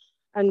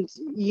 And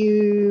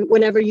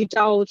whenever you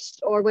doubt,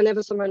 or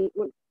whenever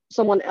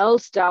someone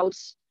else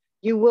doubts,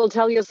 you will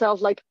tell yourself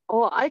like,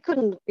 oh, I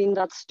couldn't have been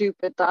that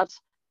stupid that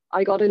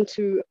I got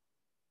into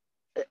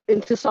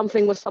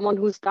something with someone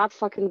who's that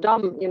fucking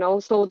dumb, you know.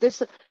 So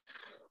this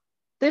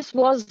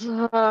was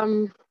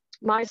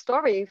my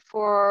story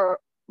for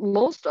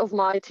most of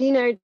my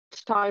teenage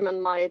time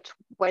and my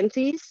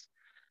 20s,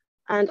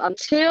 and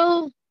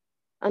until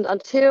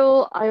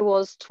I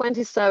was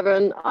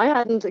 27, I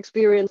hadn't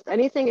experienced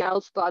anything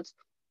else but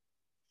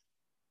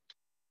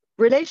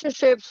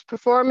relationships,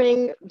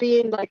 performing,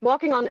 being like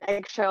walking on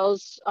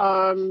eggshells,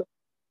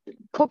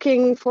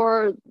 cooking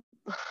for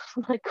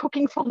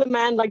the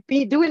man, like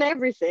doing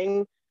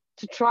everything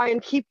to try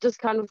and keep this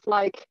kind of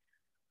like,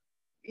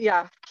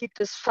 yeah, keep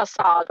this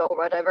facade or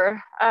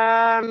whatever.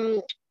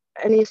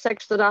 Any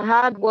sex that I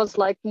had was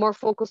like more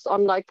focused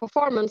on like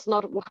performance,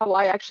 not how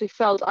I actually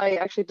felt. I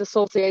actually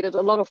dissociated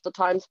a lot of the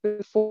times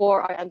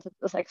before I entered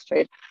the sex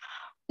trade.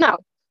 Now,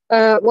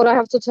 what I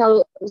have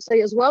to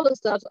say as well is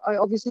that I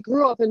obviously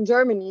grew up in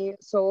Germany.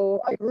 So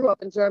I grew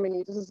up in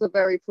Germany. This is a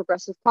very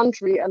progressive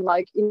country, and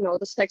like, you know,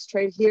 the sex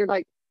trade here,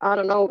 like, I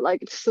don't know,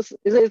 like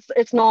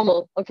it's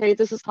normal. Okay,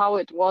 this is how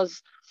it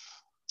was.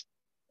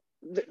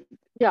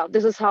 Yeah,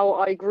 this is how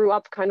I grew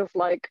up, kind of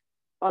like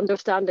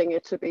understanding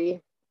it to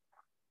be.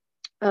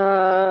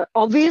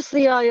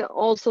 Obviously, I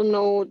also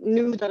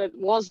knew that it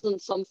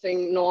wasn't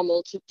something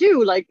normal to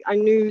do. Like, I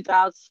knew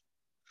that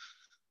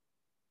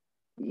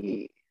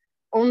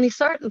only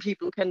certain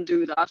people can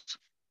do that.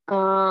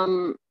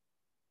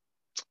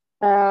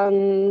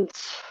 And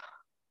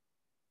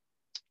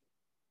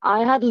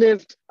I had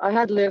lived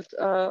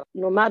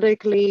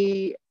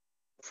nomadically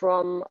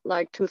from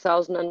like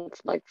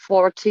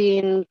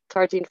 2014,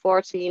 13,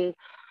 14,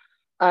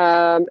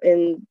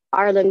 in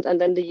Ireland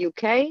and then the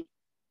UK.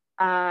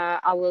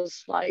 I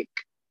was like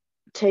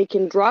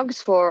taking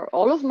drugs for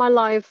all of my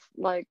life,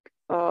 like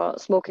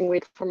smoking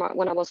weed from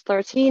when I was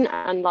 13,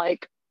 and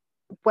like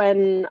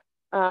when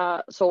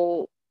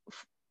the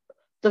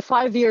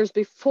 5 years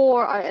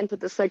before I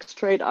entered the sex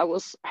trade, I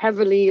was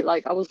heavily,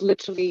 like, I was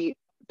literally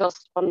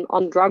just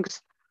on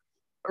drugs,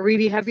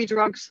 really heavy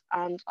drugs,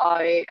 and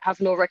I have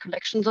no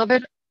recollections of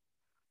it,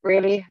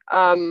 really.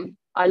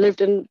 I lived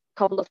in a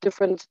couple of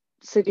different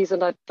cities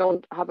and I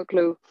don't have a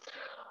clue.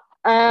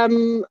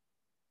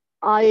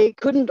 I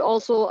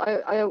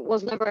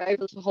was never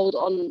able to hold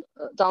on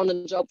down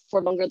a job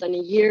for longer than a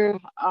year.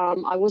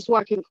 I was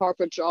working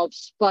corporate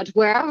jobs, but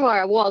wherever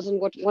I was and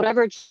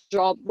whatever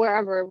job,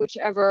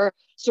 whichever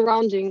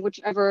surrounding,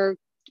 whichever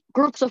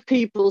groups of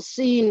people,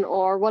 scene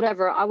or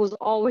whatever, I was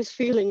always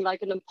feeling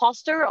like an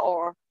imposter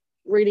or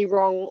really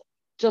wrong.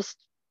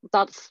 Just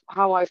that's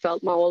how I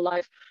felt my whole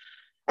life.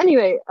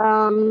 Anyway,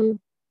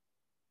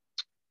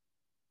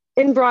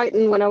 in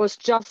Brighton, when I was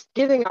just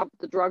giving up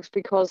the drugs,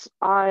 because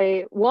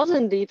I was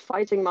indeed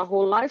fighting my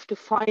whole life to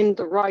find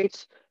the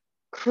right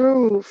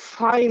crew,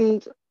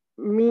 find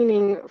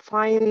meaning,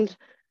 find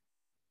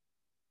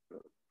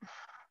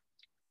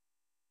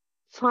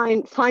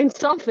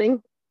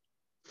something.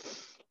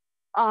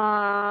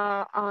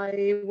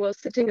 I was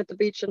sitting at the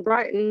beach in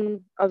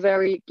Brighton, a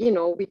very, you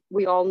know,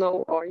 we all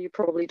know, or you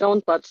probably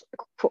don't, but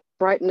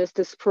Brighton is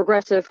this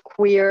progressive,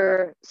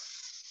 queer,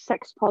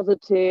 sex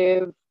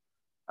positive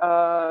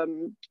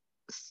town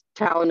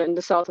in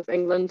the south of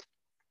England.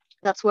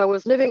 That's where I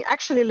was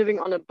actually living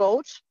on a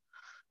boat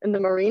in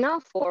the marina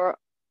for,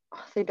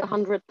 I think,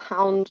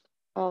 £100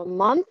 a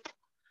month.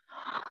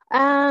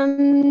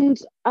 And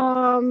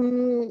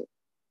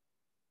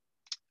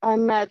I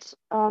met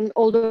an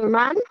older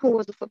man who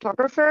was a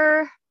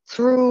photographer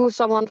through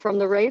someone from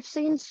the rave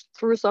scenes,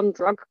 through some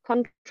drug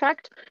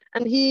contract.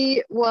 And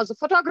he was a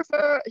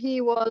photographer.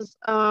 He was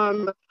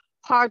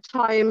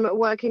part-time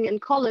working in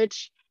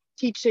college,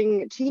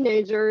 teaching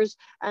teenagers,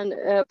 and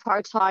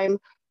part-time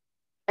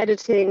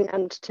editing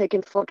and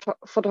taking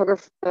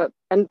photography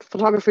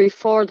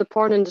for the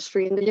porn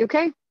industry in the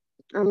UK.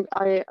 And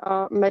I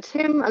met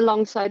him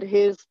alongside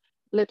his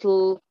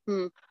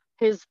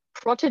his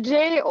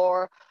protege,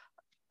 or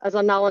as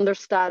I now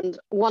understand,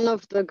 one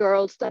of the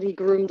girls that he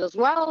groomed as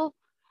well.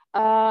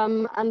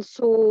 And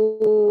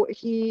so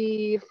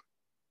he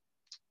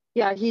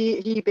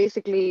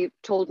basically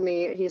told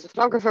me he's a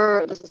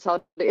photographer. This is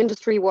how the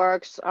industry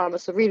works.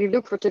 It's a really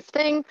lucrative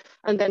thing.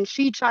 And then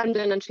she chimed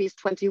in, and she's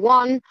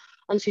 21.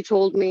 And she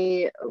told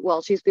me,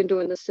 well, she's been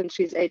doing this since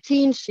she's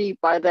 18. She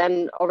by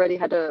then already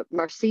had a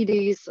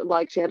Mercedes,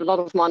 like she had a lot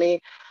of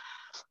money.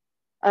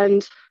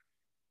 And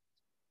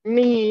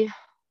me,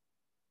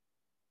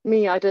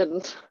 I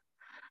didn't.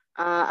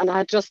 And I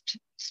had just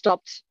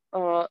stopped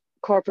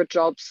corporate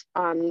jobs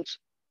and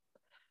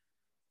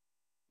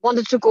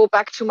wanted to go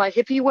back to my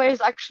hippie ways.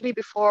 Actually,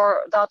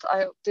 before that,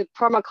 I did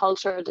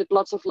permaculture, did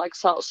lots of like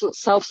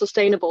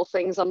self-sustainable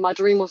things. And my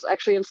dream was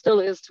actually, and still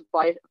is, to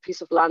buy a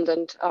piece of land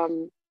and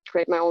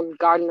create my own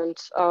garden and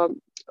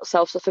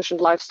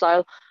self-sufficient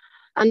lifestyle.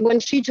 And when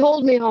she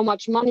told me how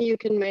much money you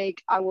can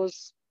make, I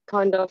was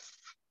kind of,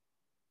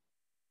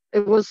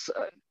 it was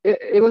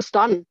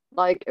done.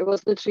 Like, it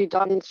was literally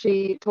done.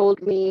 She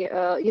told me,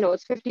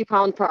 it's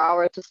 £50 per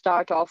hour to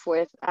start off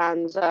with.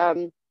 And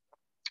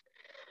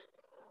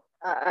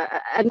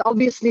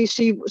obviously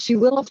she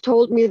will have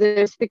told me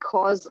this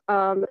because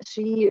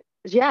she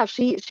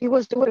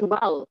was doing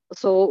well.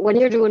 So when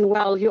you're doing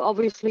well, you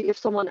obviously, if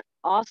someone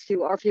asks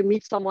you, or if you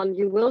meet someone,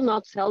 you will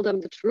not tell them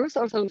the truth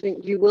or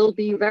something. You will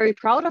be very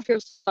proud of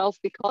yourself,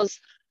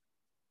 because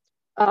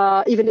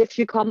even if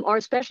you come, or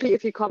especially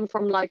if you come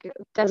from like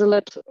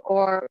desolate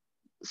or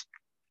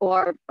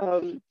or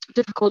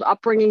difficult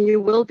upbringing, you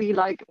will be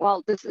like,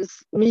 well, this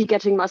is me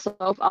getting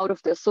myself out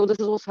of this. So this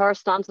was her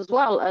stance as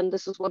well, and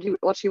this is what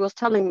she was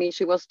telling me.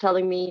 She was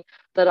telling me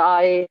that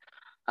I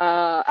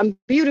am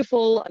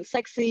beautiful and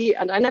sexy,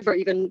 and I never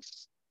even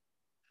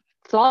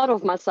thought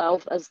of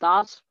myself as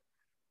that.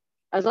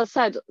 As I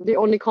said, the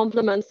only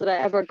compliments that I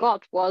ever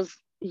got was,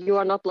 you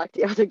are not like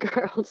the other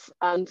girls,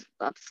 and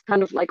that's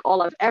kind of like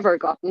all I've ever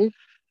gotten.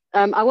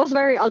 I was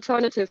very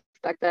alternative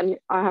back then,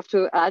 I have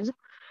to add.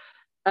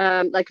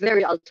 Like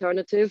very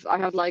alternative. I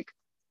have like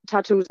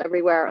tattoos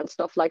everywhere and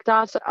stuff like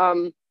that.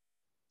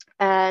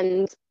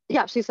 And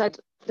yeah, she said,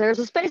 there's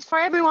a space for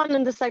everyone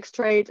in the sex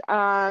trade,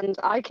 and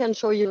I can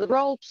show you the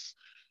ropes.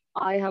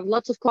 I have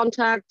lots of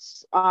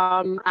contacts,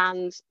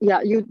 and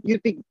yeah,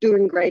 you'd be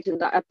doing great at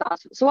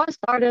that. So I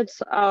started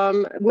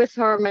with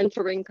her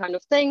mentoring kind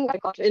of thing. I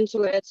got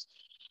into it.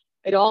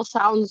 It all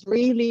sounds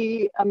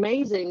really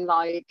amazing,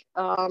 like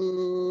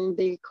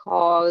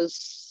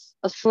because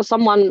for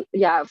someone,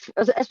 yeah,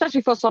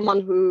 especially for someone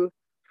who,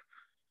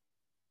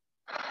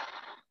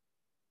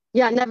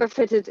 yeah, never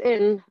fitted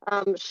in.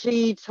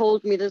 She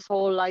told me this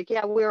whole like,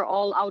 yeah, we're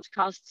all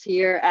outcasts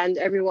here, and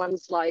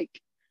everyone's like,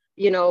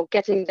 you know,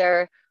 getting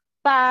their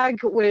bag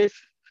with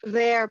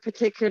their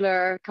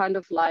particular kind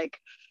of like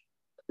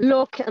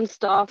look and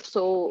stuff.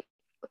 So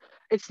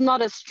it's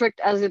not as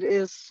strict as it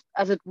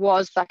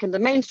was back in the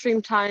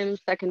mainstream times,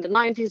 back in the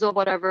 90s or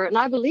whatever. And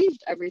I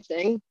believed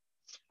everything.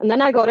 And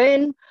then I got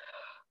in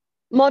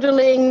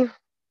modeling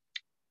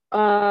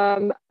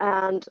and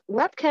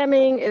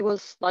webcamming. It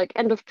was like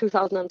end of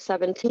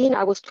 2017.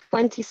 I was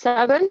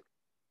 27.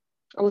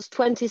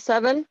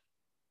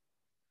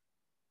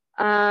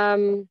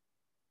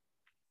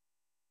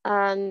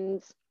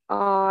 And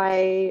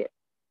I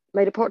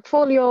made a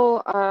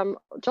portfolio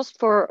just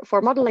for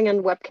modeling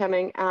and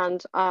webcamming,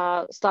 and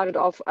started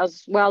off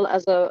as well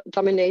as a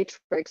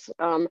dominatrix,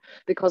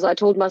 because I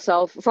told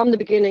myself from the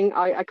beginning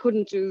I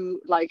couldn't do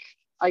like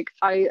I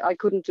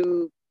couldn't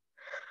do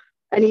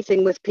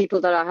anything with people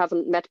that I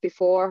haven't met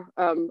before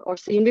or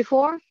seen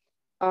before.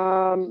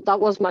 That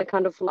was my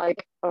kind of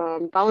like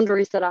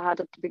boundaries that I had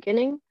at the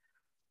beginning.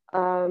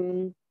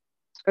 And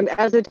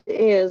as it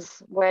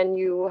is, when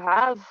you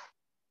have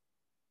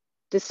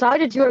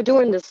decided you're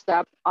doing this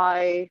step,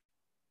 I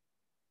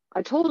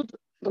told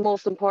the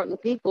most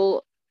important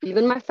people,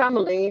 even my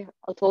family,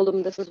 I told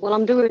them, this is what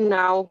I'm doing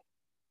now.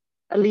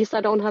 At least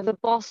I don't have a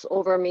boss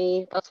over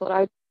me. That's what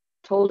I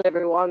told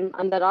everyone,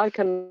 and that I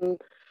can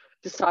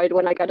decide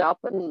when I get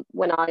up and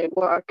when I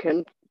work.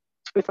 And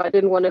if I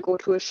didn't want to go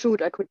to a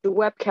shoot, I could do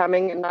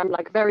webcamming, and I'm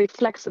like very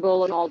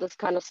flexible and all this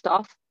kind of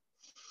stuff.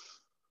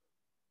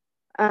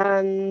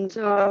 And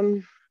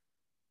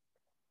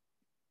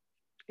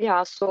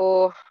yeah,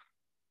 so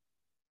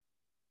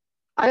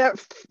I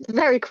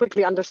very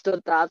quickly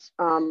understood that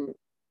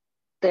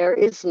there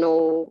is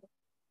no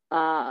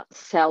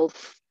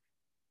self,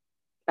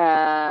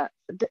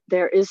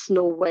 there is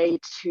no way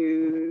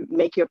to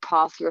make your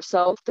path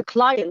yourself. The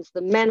clients,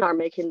 the men are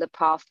making the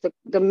path.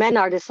 The men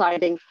are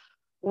deciding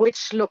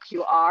which look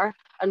you are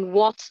and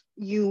what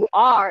you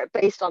are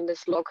based on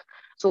this look.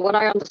 So what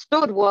I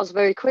understood was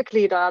very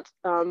quickly that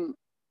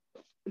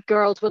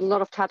girls with a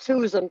lot of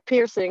tattoos and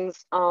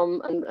piercings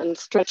and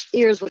stretched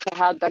ears, which I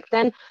had back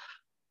then,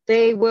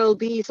 they will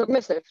be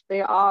submissive. They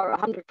are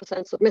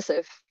 100%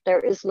 submissive. There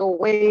is no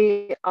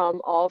way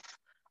of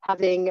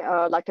having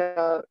like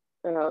a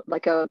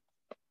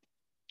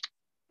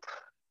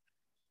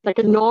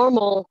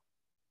normal,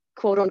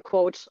 quote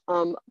unquote,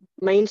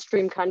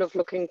 mainstream kind of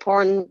looking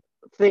porn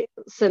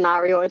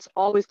scenario. It's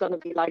always going to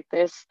be like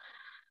this.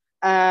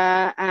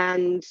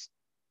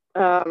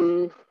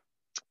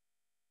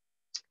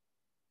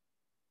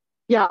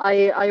 Yeah,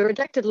 I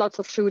rejected lots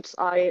of shoots.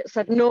 I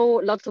said no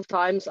lots of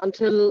times,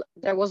 until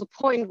there was a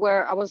point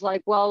where I was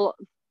like, well,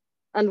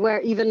 and where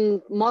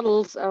even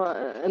models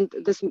and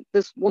this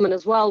woman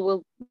as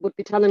well would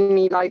be telling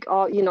me like,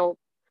 oh, you know,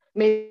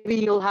 maybe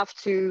you'll have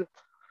to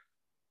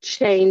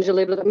change a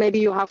little bit. Maybe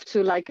you have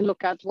to like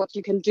look at what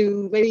you can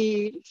do.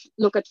 Maybe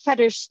look at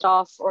fetish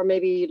stuff, or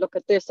maybe look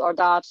at this or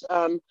that.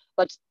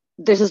 But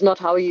this is not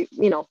how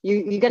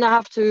you're gonna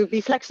have to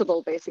be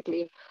flexible,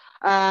 basically.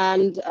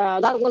 And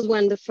that was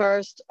when the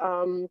first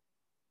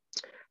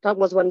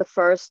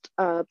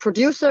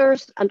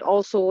producers, and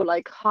also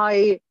like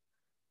high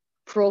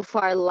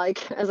profile,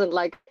 like as in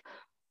like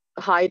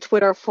high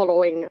Twitter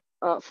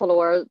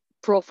follower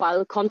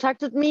profile,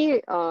 contacted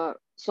me.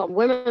 Some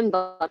women,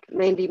 but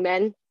mainly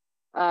men.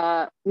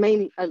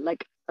 Mainly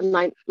like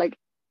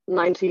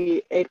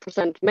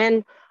 98%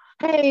 men.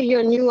 Hey,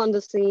 you're new on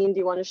the scene. Do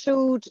you want to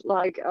shoot?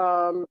 Like,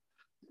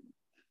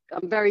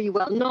 I'm very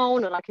well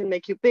known and I can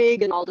make you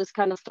big and all this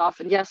kind of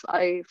stuff. And yes,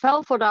 I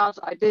fell for that.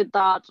 I did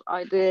that.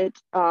 I did,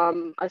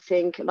 I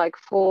think I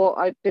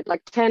did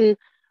like 10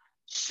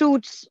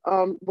 shoots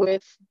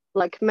with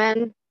like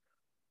men.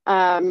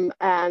 And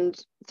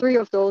 4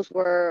 of those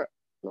were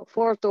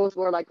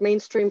like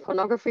mainstream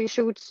pornography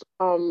shoots.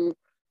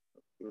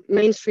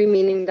 mainstream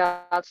meaning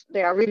that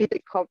they are really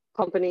big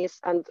companies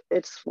and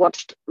it's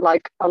watched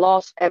like a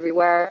lot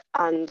everywhere.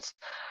 And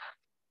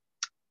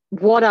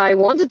what I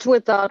wanted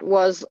with that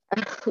was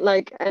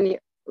like any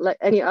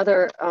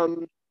other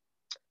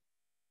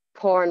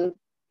porn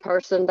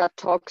person that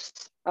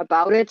talks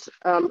about it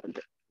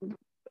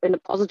in a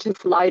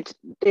positive light,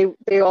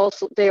 they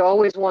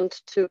always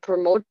want to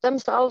promote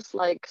themselves,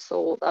 like,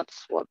 so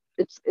that's what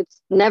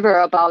it's never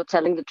about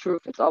telling the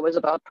truth. It's always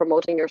about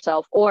promoting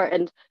yourself,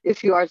 and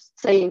if you are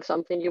saying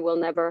something, you will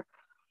never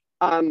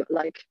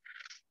like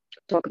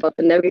talk about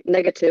the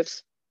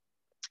negatives.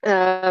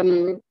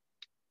 The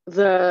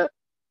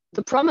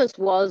promise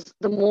was,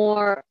 the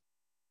more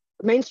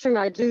mainstream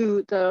I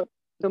do, the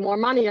more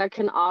money I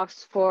can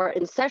ask for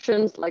in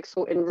sessions, like,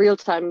 so in real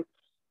time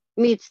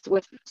meets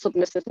with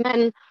submissive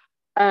men.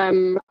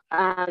 And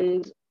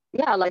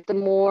yeah, like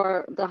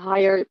the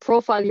higher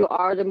profile you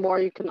are, the more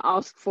you can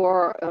ask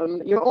for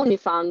your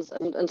OnlyFans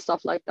and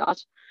stuff like that.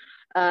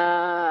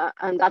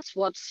 And that's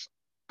what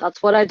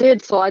I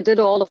did. So I did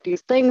all of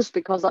these things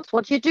because that's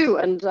what you do.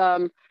 And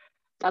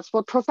that's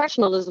what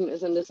professionalism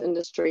is in this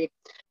industry.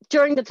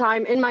 During the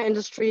time in my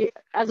industry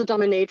as a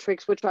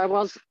dominatrix, which I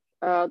was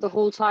the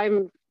whole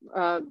time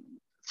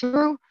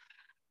through,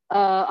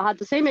 I had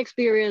the same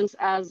experience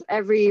as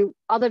every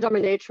other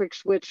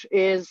dominatrix, which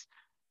is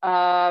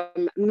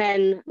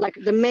men, like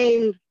the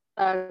main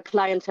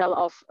clientele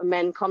of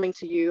men coming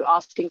to you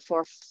asking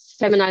for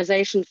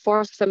feminization,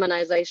 forced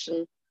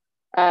feminization,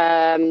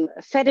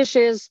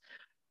 fetishes,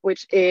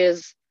 which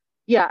is,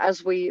 yeah,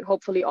 as we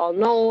hopefully all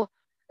know,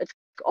 it's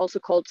also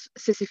called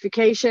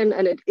sissification,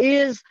 and it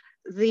is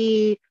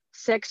the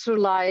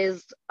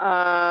sexualized,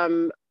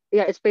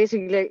 it's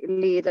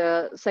basically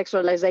the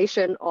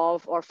sexualization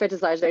of, or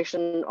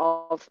fetishization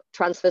of,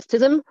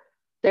 transvestism.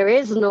 There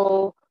is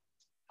no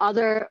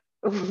other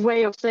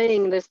way of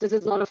saying this. This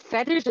is not a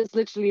fetish. It's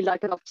literally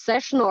like an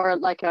obsession, or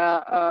like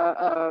it's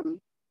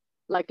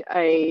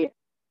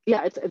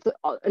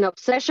an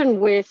obsession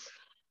with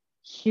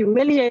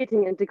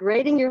humiliating and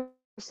degrading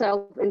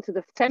yourself into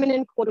the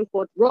feminine quote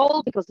unquote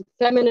role, because the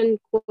feminine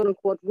quote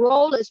unquote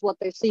role is what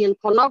they see in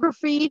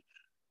pornography.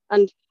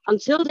 And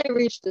until they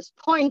reach this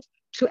point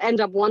to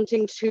end up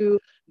wanting to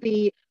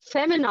be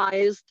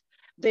feminized,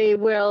 they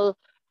will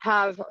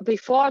have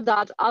before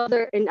that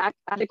other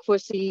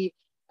inadequacy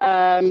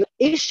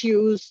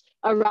issues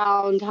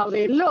around how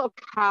they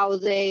look, how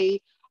they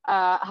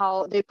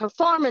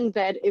perform in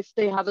bed, if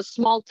they have a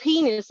small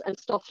penis and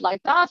stuff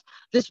like that.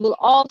 This will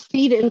all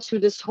feed into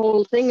this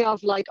whole thing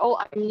of like, oh,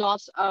 I'm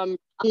not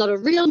a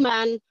real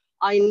man.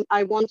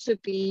 I want to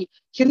be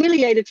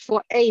humiliated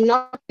for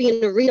not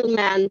being a real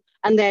man,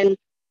 and then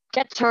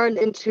get turned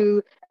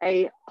into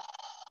a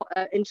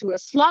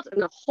slut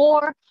and a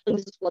whore, and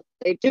this is what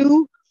they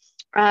do.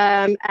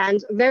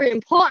 And very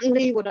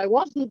importantly, what I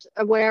wasn't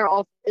aware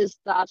of is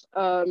that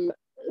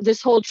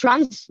this whole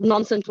trans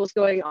nonsense was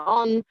going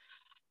on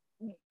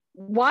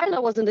while I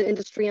was in the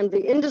industry, and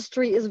the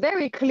industry is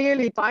very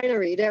clearly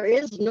binary. There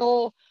is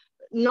no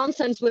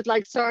nonsense with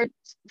like third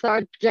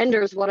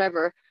genders,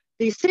 whatever.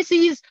 These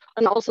sissies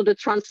and also the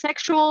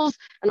transsexuals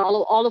and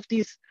all of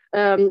these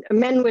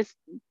men with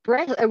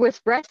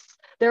breasts,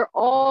 they're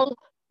all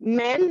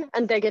men,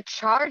 and they get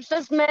charged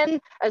as men,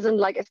 as in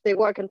like if they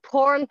work in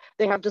porn,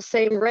 they have the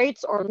same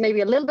rates or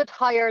maybe a little bit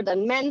higher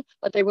than men,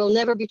 but they will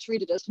never be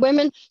treated as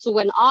women. So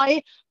when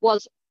I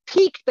was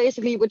peaked,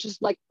 basically, which is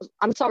like,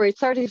 I'm sorry,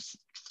 30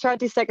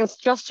 seconds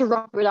just to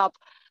wrap it up.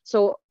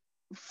 So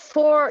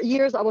 4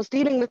 years I was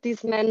dealing with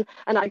these men,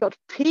 and I got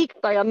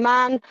piqued by a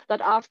man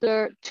that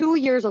after 2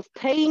 years of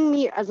paying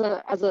me as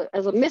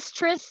a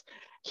mistress,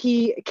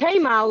 he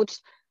came out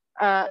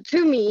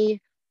to me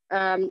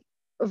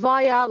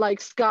via like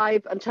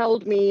Skype and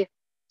told me,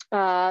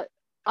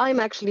 I'm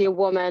actually a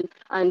woman,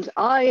 and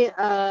I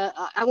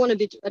want to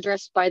be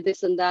addressed by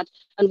this and that.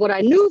 And what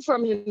I knew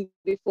from him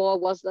before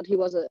was that he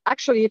was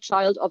actually a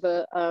child of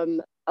a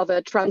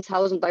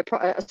Transhausen by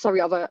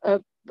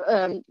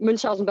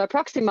Münchhausen by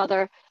proxy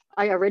mother.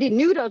 I already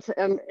knew that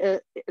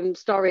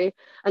story,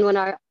 and when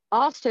I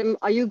asked him,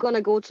 "Are you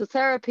gonna go to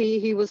therapy?"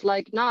 he was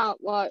like, "Nah,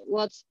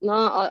 what's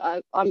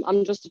nah?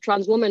 I'm just a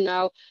trans woman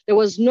now." There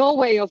was no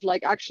way of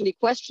like actually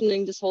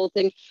questioning this whole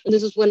thing, and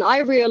this is when I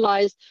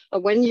realized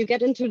that when you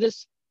get into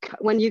this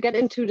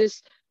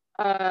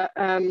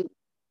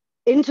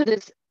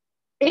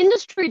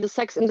industry, the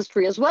sex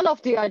industry, as well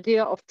of the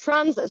idea of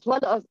trans, as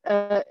well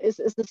as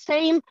is the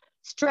same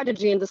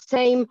strategy and the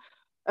same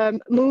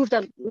move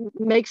that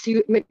makes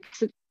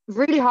it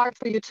really hard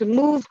for you to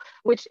move,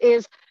 which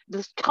is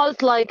this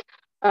cult-like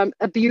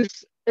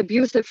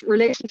abusive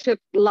relationship,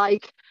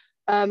 like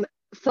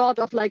thought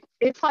of like,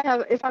 if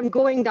I'm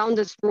going down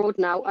this road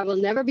now, I will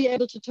never be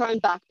able to turn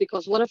back,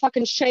 because what a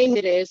fucking shame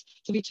it is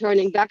to be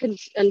turning back and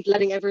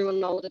letting everyone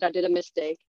know that I did a mistake.